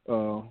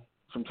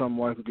 sometimes my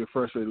wife would get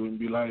frustrated and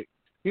be like,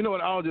 you know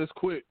what, I'll just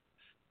quit,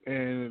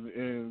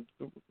 and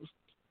I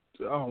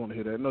don't want to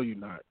hear that. No, you're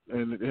not.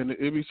 And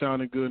it be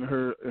sounding good in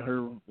her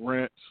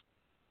rants,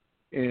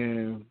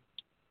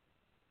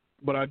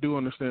 but I do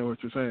understand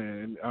what you're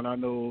saying, and I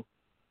know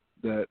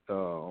that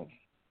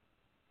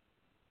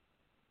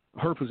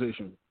her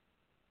position.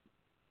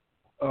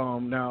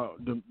 Now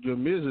the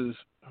Mrs.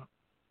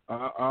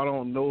 I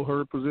don't know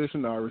her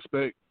position. I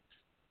respect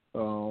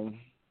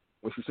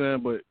what she's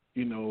saying, but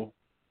you know,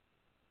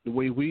 the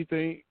way we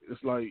think,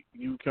 it's like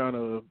you kind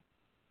of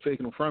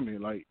taking them from me.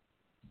 Like,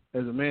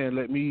 as a man,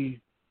 let me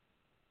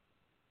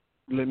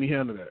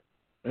handle that.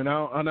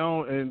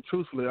 And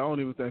truthfully, I don't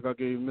even think I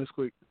gave Miss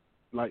Quick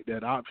like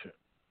that option.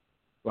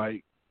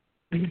 Like,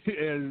 as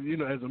you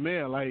know, as a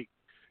man, like,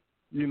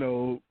 you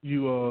know,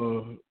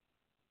 you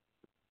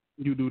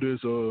do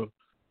this or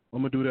I'm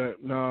gonna do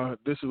that. Nah,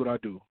 this is what I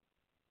do.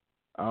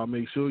 I'll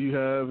make sure you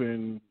have,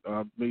 and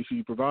make sure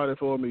you provide it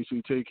for, make sure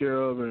you take care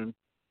of, and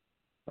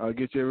I'll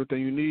get you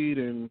everything you need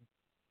and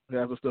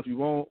have the stuff you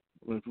want.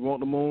 And if you want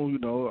the moon,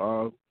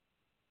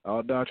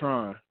 I'll die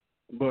trying.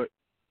 But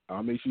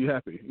I'll make you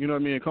happy. You know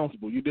what I mean? And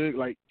comfortable. You dig?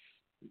 Like,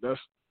 that's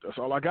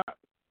all I got.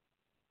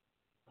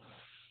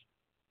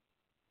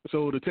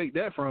 So to take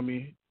that from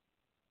me,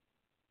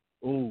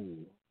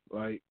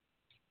 like,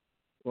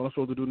 what am I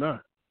supposed to do now?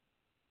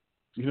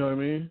 You know what I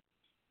mean?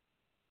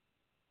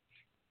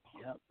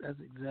 Yep, that's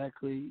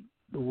exactly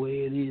the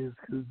way it is.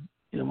 Because,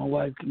 my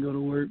wife can go to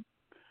work,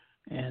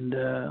 and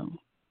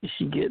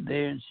she get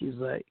there, and she's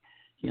like,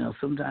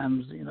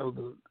 sometimes, you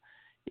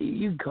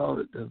can call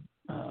it the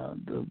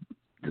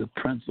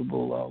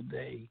principal all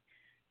day,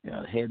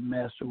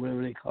 headmaster,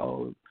 whatever they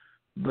call it.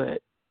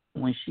 But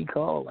when she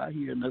called, I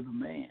hear another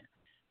man.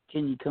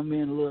 Can you come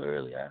in a little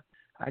early?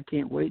 I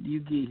can't wait till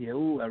you get here.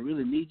 Oh, I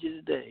really need you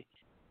today.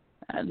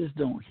 I just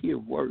don't hear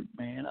work,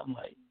 man. I'm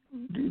like,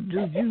 dude,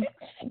 you.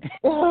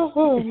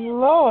 Oh,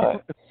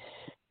 Lord.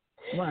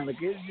 Monica,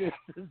 it's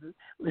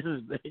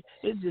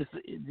just,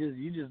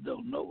 you just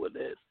don't know what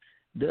that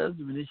does.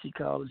 I mean, then she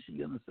called and she's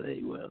gonna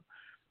say, well,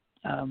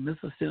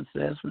 Mr.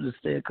 Simpson asked me to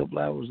stay a couple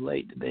hours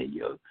late today.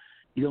 You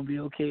gonna be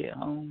okay at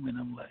home? And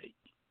I'm like,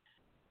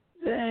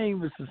 dang,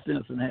 Mr.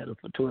 Simpson had her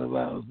for 12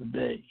 hours a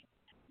day,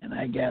 and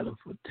I got her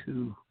for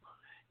 2.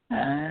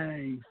 I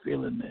ain't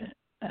feeling that.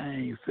 I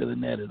ain't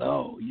feeling that at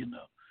all,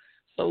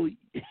 So,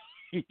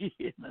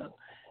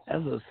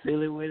 that's a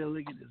silly way to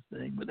look at this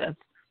thing, but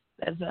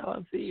that's how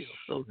I feel.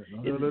 So, is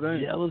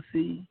it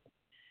jealousy?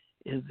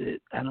 Is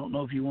it? I don't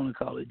know if you want to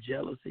call it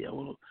jealousy. I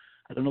don't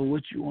know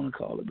what you want to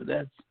call it, but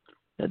that's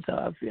how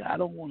I feel. I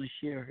don't want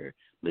to share her.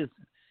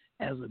 Listen,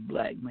 as a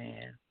black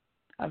man,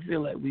 I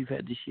feel like we've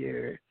had to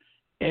share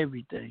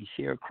everything,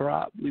 share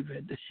crop. We've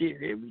had to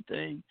share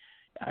everything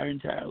our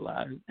entire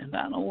lives, and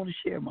I don't want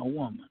to share my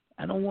woman.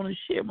 I don't want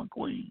to share my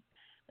queen.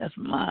 That's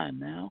mine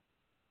now.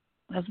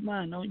 That's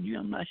mine. No,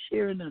 I'm not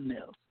sharing nothing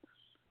else.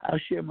 I'll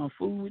share my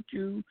food with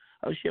you.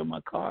 I'll share my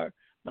car,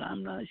 but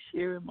I'm not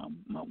sharing my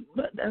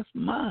but that's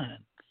mine.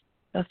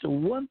 That's the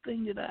one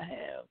thing that I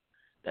have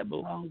that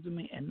belongs to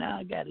me, and now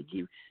I got to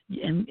give,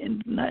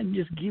 and not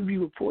just give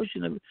you a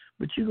portion of it,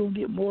 but you're going to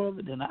get more of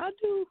it than I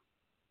do.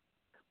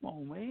 Come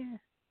on, man.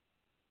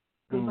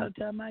 Because by the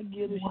time I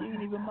get her, she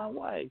ain't even my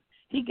wife.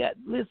 He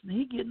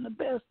getting the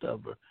best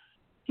of her.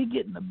 He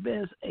getting the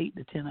best 8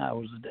 to 10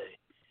 hours a day.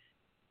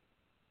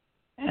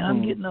 And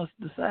I'm getting us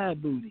the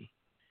side booty.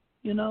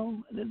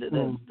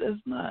 That's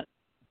not,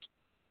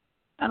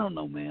 I don't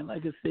know, man.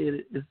 Like I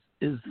said,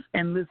 it's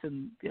and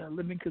listen,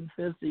 let me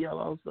confess to y'all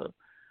also,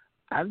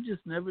 I've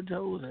just never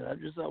told her.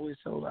 I've just always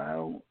told her,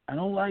 I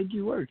don't like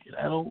you working.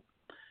 I don't,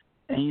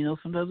 and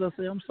sometimes I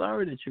say, I'm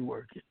sorry that you're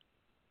working.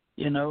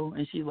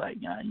 And she's like,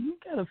 you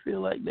gotta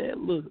feel like that.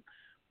 Look,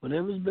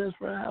 whatever's best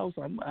for our house,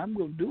 I'm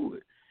gonna do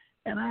it.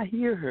 And I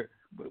hear her,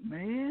 but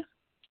man,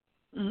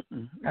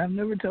 I've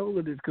never told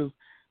her this because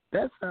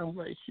that sounds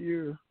like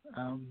sheer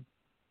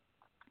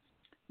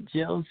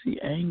jealousy,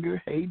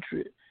 anger,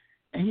 hatred.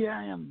 And here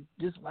I am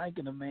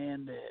disliking a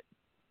man that,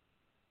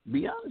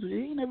 be honest with you,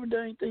 he ain't never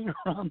done anything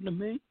wrong to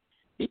me.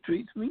 He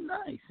treats me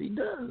nice. He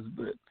does.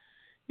 But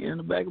in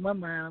the back of my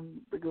mind,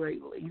 I'm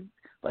looking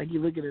like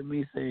you're looking at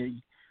me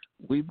saying,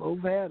 we both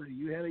had her.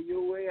 You had her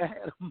your way, I had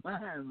her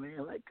mine,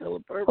 man. Like Color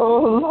Purple.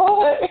 Oh,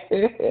 Lord.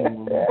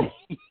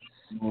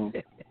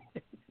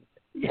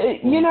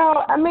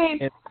 I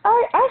mean,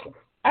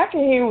 I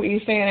can hear what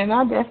you're saying, and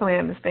I definitely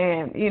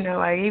understand.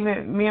 Like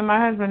even me and my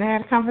husband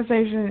had a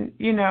conversation,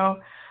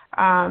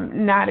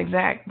 not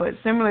exact, but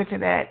similar to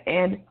that.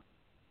 And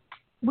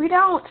we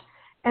don't,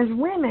 as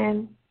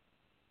women,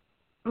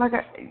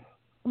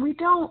 we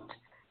don't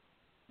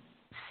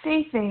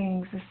see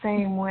things the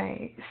same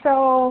way.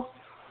 So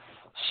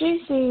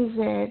she sees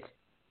it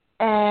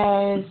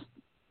as,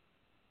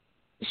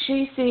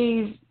 she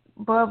sees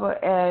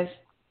Bubba as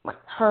like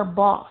her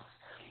boss.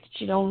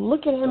 She don't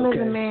look at him as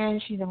a man.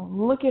 She don't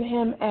look at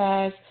him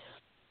as,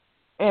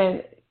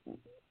 and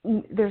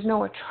there's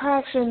no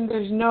attraction.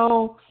 There's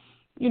no,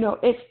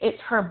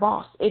 it's her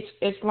boss.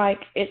 It's like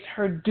it's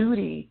her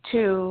duty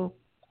to,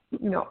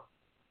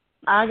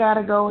 I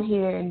gotta go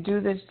here and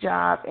do this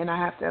job, and I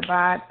have to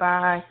abide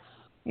by,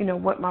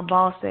 what my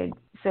boss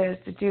says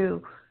to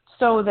do,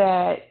 so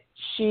that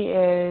she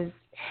is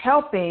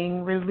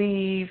helping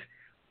relieve,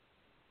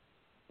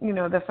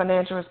 the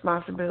financial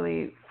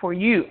responsibility for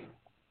you.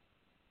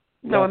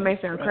 So it may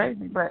sound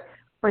crazy, but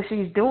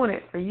she's doing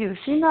it for you.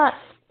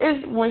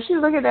 When she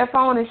look at that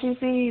phone and she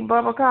see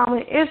Bubba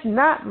calling, it's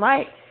not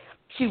like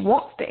she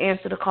wants to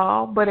answer the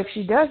call, but if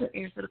she doesn't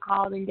answer the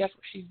call, then guess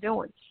what she's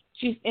doing?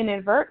 She's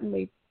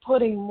inadvertently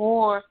putting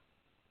more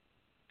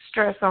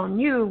stress on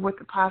you with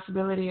the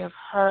possibility of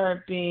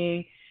her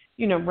being,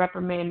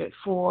 reprimanded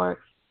for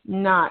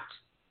not,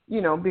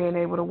 being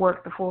able to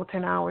work the full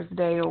 10 hours a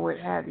day or what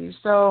have you.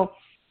 So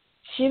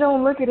she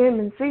don't look at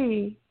him and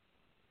see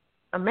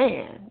a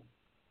man.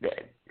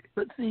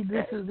 But see,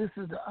 this is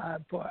the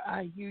odd part.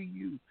 I hear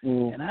you,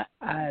 and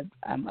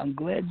I'm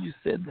glad you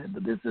said that.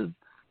 But this is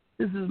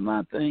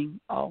my thing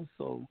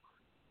also.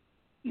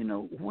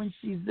 when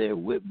she's there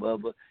with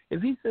Bubba,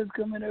 if he says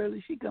come in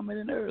early, she coming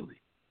in early.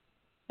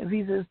 If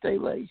he says stay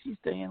late, she's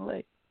staying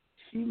late.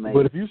 She may.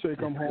 But if you say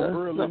come home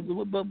early, something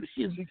with Bubba,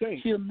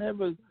 she'll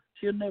never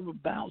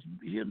bounce.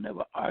 She'll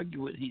never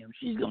argue with him.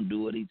 She's gonna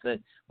do what he says.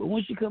 But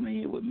when she come in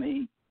here with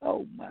me,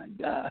 oh my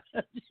God,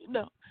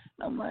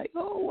 I'm like,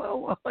 oh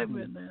well, wait a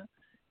minute now.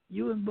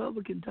 You and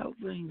Bubba can talk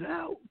things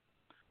out,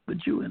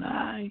 but you and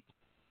I,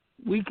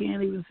 we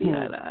can't even see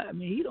eye to eye. I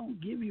mean, he don't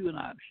give you an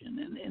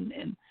option,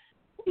 and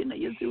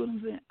you see what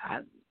I'm saying?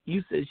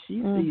 You said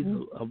she sees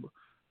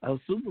a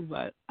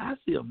supervisor. I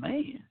see a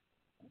man.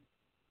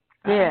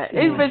 Yeah,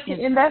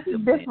 and that's the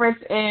difference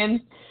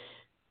in,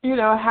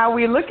 how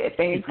we look at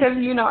things. Because,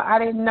 I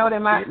didn't know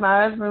that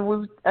my husband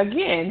was,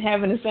 again,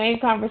 having the same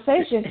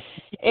conversation.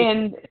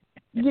 And,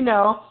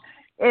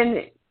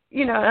 husband,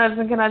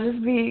 can I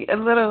just be a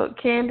little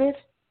candid?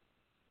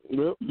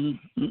 Yep.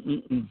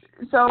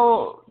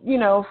 So,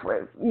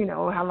 for,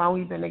 how long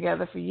we've been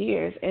together for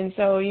years. And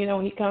so,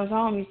 when he comes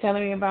home, he's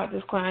telling me about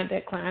this client,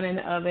 that client, and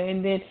the other.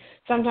 And then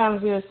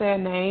sometimes he'll say a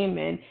name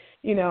and,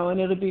 and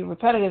it'll be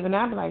repetitive. And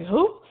I'll be like,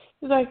 who?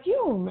 He's like, you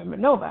don't remember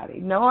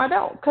nobody. No, I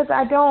don't. Because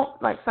I don't,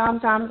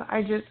 sometimes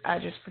I just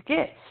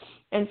forget.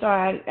 And so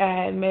I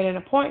had made it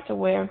a point to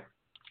where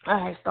I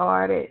had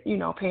started,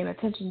 paying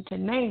attention to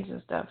names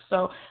and stuff.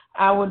 So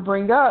I would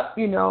bring up,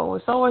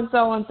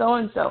 so-and-so and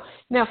so-and-so.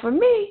 Now, for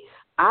me,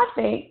 I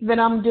think that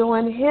I'm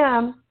doing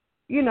him,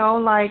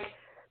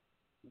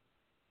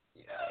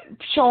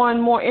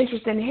 showing more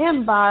interest in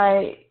him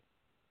by,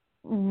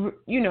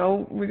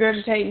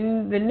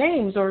 regurgitating the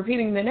names or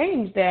repeating the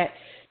names that,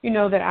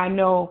 that I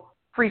know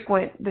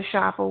frequent the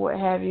shop or what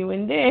have you.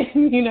 And then,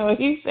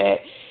 he said,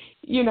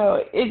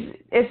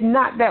 it's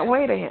not that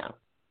way to him.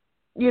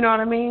 You know what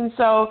I mean?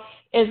 So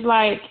it's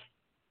like,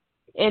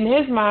 in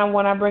his mind,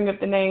 when I bring up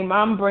the name,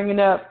 I'm bringing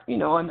up,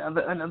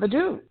 another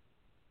dude.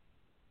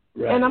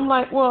 Right. And I'm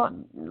like, well,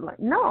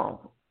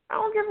 no, I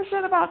don't give a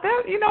shit about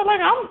that.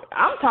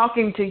 I'm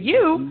talking to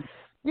you,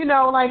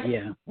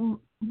 yeah.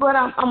 But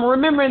I'm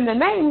remembering the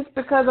names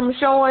because I'm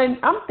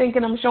showing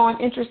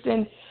interest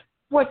in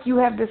what you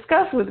have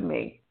discussed with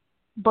me.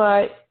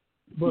 But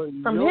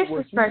from his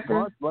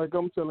perspective, like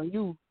I'm telling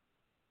you,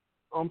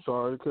 I'm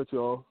sorry to cut you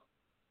off.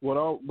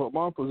 But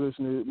my point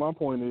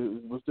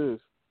was this: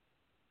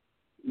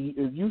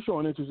 if you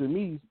showing interest in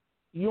me,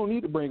 you don't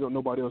need to bring up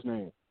nobody else's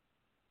name.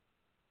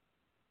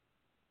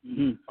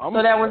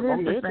 So that was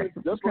his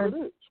perspective. That's what it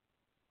is.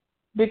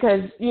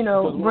 Because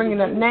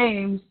bringing up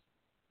names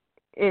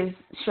is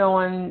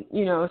showing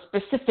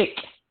specific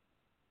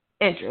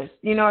interest.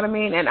 You know what I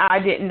mean? And I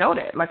didn't know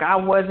that.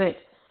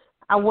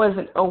 I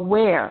wasn't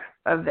aware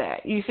of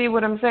that. You see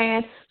what I'm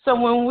saying? So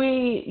when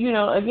we,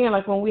 again,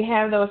 when we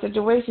have those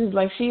situations,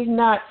 she's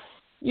not,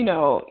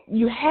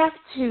 you have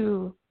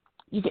to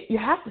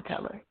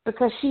tell her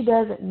because she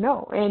doesn't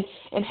know. And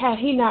had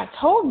he not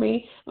told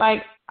me,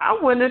 I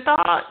wouldn't have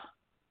thought,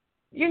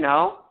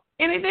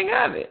 anything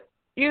of it.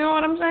 You know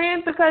what I'm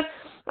saying? Because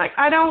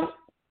I don't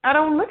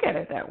look at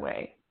it that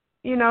way.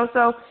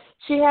 So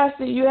you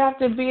have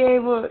to be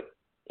able,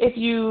 if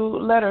you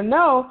let her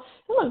know,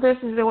 look, this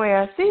is the way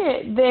I see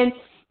it, then,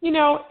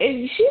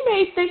 she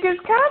may think it's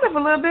kind of a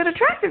little bit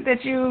attractive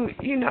that you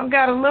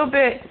got a little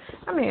bit,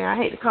 I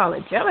hate to call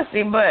it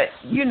jealousy, but,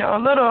 a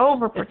little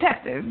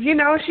overprotective.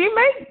 She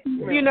may,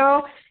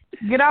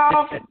 get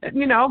off,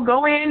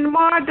 go in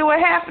tomorrow, do a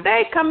half a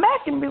day, come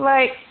back and be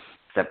like,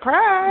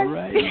 surprise.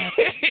 Right.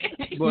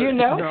 But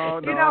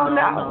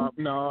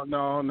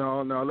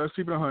No. Let's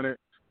keep it 100.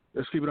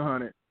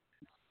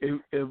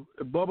 If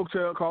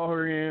Bubba call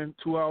her in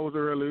 2 hours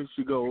early,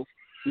 she go.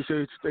 He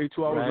said stay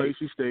 2 hours late,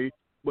 she stay.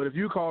 But if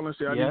you call and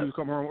say I need you to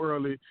come home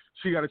early,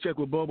 she got to check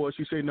with Bubba. Or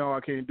she say no,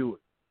 I can't do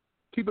it.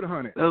 Keep it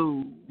 100.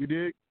 Oh, you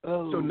dig?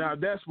 Oh. So now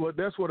that's where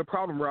the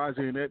problem rises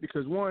in at,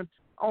 because one,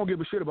 I don't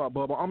give a shit about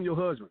Bubba. I'm your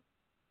husband.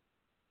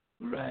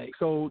 Right.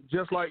 So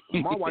just like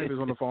my wife is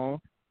on the phone.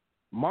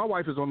 My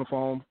wife is on the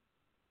phone.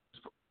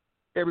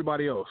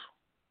 Everybody else.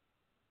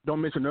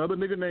 Don't mention another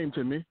nigga name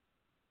to me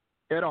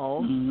at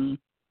all. Mm-hmm.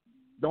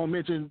 Don't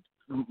mention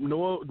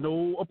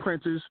no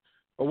apprentice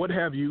or what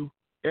have you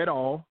at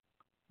all.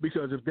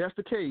 Because if that's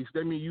the case,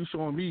 that means you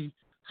showing me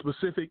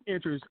specific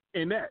interest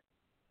in that.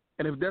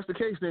 And if that's the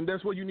case, then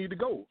that's where you need to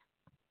go.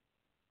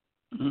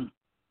 Mm-hmm.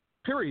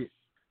 Period.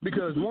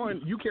 Because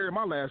one, you carry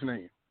my last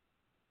name.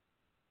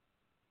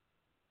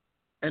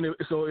 And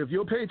so if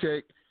your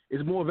paycheck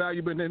is more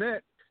valuable than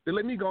that, then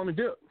let me go on and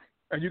dip.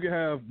 And you can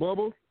have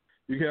Bubba,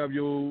 you can have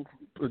your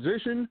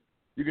position,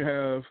 you can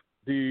have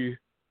the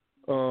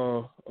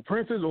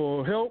apprentice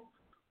or help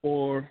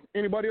or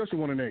anybody else you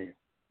want to name.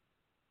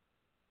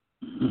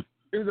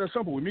 It's that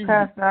simple with me.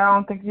 Pastor, I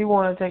don't think you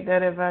want to take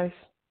that advice.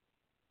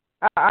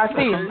 I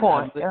see your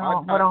point.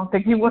 I don't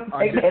think you want to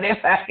take that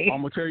advice.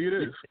 I'm going to tell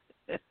you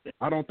this.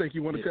 I don't think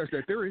you want to test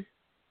that theory.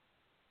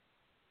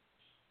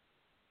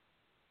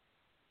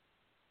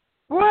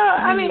 Well,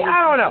 I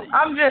don't know.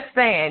 I'm just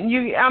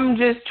saying. I'm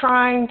just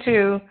trying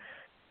to,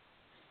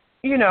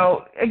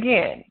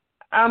 again,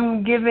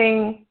 I'm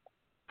giving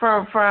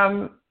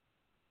from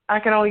I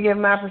can only give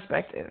my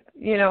perspective,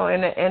 you know,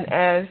 and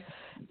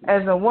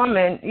as a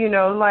woman, you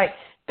know, like,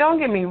 don't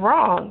get me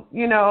wrong,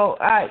 you know,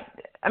 I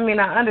mean,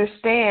 I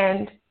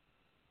understand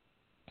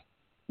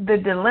the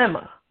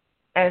dilemma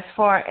as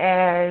far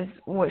as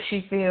what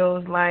she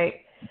feels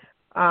like,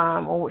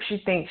 or what she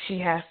thinks she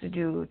has to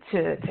do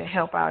to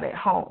help out at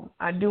home.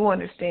 I do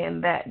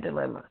understand that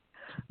dilemma,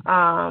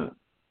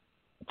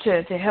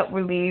 to help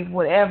relieve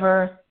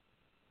whatever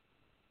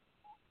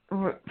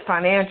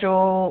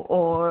financial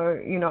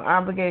or, you know,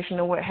 obligation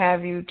or what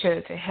have you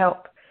to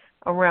help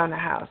around the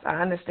house. I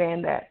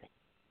understand that.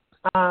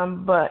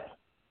 But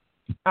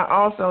I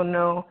also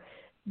know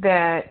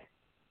that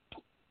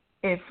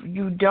if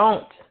you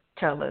don't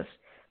tell us,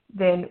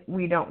 then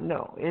we don't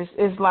know.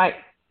 It's like,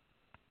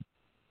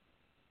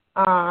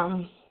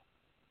 I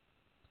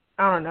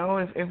don't know,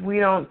 if we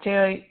don't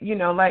tell, you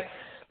know, like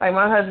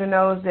my husband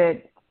knows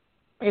that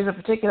there's a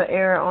particular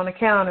area on the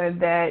counter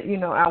that, you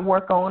know, I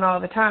work on all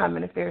the time,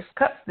 and if there's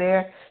cups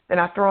there, then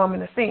I throw them in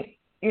the sink,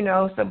 you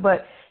know. So,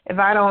 but if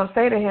I don't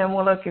say to him,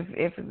 well, look,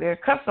 if there are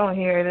cups on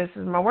here, this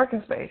is my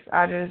working space,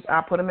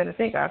 I put them in the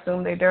sink. I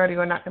assume they're dirty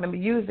or not going to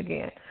be used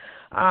again.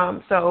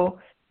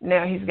 So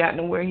now he's gotten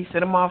to where he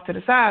set them off to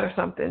the side or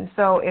something.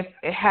 So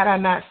had I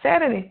not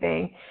said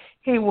anything,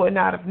 he would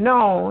not have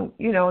known,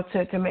 you know,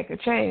 to make a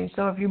change.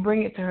 So if you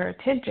bring it to her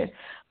attention,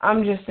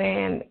 I'm just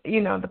saying,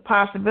 you know, the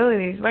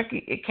possibilities, like,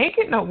 it can't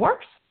get no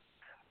worse.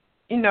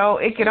 You know,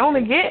 it can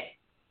only get,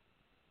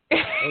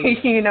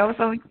 you know,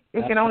 so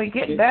it can only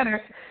get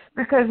better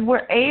because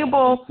we're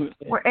able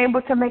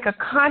to make a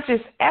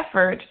conscious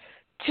effort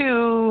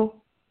to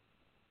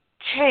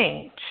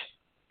change.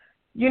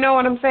 You know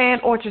what I'm saying?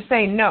 Or to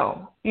say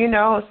no, you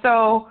know?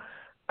 So,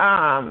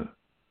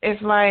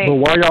 it's like. But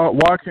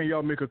why can't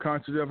y'all make a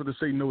conscious effort to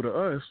say no to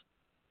us,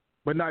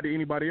 but not to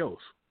anybody else?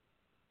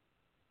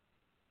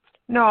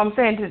 No, I'm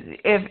saying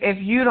if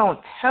you don't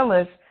tell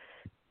us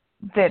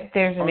that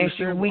there's an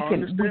issue, we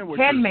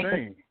can make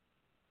it.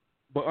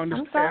 But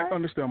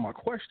understand my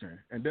question,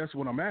 and that's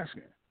what I'm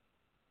asking.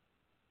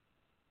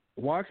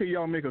 Why can't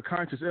y'all make a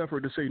conscious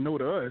effort to say no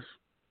to us,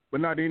 but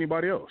not to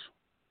anybody else?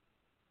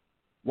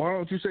 Why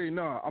don't you say,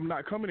 no, I'm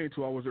not coming in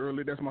 2 hours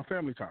early, that's my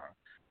family time.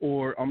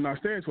 Or I'm not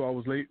staying 2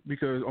 hours late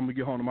because I'm going to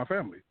get home to my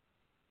family.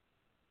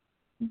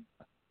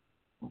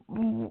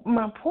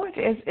 My point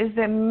is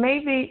that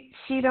maybe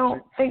she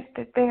don't think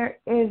that there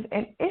is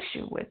an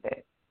issue with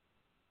it.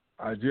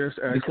 I just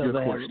asked you a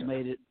question. Haven't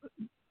made it.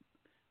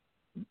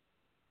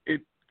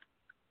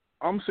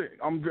 I'm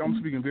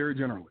speaking very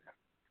generally.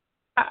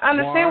 I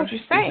understand what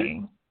you're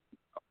saying.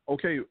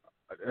 Okay,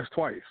 that's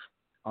twice.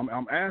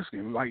 I'm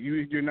asking, like,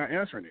 you're not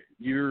answering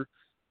it.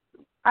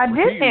 I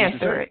did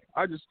answer it.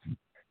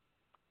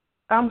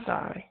 I'm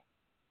sorry.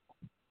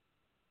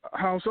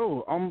 How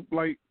so? I'm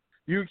like,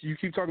 you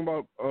keep talking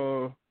about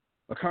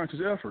a conscious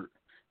effort.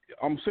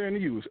 I'm saying to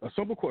you, it's a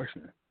simple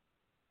question.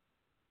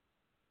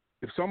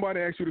 If somebody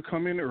asks you to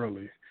come in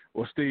early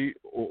or stay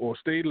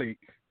late,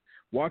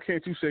 why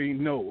can't you say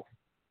no?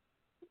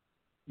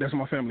 That's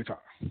my family time.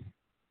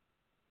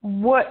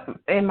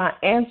 And my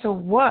answer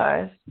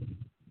was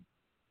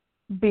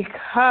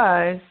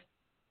because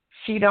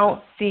she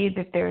don't see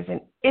that there's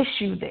an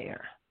issue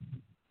there.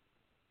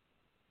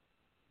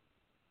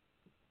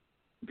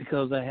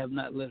 Because I have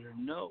not let her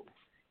know.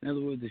 In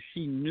other words, if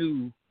she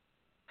knew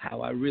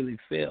how I really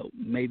felt,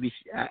 maybe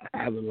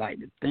I would like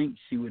to think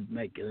she would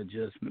make an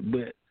adjustment,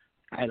 but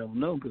I don't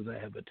know because I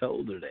haven't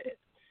told her that.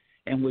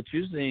 And what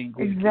you're saying,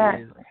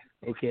 exactly, is,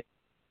 okay,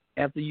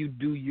 after you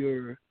do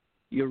your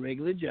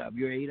regular job,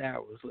 your 8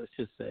 hours, let's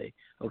just say,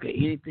 okay,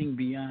 anything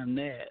beyond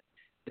that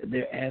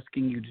they're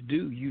asking you to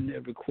do, you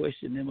never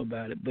question them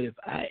about it. But if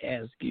I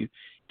ask you,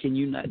 can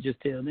you not just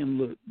tell them,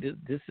 look,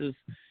 this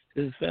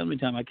is family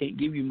time. I can't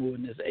give you more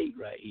than this 8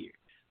 right here.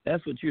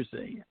 That's what you're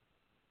saying.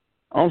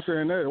 I'm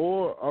saying that.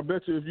 Or I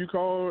bet you if you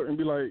call and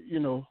be like, you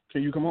know,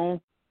 can you come home?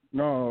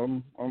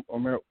 No,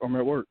 I'm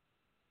at work.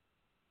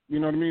 You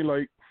know what I mean?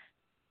 Like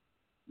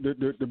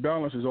the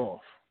balance is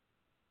off.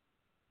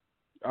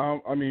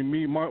 I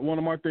mean, one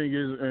of my things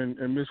is,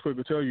 and Miss Quick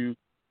will tell you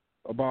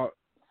about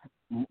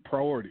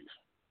priorities.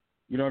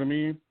 You know what I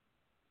mean?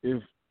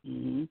 If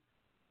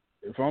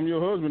I'm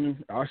your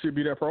husband, I should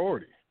be that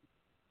priority.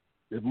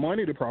 If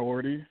money the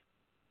priority,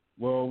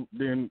 well,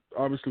 then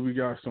obviously we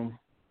got some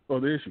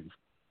other issues.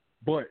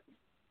 But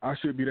I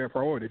should be that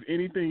priority. If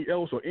anything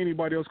else or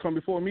anybody else come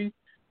before me,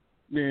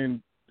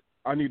 then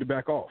I need to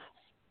back off.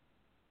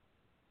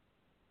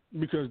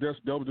 Because that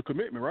was the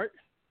commitment, right?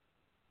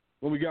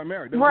 When we got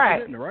married, that was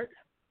the commitment, right?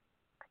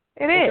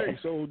 It is.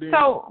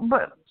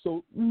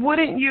 So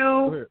wouldn't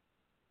you?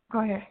 Go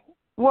ahead.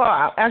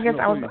 Well, I guess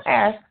I was going to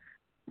ask,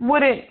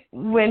 wouldn't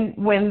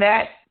when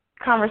that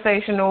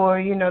conversation or,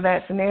 you know,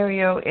 that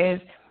scenario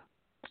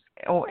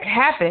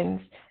happens,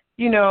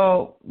 you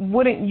know,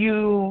 wouldn't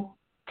you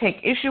take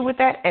issue with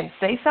that and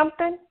say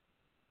something?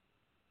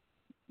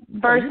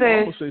 Versus,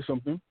 I'm gonna say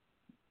something.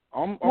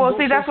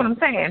 That's what I'm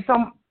saying.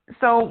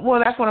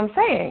 So that's what I'm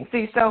saying.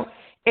 See, so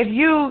if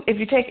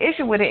you take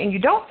issue with it and you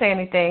don't say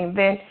anything,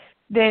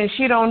 then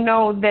she don't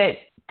know that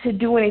to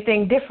do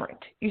anything different.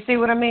 You see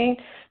what I mean?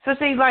 So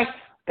see, like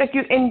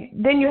you, and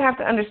then you have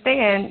to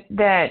understand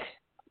that,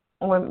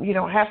 well, you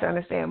don't have to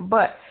understand,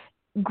 but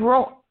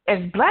grow as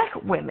Black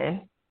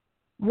women.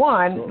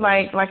 One,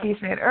 like he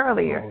said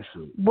earlier,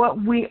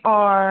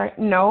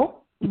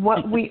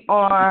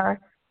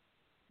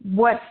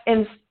 what's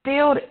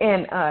instilled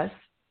in us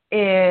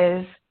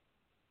is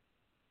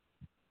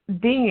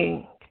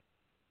being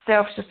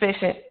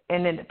self-sufficient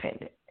and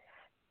independent.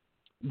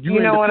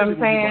 You know what I'm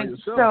saying?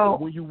 So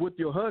when you with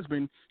your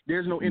husband,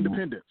 there's no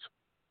independence.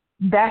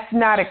 That's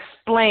not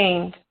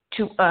explained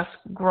to us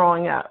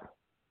growing up.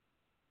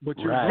 But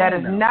that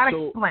is not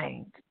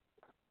explained.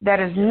 That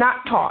is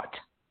not taught.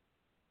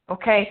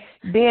 Okay?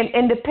 Being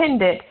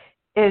independent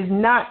is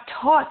not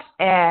taught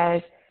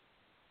as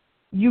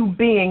you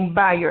being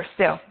by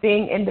yourself.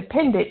 Being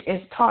independent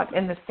is taught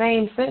in the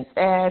same sense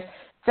as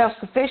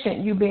self-sufficient,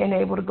 you being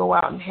able to go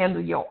out and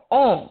handle your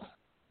own.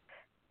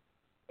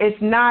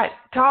 It's not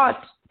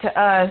taught to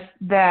us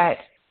that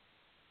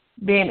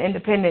being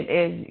independent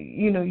is,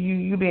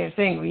 you being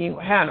single, you ain't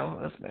gonna have no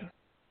husband.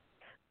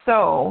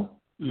 So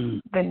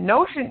the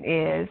notion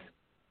is,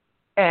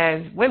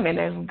 as women,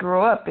 as we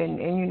grow up and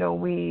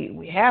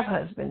we have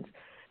husbands,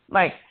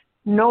 like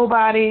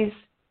nobody's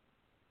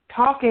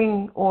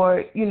talking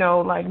or,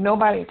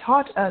 nobody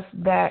taught us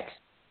that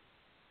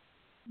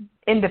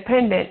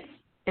independence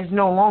is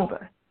no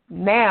longer.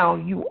 Now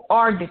you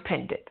are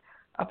dependent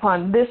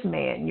upon this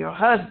man, your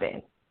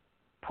husband,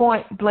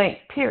 point blank,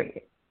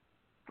 period.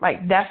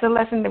 Like, that's a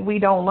lesson that we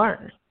don't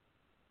learn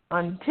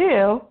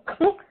until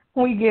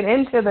we get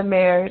into the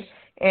marriage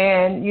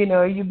and, you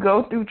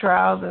go through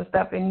trials and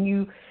stuff,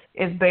 and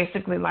it's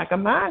basically like a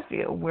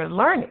minefield. We're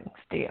learning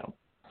still.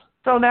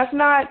 So that's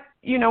not,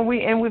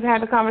 we've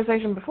had the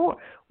conversation before.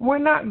 We're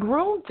not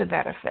groomed to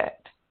that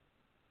effect.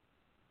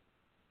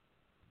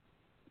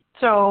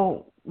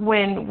 So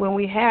when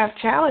we have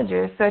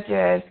challenges such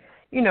as,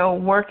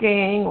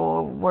 working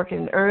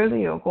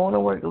early or going to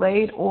work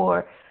late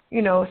or,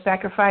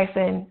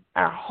 sacrificing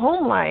our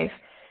home life,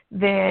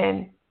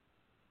 then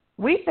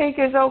we think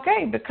it's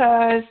okay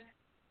because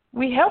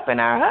we helping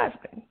our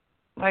husband.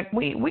 Like,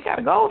 we got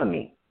a goal to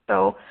meet.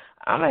 So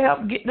I'm going to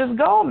help get this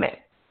goal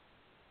met.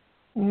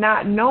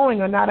 Not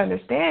knowing or not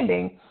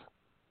understanding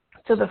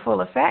to the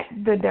full effect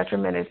the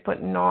detriment is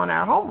putting on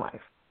our home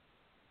life.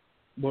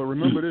 But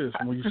remember this,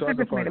 when you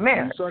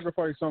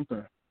sacrifice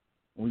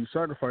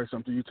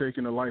something, you're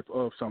taking the life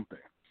of something.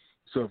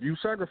 So if you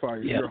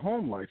sacrifice your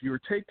home life,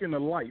 you're taking a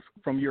life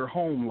from your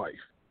home life.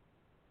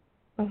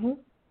 Mhm.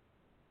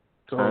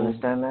 So, I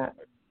understand that.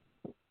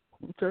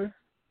 Okay.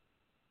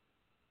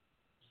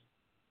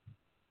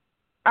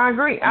 I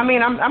agree. I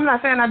mean, I'm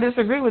not saying I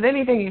disagree with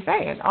anything you're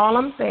saying. All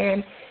I'm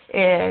saying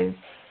is,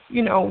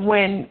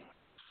 when,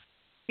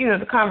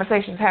 the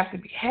conversations have to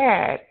be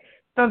had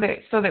so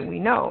that we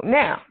know.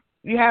 Now,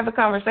 you have the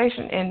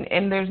conversation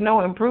and there's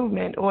no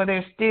improvement, or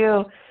there's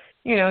still,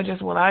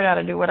 just, well, I got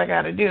to do what I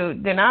got to do,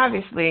 then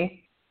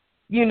obviously,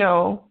 you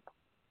go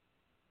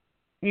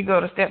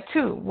to step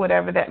 2,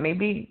 whatever that may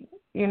be,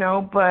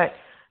 but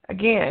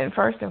again,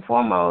 first and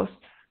foremost,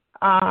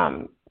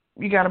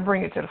 you got to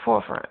bring it to the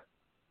forefront,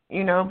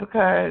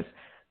 because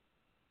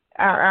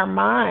our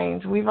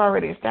minds, we've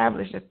already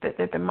established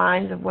that the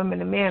minds of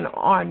women and men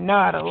are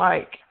not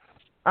alike,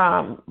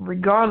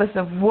 regardless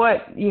of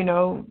what,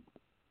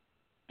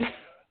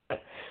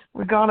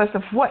 regardless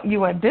of what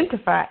you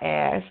identify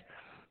as,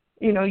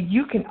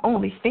 you can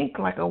only think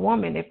like a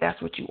woman if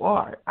that's what you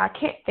are. I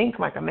can't think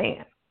like a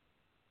man,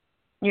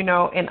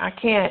 and I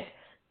can't,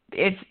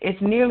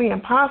 it's nearly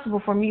impossible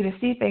for me to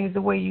see things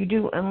the way you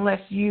do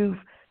unless you've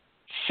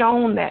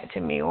shown that to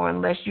me or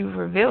unless you've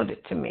revealed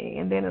it to me.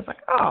 And then it's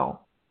like, oh,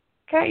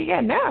 okay, yeah,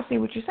 now I see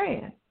what you're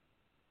saying.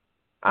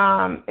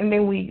 And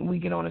then we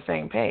get on the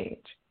same page.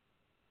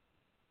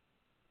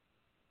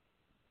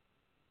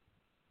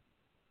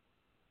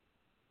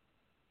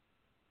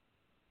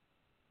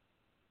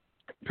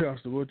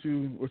 Pastor, what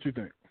you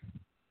think?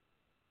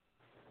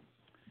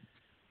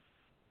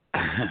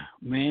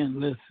 Man,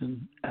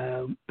 listen,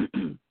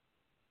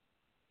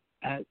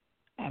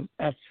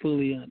 I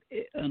fully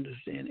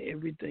understand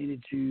everything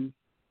that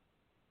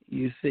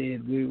you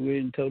said. We're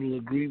in total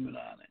agreement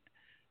on it.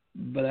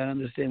 But I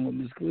understand what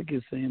Ms. Quick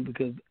is saying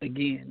because,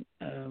 again,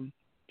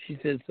 she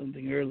said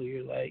something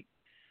earlier like,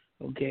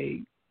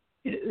 okay,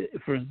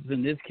 for instance,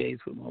 in this case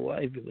with my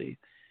wife, at least,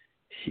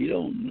 she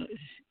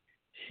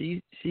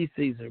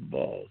sees her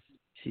boss.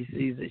 She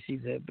sees that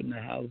she's helping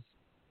the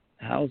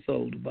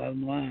household, the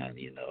bottom line,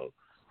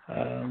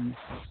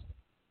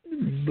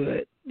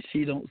 but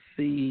she don't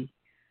see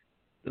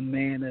the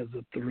man as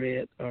a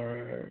threat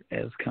or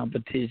as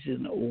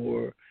competition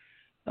or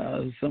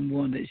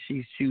someone that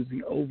she's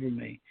choosing over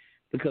me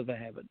because I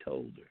haven't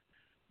told her.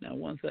 Now,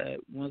 once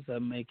I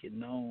make it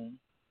known,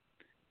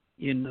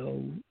 and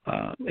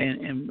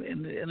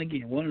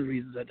again, one of the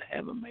reasons that I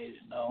haven't made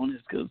it known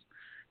is because,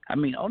 I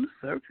mean, on the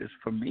surface,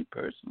 for me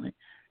personally,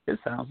 it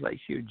sounds like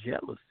sheer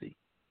jealousy,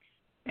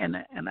 and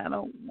I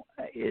don't.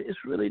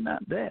 It's really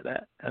not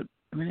that. I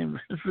mean,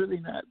 it's really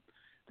not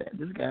that.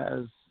 This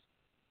guy's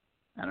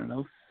I don't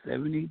know,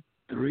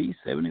 73,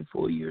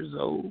 74 years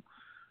old.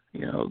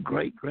 You know,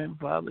 great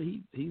grandfather.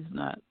 He's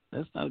not.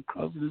 That's not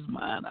crossing his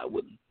mind. I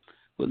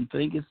wouldn't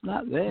think it's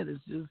not that.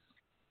 It's just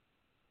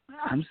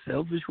I'm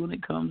selfish when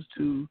it comes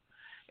to,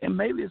 and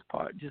maybe it's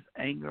part just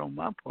anger on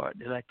my part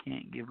that I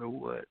can't give her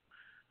what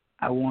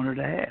I want her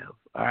to have,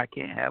 or I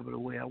can't have her the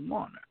way I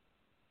want her.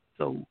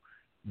 So,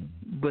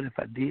 but if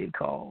I did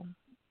call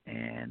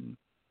and,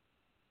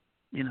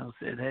 you know,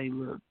 said, hey,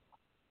 look,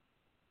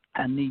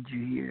 I need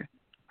you here,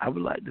 I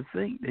would like to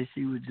think that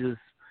she would just,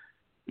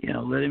 you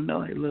know, let him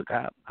know, hey, look,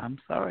 I'm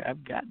sorry,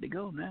 I've got to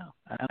go now.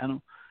 I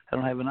don't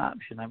have an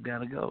option. I've got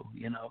to go,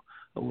 you know,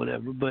 or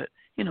whatever. But,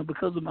 you know,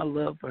 because of my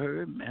love for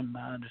her and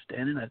my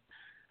understanding, I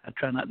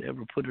try not to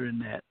ever put her in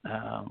that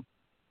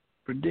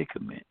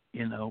predicament,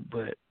 you know.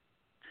 But,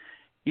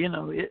 you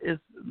know,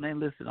 it's, man,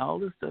 listen, all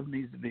this stuff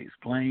needs to be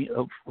explained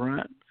up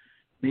front,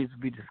 needs to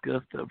be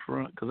discussed up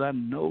front, because I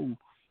know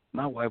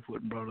my wife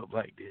wasn't brought up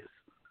like this.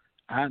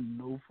 I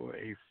know for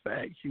a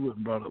fact she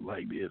wasn't brought up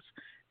like this.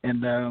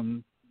 And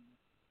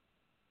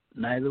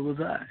neither was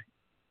I.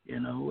 You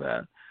know,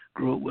 I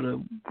grew up with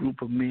a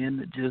group of men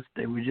that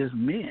they were just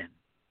men.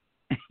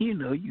 You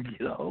know, you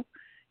get off,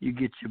 you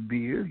get your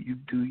beer, you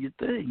do your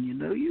thing. You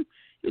know, you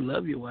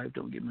love your wife,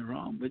 don't get me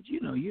wrong, but,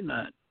 you know, you're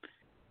not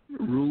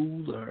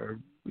rules or,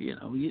 you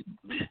know, it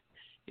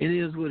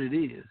is what it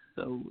is.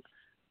 So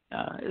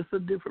it's a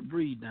different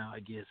breed now, I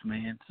guess,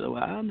 man. So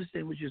I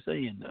understand what you're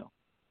saying, though.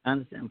 I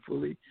understand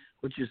fully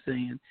what you're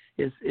saying.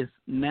 It's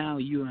now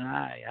you and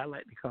I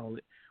like to call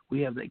it,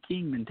 we have that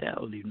king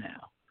mentality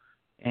now.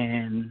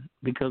 And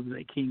because of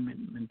that king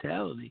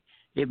mentality,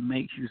 it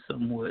makes you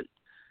somewhat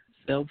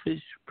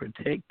selfish,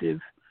 protective,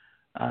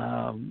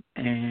 and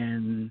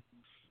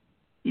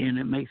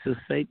it makes us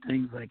say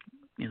things like,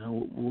 you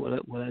know,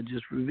 what I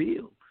just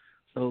revealed.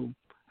 So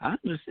I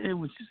understand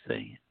what you're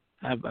saying.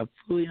 I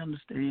fully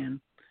understand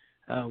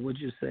what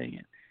you're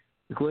saying.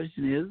 The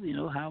question is, you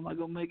know, how am I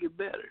going to make it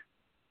better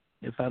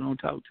if I don't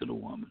talk to the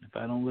woman, if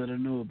I don't let her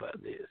know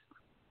about this?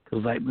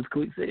 Because like Ms.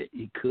 Quick said,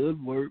 it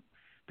could work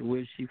to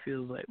where she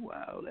feels like,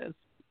 wow,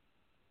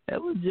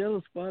 that was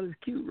jealous spot is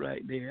cute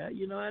right there. I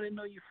didn't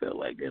know you felt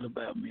like that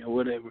about me or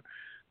whatever.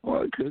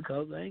 Or it could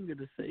cause anger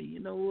to say, you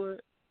know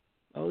what,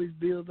 all these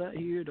bills out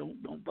here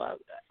don't bother.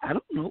 I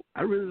don't know.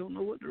 I really don't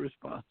know what the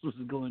response was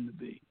going to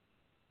be.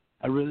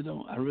 I really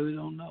don't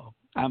know.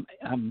 I'm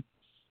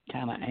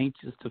kind of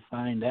anxious to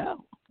find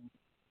out.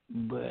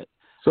 But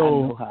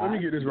so let me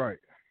get this right.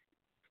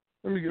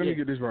 Let me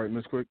get this right,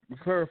 Ms. Quick.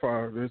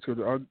 Clarify this,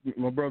 because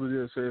my brother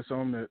just said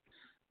something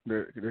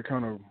that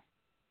kind of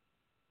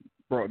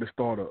brought this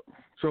thought up.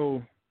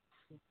 So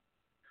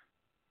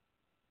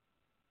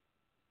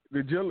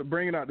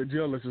bringing out the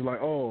jealous is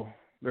like, oh,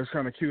 that's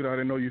kind of cute. I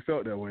didn't know you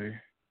felt that way.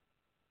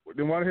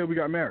 Then why the hell we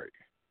got married?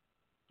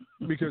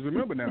 Because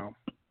remember now,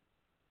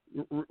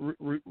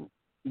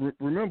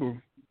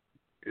 remember,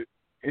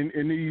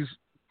 in these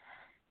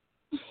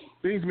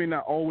things may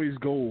not always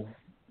go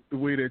the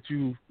way that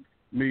you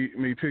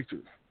may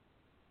picture.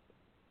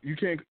 You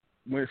can't.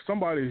 When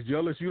somebody is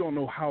jealous, you don't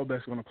know how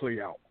that's going to play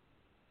out.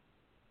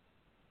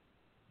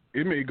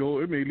 It may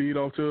lead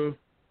off to,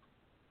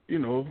 you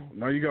know,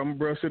 now you got my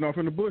brother sitting off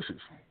in the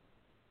bushes.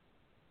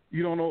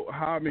 You don't know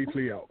how it may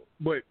play out.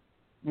 But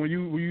when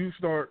you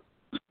start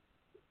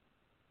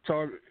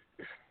talking,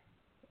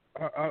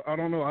 I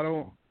don't know. I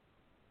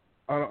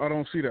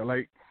don't see that.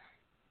 Like,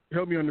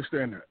 help me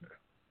understand that.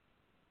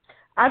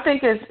 I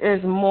think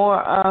it's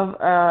more of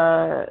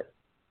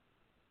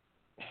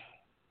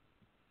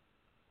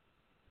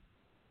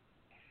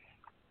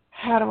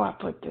how do I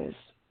put this?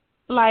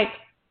 Like,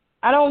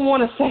 I don't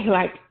want to say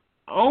like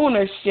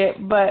ownership,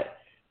 but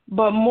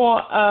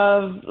more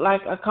of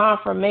like a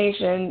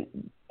confirmation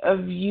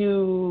of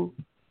you,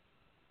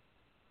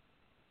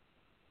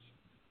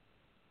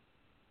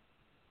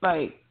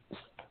 like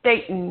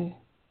stating,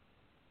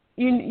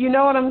 you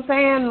know what I'm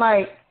saying?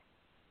 Like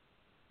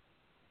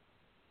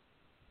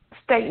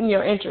stating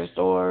your interest,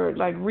 or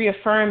like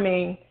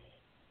reaffirming,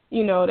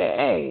 you know, that,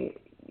 hey,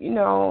 you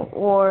know,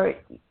 or,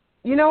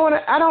 you know what,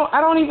 I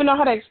don't even know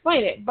how to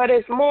explain it, but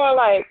it's more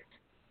like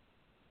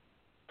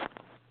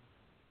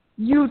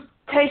you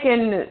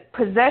taking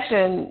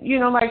possession, you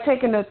know, like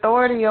taking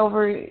authority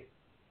over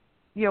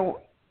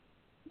your.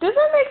 Does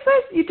that make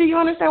sense? Do you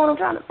understand what I'm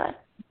trying to say?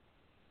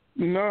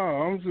 No,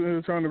 I'm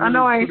just trying to. Really, I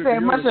know I ain't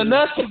saying much of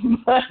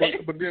nothing,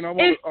 but then I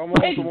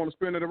also want to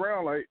spin it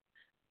around like.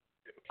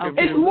 If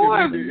we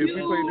played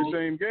the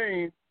same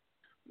game,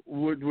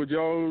 would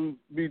y'all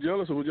be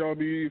jealous, or would y'all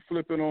be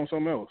flipping on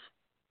something else?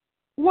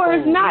 Well,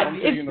 it's not.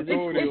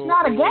 It's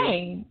not a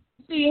game.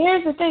 See,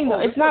 here's the thing, though.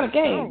 It's not a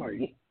game.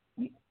 Like.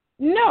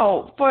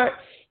 No,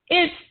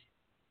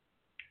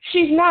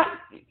 she's not.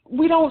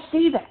 We don't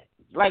see that.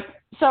 Like,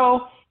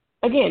 so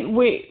again,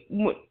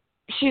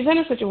 she's in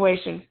a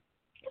situation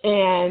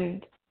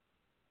and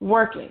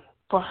working.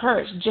 For her,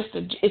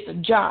 it's a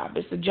job.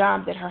 It's a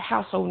job that her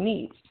household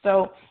needs.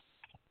 So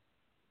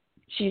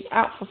she's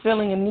out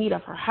fulfilling a need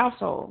of her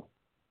household.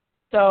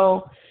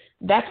 So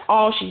that's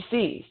all she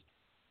sees.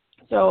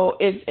 So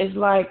it's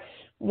like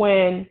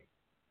when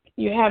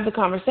you have the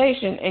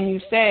conversation and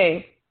you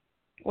say,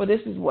 well,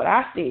 this is what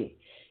I see,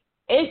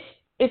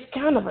 it's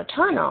kind of a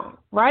turn on,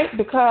 right?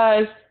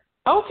 Because,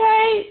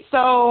 okay,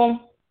 so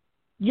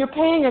you're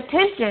paying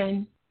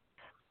attention,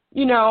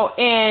 you know,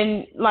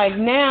 and like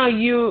now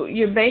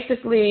you're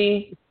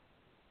basically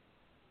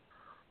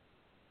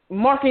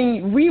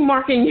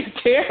remarking your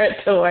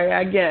territory,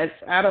 I guess.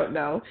 I don't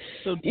know.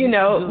 So you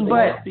know,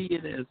 but do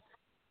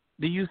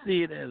you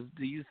see it as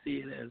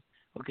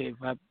okay,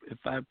 if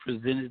I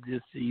presented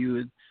this to you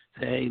and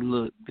say, hey,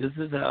 look, this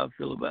is how I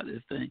feel about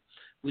this thing,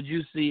 would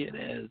you see it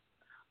as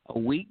a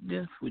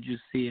weakness? Would you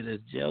see it as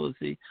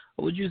jealousy?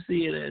 Or would you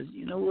see it as,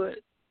 you know what,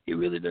 he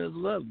really does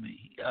love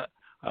me?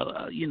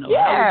 You know,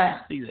 yeah. how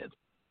would you see that?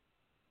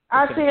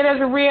 I see it as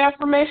a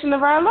reaffirmation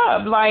of our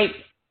love. Like,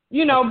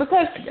 you know,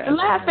 because the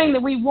last thing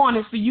that we want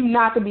is for you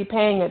not to be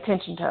paying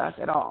attention to us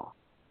at all,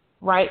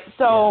 right?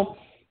 So,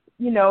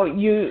 you know,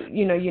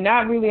 you're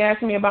not really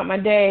asking me about my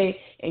day,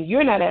 and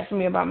you're not asking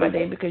me about my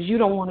day because you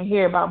don't want to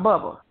hear about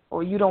Bubba,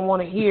 or you don't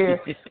want to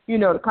hear, you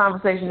know, the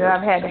conversation that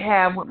I've had to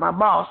have with my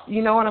boss.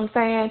 You know what I'm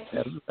saying?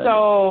 That's right.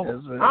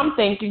 So I'm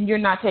thinking you're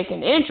not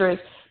taking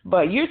interest,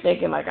 but you're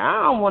thinking like,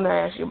 I don't want to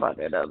ask you about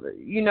that other,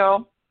 you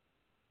know,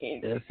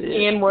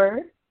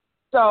 N-word.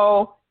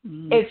 So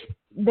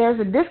there's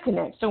a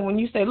disconnect. So when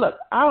you say, look,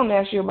 I don't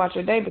ask you about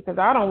your day because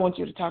I don't want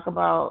you to talk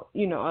about,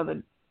 you know,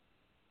 other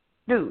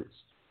dudes.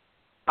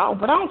 Oh,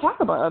 but I don't talk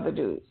about other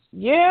dudes.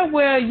 Yeah,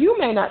 well, you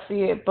may not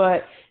see it,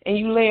 and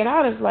you lay it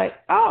out as like,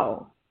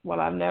 oh, well,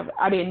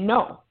 I didn't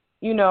know,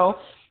 you know.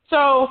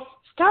 So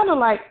it's kind of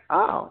like,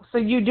 oh, so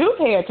you do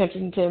pay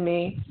attention to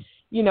me,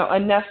 you know,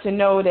 enough to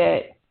know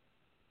that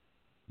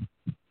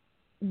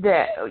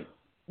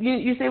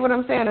you see what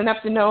I'm saying?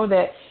 Enough to know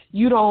that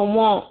you don't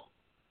want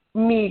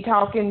me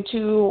talking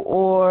to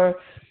or,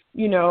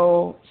 you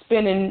know,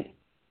 spending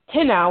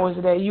 10 hours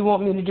a day. You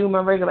want me to do my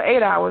regular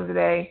 8 hours a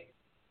day.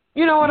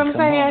 You know what I'm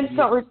saying?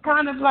 So it's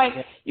kind of like,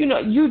 you know,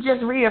 you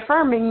just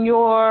reaffirming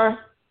your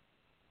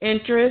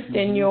interest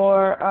and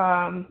your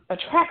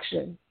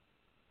attraction.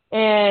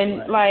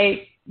 And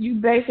like you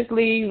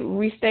basically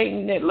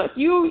restating that, look,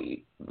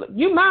 you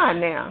mine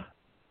now.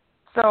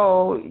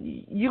 So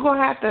you're going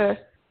to have to,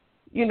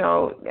 you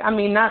know, I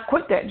mean, not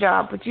quit that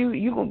job, but you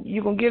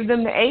gonna give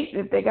them the 8.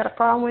 If they got a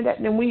problem with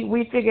that, then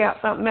we figure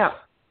out something else.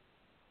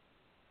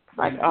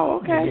 Like, oh,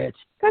 okay.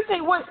 Because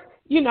they want,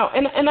 you know,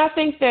 and I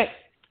think that,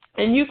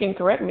 and you can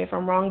correct me if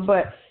I'm wrong,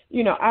 but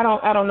you know, I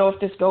don't know if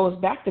this goes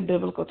back to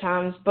biblical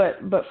times, but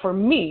for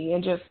me,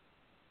 and just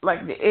like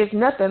it's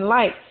nothing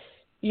like,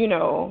 you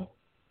know,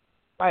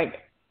 like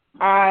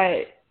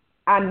I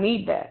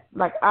need that.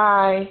 Like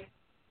I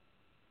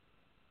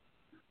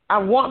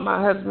want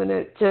my husband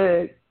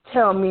to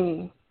tell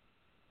me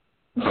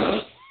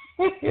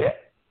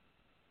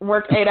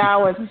work 8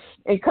 hours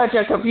and cut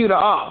your computer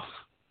off,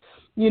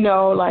 you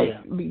know, like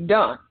be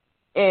done.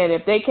 And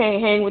if they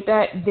can't hang with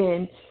that,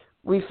 then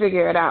we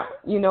figure it out.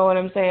 You know what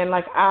I'm saying?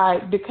 Like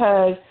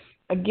because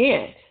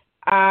again,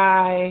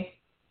 I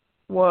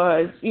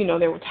was, you know,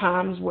 there were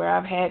times where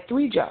I've had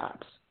 3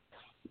 jobs,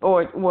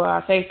 or well,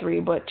 I say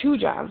 3, but 2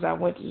 jobs. I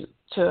went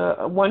to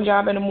one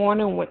job in the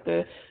morning,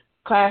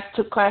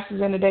 took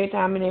classes in the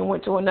daytime, and then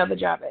went to another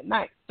job at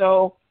night.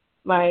 So,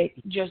 like,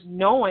 just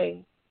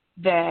knowing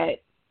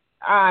that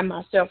I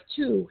myself,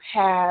 too,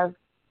 have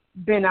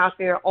been out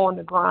there on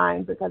the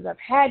grind because I've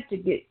had to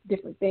get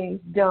different things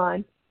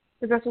done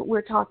because that's what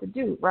we're taught to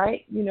do,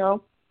 right? You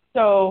know?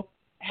 So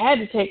I had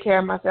to take care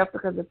of myself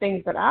because of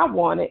things that I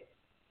wanted.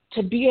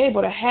 To be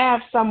able to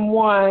have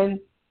someone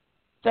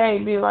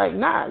be like,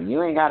 nah,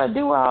 you ain't got to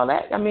do all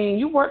that. I mean,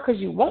 you work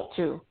because you want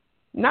to,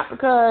 not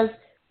because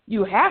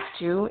you have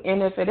to.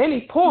 And if at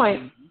any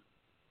point,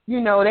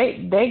 you know,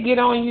 they get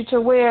on you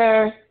to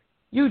where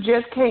you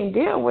just can't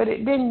deal with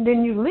it,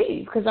 then you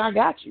leave because I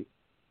got you.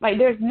 Like,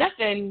 there's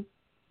nothing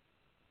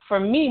for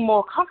me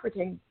more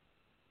comforting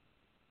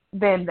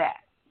than that.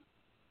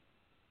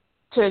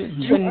 To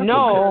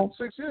know.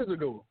 6 years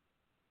ago.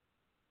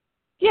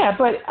 Yeah,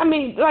 but I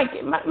mean, like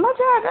my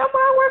job,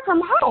 I work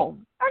from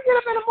home. I get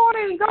up in the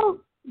morning and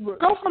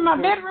go from my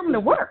bedroom to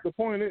work. The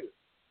point is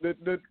that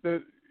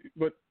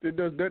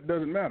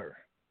doesn't matter.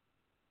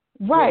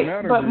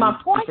 Right, but my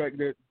point. The fact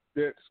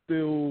that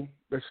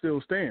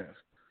still stands.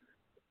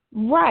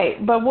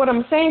 Right, but what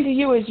I'm saying to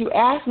you is, you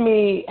asked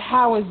me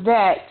how is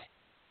that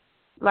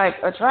like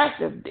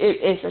attractive?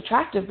 It's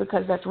attractive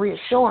because that's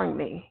reassuring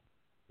me.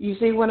 You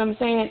see what I'm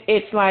saying?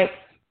 It's like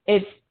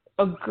it's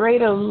a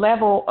greater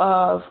level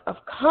of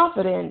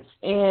confidence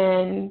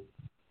in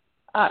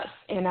us,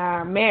 in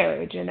our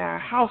marriage, in our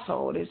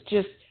household. It's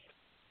just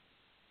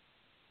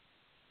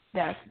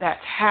that's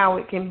how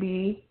it can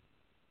be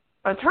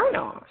a turn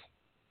on.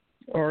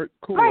 All right,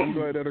 cool. Right. I'm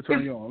glad that'll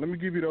turn you on. Let me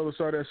give you the other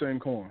side of that same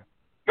coin.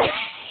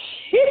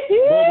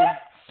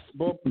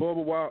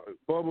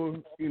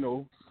 Bubba, you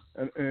know,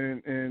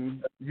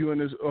 and you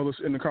and this other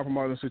in the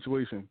compromising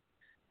situation,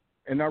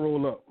 and I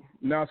roll up.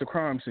 Now it's a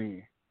crime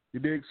scene. You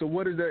dig? So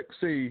what does that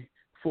say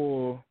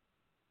for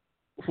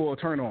a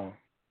turn on?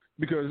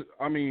 Because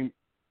I mean,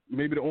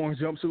 maybe the orange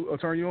jumpsuit will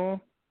turn you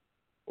on,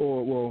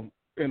 or well,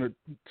 in a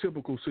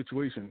typical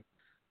situation,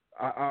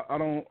 I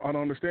don't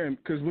understand,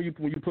 because when you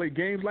play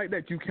games like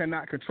that, you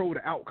cannot control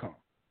the outcome.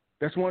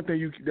 That's one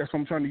thing. That's what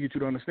I'm trying to get you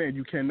to understand.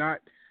 You cannot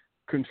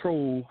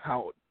control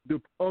how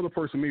the other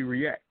person may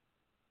react.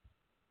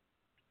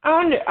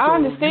 I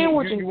understand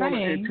what you're saying. You want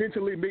to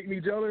intentionally make me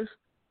jealous,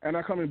 and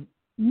I come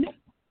in.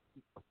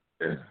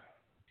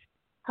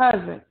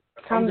 Husband,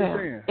 calm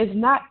down. It's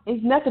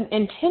nothing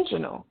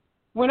intentional.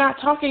 We're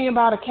not talking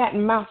about a cat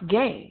and mouse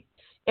game.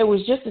 It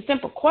was just a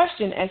simple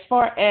question as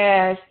far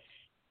as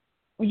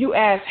you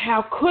asked,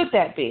 how could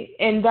that be?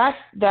 And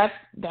that's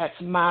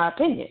my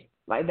opinion.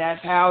 Like,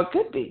 that's how it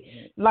could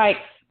be. Like,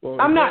 well,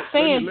 I'm not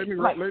saying. Let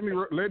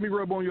me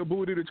rub on your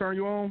booty to turn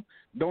you on.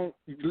 Don't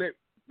let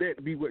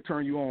that be what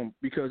turn you on,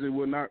 because it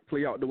will not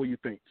play out the way you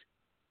think.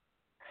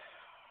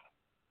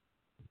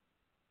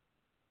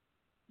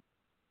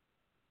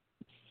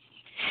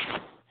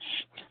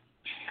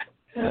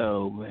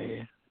 Oh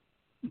man.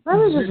 Let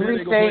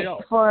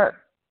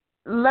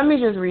me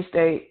just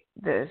restate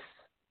this.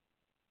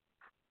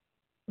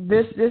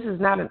 This is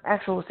not an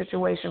actual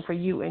situation for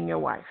you and your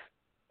wife.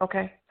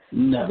 Okay?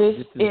 No.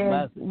 This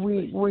is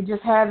we're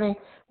just having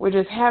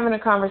a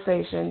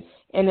conversation,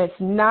 and it's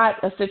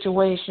not a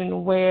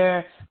situation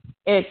where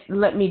it's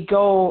let me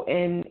go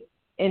and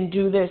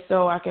do this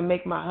so I can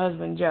make my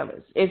husband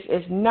jealous.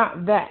 It's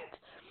not that.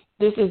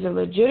 This is a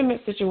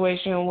legitimate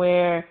situation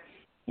where,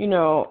 you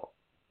know,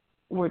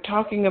 we're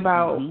talking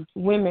about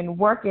women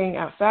working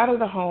outside of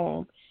the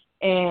home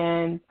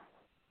and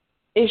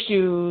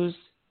issues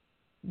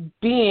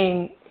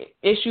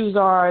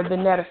are the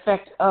net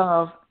effect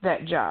of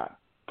that job,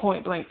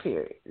 point blank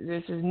period.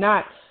 This is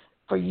not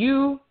for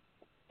you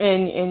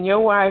and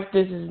your wife.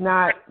 This is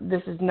not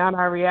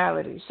our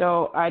reality.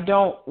 So I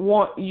don't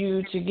want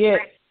you to get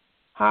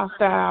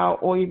hostile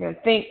or even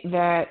think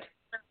that,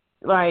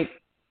 like,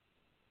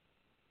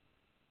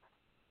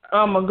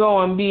 I'm going to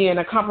go and be in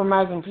a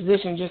compromising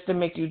position just to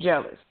make you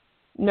jealous.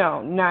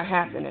 No, not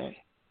happening.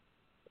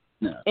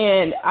 No.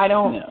 And I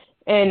don't, no.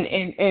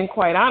 and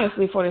quite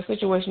honestly, for the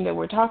situation that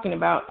we're talking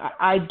about,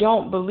 I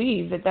don't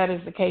believe that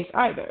is the case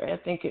either. I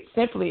think it's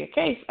simply a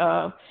case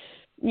of,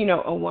 you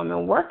know, a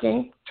woman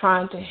working,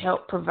 trying to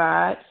help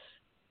provide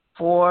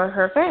for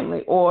her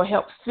family or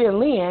help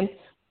fill in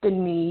the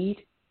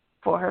need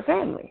for her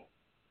family.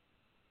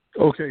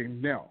 Okay,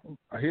 now,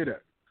 I hear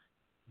that.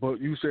 But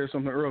you said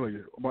something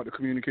earlier about the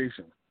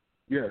communication.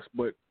 Yes,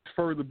 but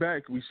further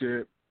back we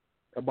said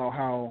about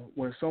how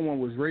when someone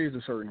was raised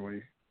a certain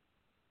way,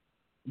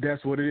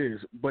 that's what it is.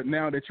 But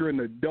now that you're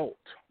an adult,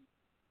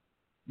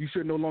 you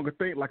should no longer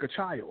think like a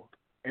child.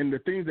 And the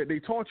things that they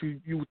taught you,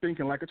 you were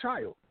thinking like a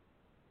child.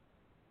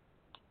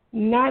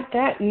 Not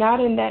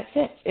in that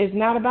sense. It's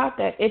not about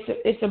that.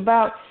 It's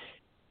about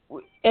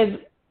as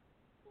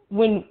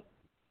when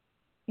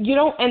you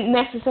don't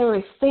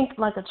necessarily think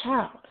like a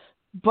child,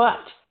 but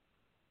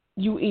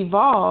you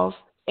evolve,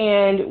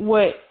 and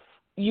what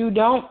you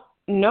don't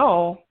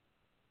know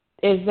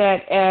is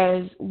that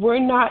as we're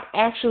not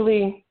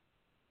actually,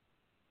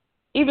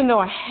 even though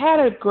I had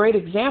a great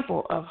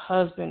example of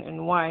husband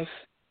and wife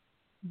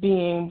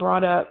being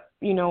brought up,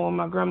 you know, when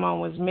my grandma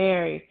was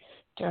married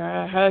to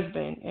her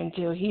husband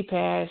until he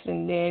passed,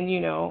 and then, you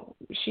know,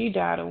 she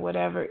died or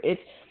whatever.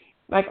 It's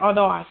like,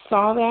 although I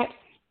saw that,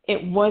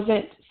 it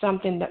wasn't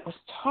something that was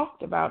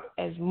talked about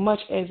as much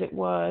as it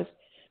was,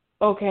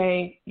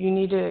 okay, you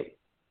need to,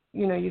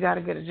 you know, you got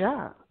to get a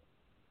job.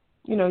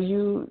 You know,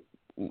 you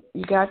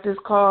got this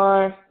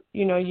car,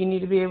 you know, you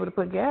need to be able to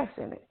put gas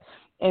in it.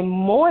 And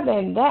more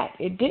than that,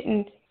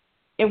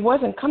 it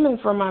wasn't coming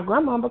from my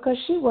grandma because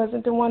she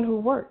wasn't the one who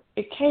worked.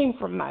 It came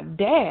from my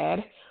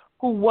dad,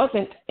 who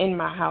wasn't in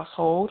my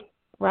household,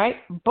 right?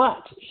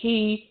 But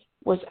he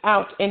was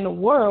out in the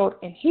world,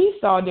 and he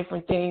saw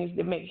different things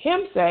that make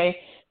him say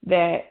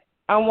that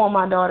I want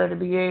my daughter to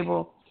be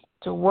able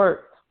to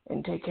work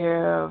and take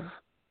care of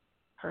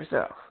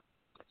herself.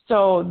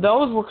 So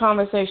those were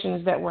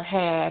conversations that were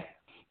had.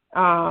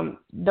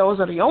 Those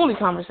are the only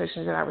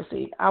conversations that I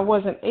received. I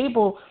wasn't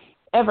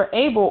ever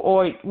able,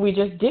 or we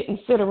just didn't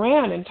sit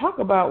around and talk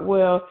about,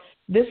 well,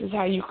 this is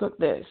how you cook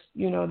this.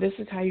 You know, this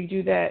is how you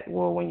do that.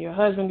 Well, when your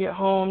husband get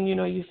home, you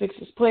know, you fix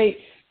his plate,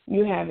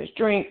 you have his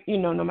drink, you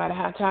know, no matter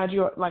how tired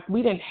you are. Like,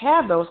 we didn't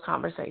have those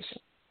conversations,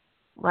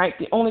 right?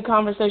 The only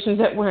conversations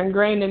that were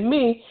ingrained in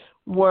me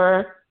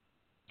were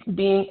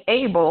being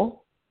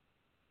able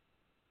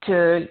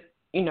to,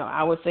 you know,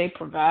 I would say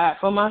provide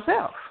for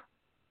myself.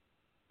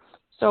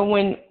 So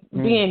when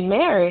being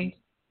married,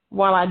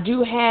 while I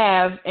do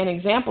have an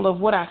example of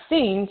what I've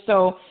seen,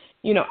 so,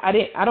 you know,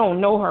 I don't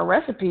know her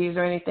recipes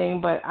or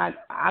anything, but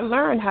I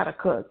learned how to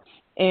cook.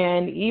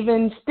 And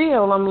even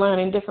still, I'm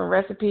learning different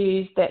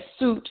recipes that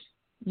suit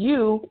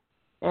you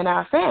and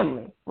our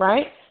family,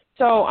 right?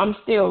 So I'm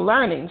still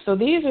learning. So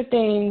these are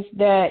things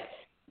that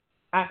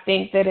I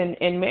think that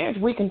in marriage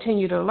we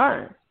continue to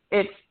learn.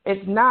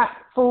 It's not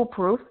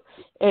foolproof.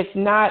 It's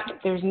not,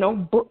 there's no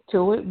book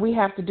to it. We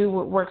have to do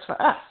what works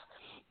for us.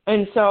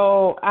 And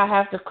so I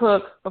have to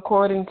cook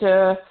according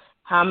to,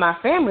 how my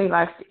family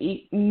likes to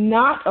eat,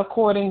 not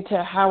according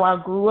to how I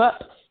grew up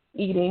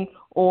eating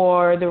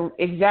or the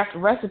exact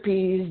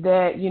recipes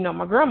that,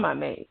 my grandma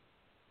made.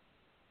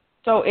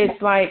 So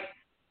it's like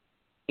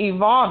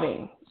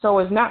evolving. So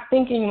it's not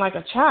thinking like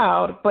a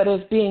child, but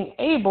it's being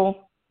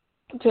able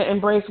to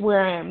embrace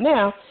where I am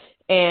now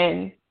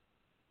and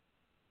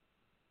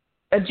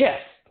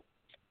adjust.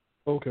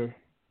 Okay.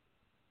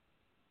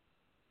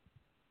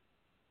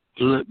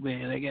 Look,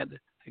 man, I got to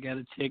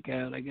check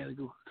out. I gotta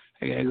go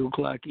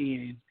clock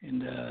in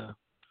and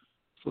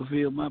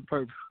fulfill my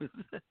purpose.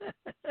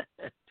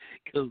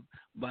 Because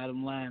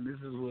bottom line, this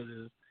is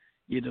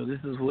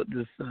what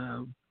this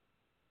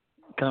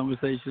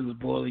conversation is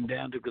boiling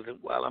down to. Because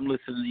while I'm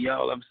listening to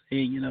y'all, I'm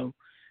saying,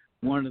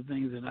 one of the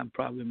things that I'm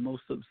probably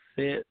most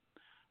upset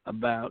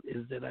about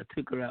is that I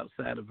took her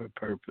outside of her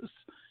purpose,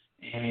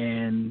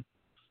 and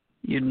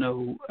then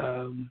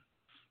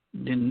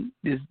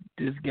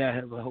this guy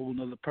has a whole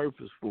other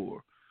purpose for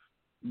her.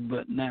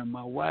 But now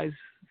my wife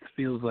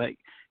feels like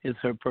it's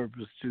her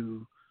purpose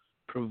to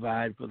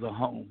provide for the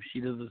home. She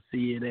doesn't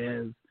see it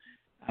as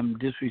I'm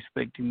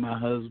disrespecting my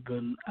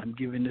husband. I'm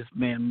giving this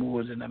man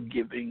more than I'm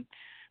giving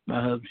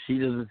my husband.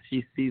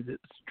 She sees it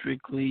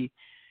strictly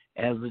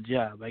as a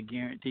job. I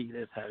guarantee you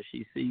that's how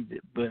she sees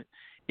it. But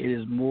it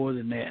is more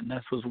than that, and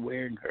that's what's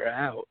wearing her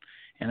out.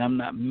 And I'm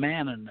not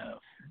man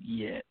enough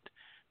yet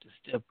to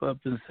step up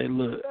and say,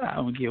 look, I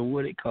don't care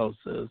what it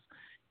costs us.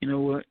 You know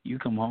what? You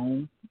come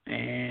home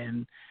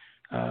and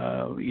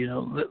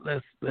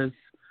let's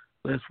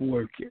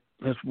work it.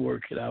 Let's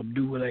work it. I'll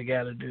do what I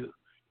got to do.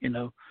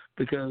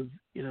 Because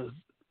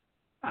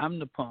I'm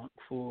the punk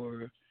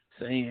for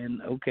saying,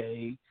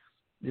 okay,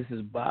 this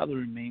is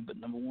bothering me, but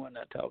number one,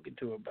 not talking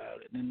to her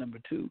about it, and then number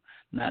two,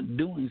 not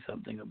doing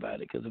something about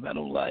it. Because if I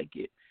don't like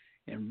it,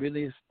 and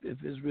really, if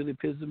it's really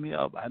pissing me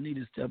off, I need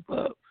to step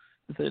up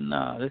and say,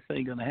 nah, this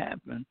ain't gonna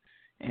happen.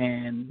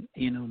 And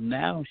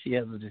now she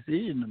has a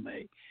decision to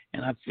make,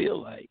 and I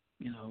feel like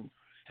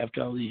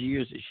after all these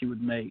years that she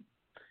would make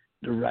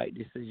the right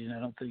decision. I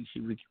don't think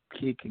she would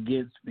kick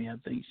against me. I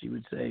think she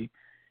would say,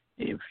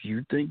 if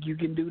you think you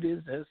can do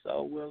this, that's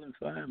all well and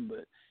fine,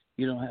 but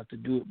you don't have to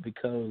do it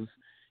because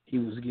he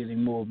was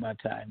getting more of my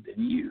time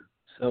than you.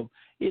 So,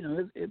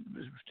 it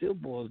still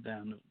boils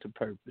down to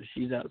purpose.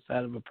 She's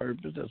outside of her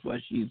purpose. That's why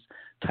she's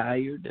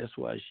tired. That's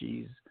why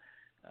she's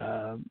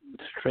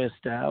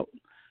stressed out.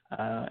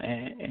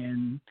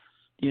 And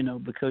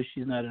because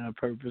she's not in her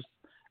purpose,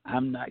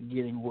 I'm not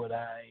getting what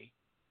I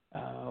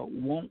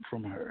want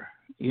from her.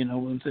 You know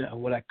what I'm saying?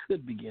 What I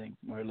could be getting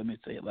from her, let me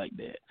say it like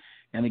that.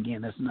 And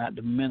again, that's not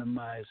to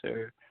minimize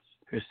her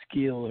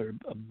skill, her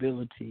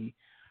ability,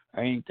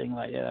 or anything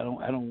like that. I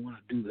don't want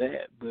to do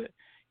that. But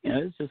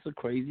it's just a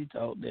crazy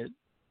thought that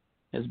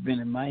has been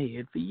in my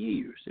head for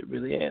years. It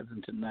really has,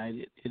 and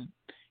tonight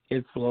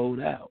it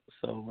flowed out.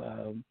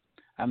 So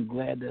I'm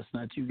glad that's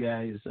not you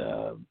guys'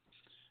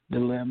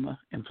 dilemma,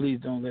 and please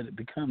don't let it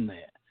become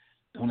that.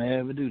 Don't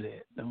ever do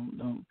that.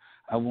 Don't.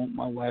 I want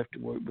my wife to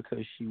work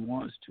because she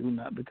wants to,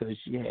 not because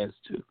she has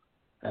to.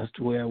 That's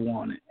the way I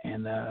want it,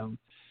 and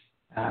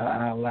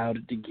I allowed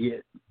it to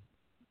get,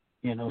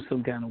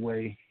 some kind of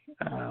way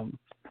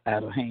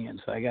out of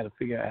hand. So I got to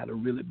figure out how to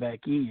reel it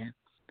back in,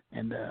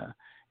 and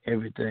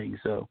everything.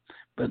 So,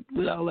 but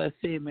with all that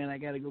said, man, I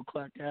got to go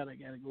clock out. I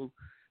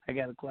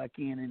got to clock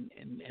in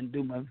and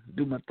do my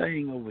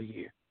thing over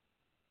here.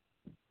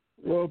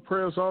 Well,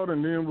 pray us out,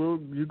 and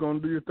then you're gonna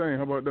do your thing.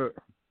 How about that?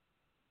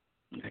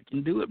 I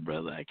can do it,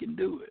 brother. I can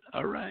do it.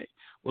 All right.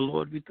 Well,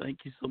 Lord, we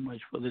thank you so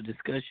much for the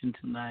discussion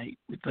tonight.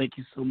 We thank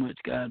you so much,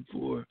 God,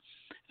 for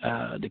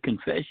the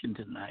confession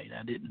tonight.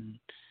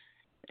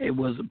 It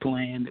wasn't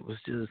planned. It was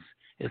just,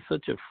 it's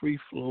such a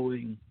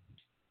free-flowing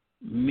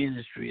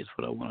ministry is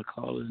what I want to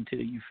call it, until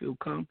you feel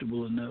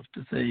comfortable enough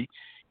to say,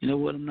 you know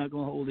what, I'm not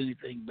going to hold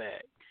anything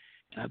back.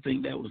 And I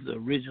think that was the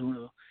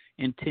original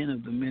intent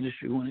of the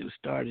ministry when it was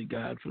started,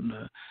 God, from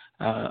the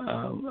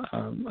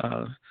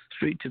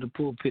street to the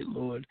pulpit,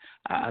 Lord.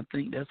 I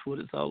think that's what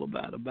it's all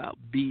about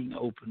being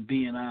open,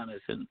 being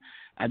honest, and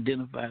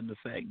identifying the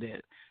fact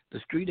that the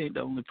street ain't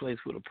the only place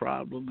with a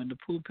problem, and the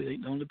pulpit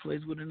ain't the only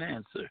place with an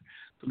answer.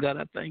 So, God,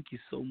 I thank you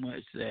so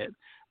much that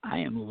I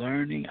am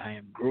learning, I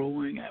am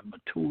growing, I'm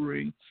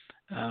maturing,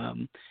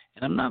 and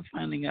I'm not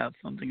finding out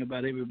something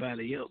about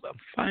everybody else. I'm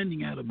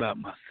finding out about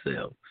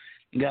myself.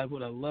 And, God,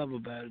 what I love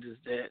about it is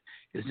that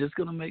it's just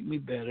going to make me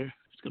better.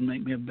 It's going to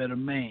make me a better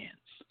man.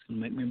 It's going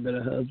to make me a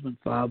better husband,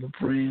 father,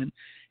 friend,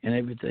 and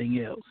everything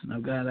else. Now,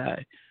 God,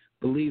 I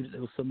believe that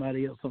there was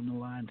somebody else on the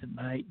line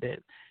tonight that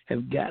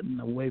have gotten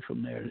away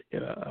from their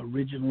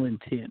original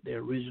intent, their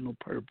original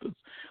purpose.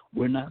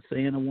 We're not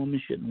saying a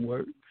woman shouldn't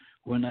work.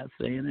 We're not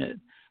saying that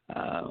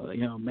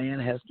a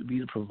man has to be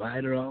the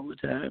provider all the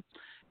time.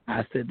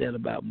 I said that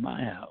about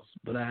my house,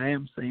 but I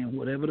am saying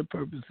whatever the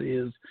purpose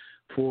is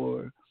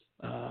for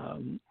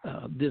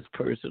this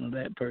person or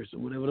that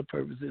person, whatever the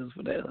purpose is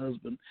for that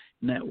husband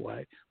and that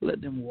wife, let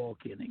them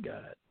walk in it,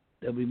 God.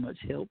 They'll be much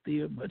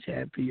healthier, much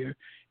happier,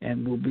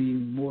 and will be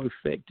more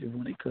effective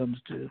when it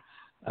comes to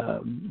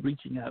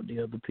reaching out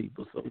to other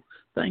people. So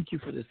thank you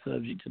for this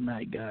subject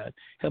tonight, God.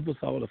 Help us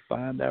all to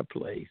find our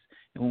place.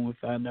 And when we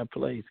find our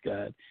place,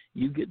 God,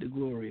 you get the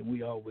glory and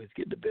we always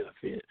get the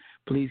benefit.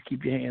 Please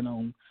keep your hand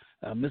on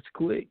Mr.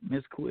 Quick.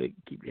 Miss Quick,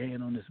 keep your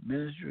hand on this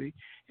ministry.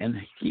 And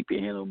keep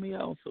your hand on me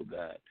also,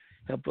 God.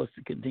 Help us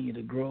to continue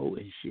to grow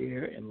and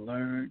share and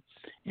learn.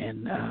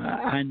 And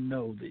I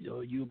know that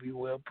you'll be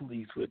well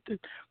pleased with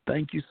it.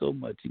 Thank you so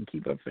much. And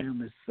keep our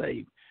families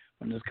safe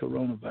from this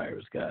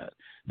coronavirus, God.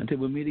 Until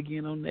we meet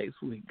again on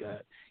next week,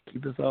 God,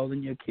 keep us all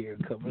in your care.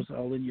 Cover us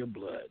all in your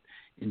blood.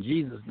 In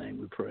Jesus' name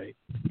we pray.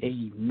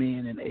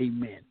 Amen and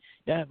amen.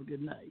 Y'all have a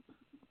good night.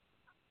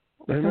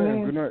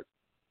 Amen. Good night.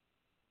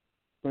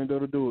 I think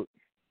that'll do it.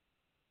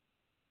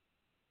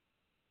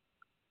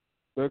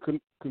 That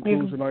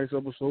concludes tonight's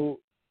episode.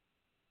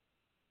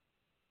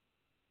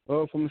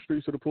 From the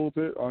streets to the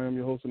pulpit, I am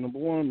your host number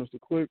one, Mr.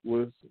 Quick,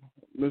 with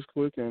Miss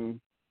Quick and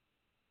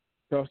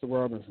Pastor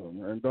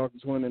Robinson, and Dr.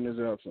 Twin in his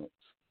absence.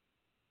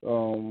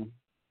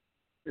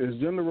 Is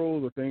gender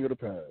roles a thing of the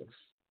past?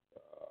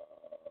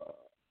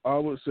 I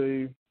would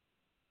say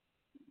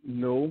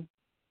no,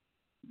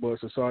 but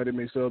society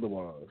may say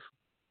otherwise.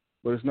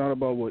 But it's not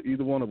about what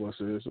either one of us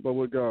is, it's about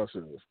what God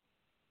says.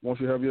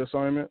 Once you have your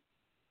assignment,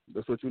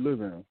 that's what you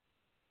live in.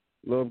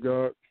 Love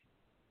God,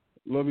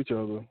 love each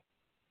other,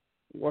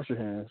 wash your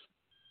hands.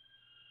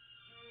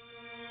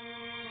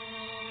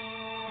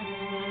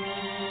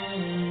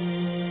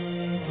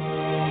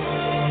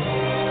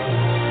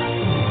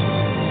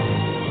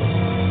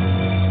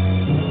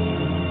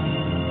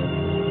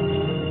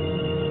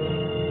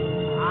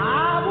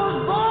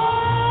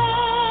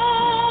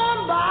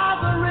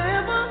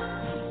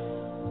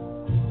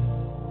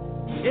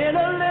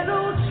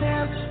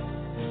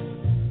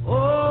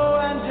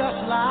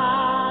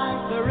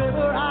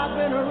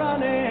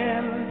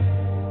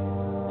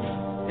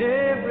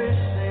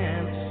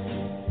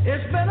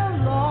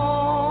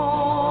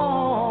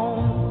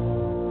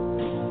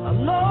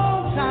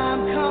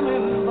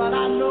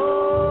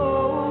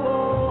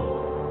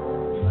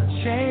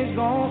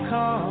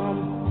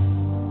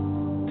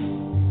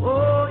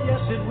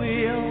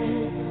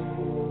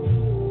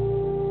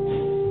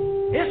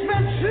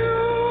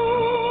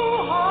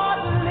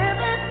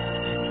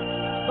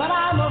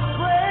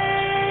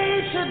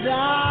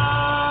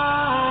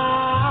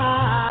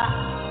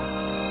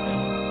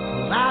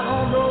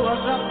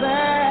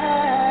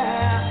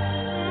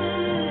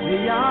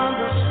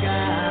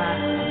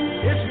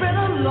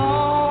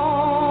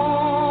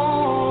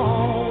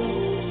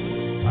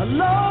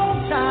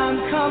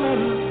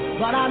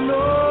 But I know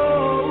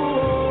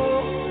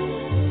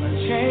a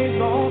change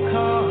gon'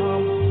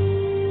 come.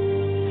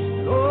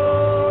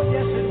 Oh,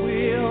 yes it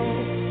will.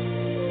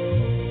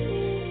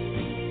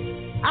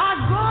 I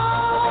go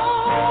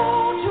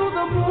to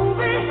the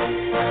movie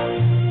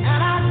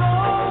and I go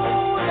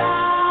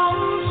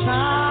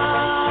downtown.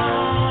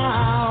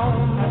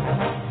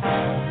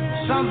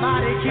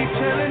 Somebody keep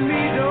telling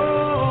me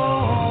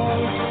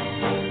don't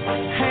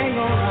hang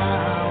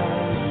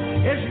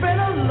around. It's been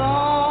a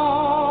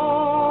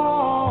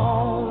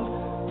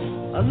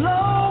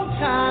long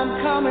time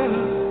coming,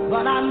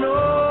 but I know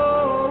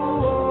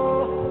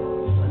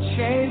a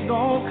change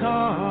gon'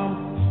 come.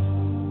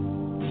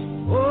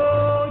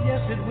 Oh,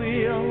 yes it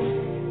will.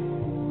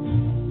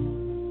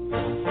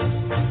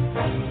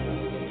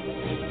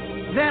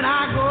 Then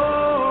I go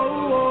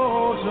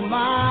to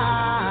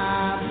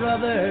my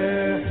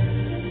brother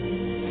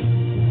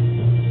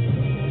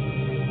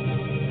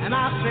and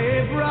I say,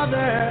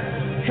 brother,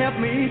 help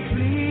me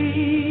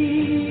please.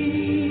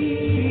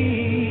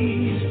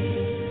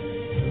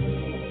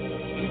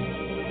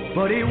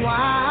 But he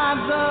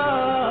winds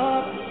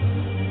up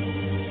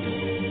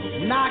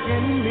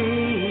knocking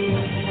me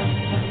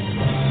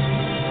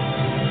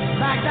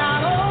back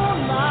down on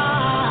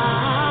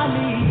my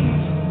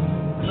knees.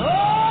 Oh,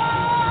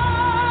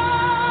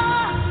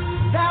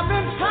 there've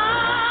been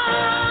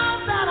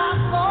times that I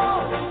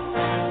thought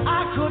I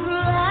couldn't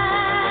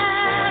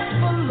last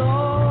for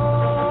long,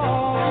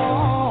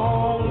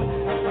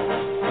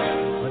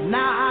 but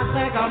now I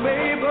think I'm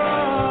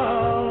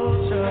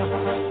able to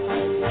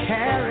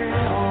carry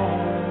on.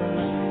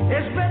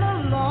 It's been a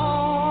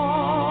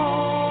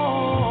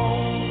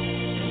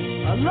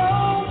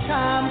long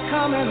time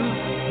coming,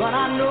 but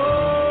I know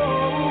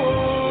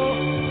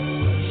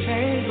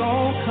change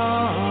gon'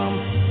 come.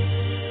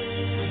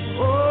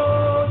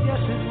 Oh,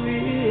 yes it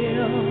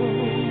will.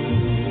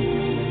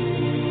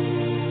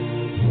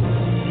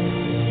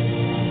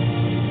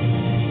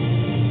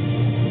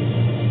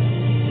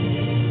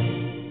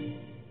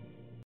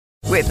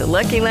 With the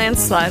Lucky Land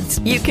Slots,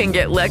 you can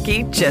get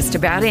lucky just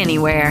about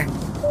anywhere.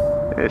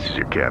 This is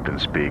your captain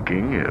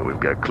speaking. We've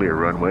got clear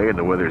runway and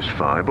the weather's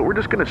fine, but we're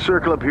just going to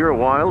circle up here a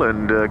while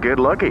and get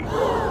lucky.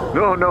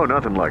 No,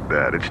 nothing like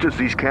that. It's just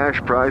these cash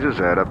prizes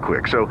add up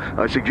quick. So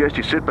I suggest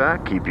you sit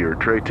back, keep your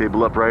tray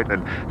table upright,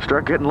 and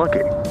start getting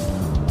lucky.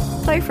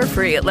 Play for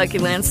free at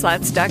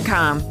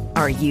LuckyLandSlots.com.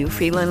 Are you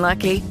feeling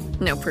lucky?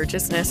 No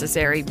purchase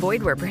necessary.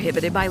 Void where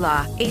prohibited by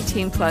law.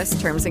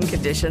 18+ terms and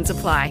conditions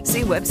apply.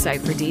 See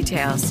website for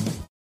details.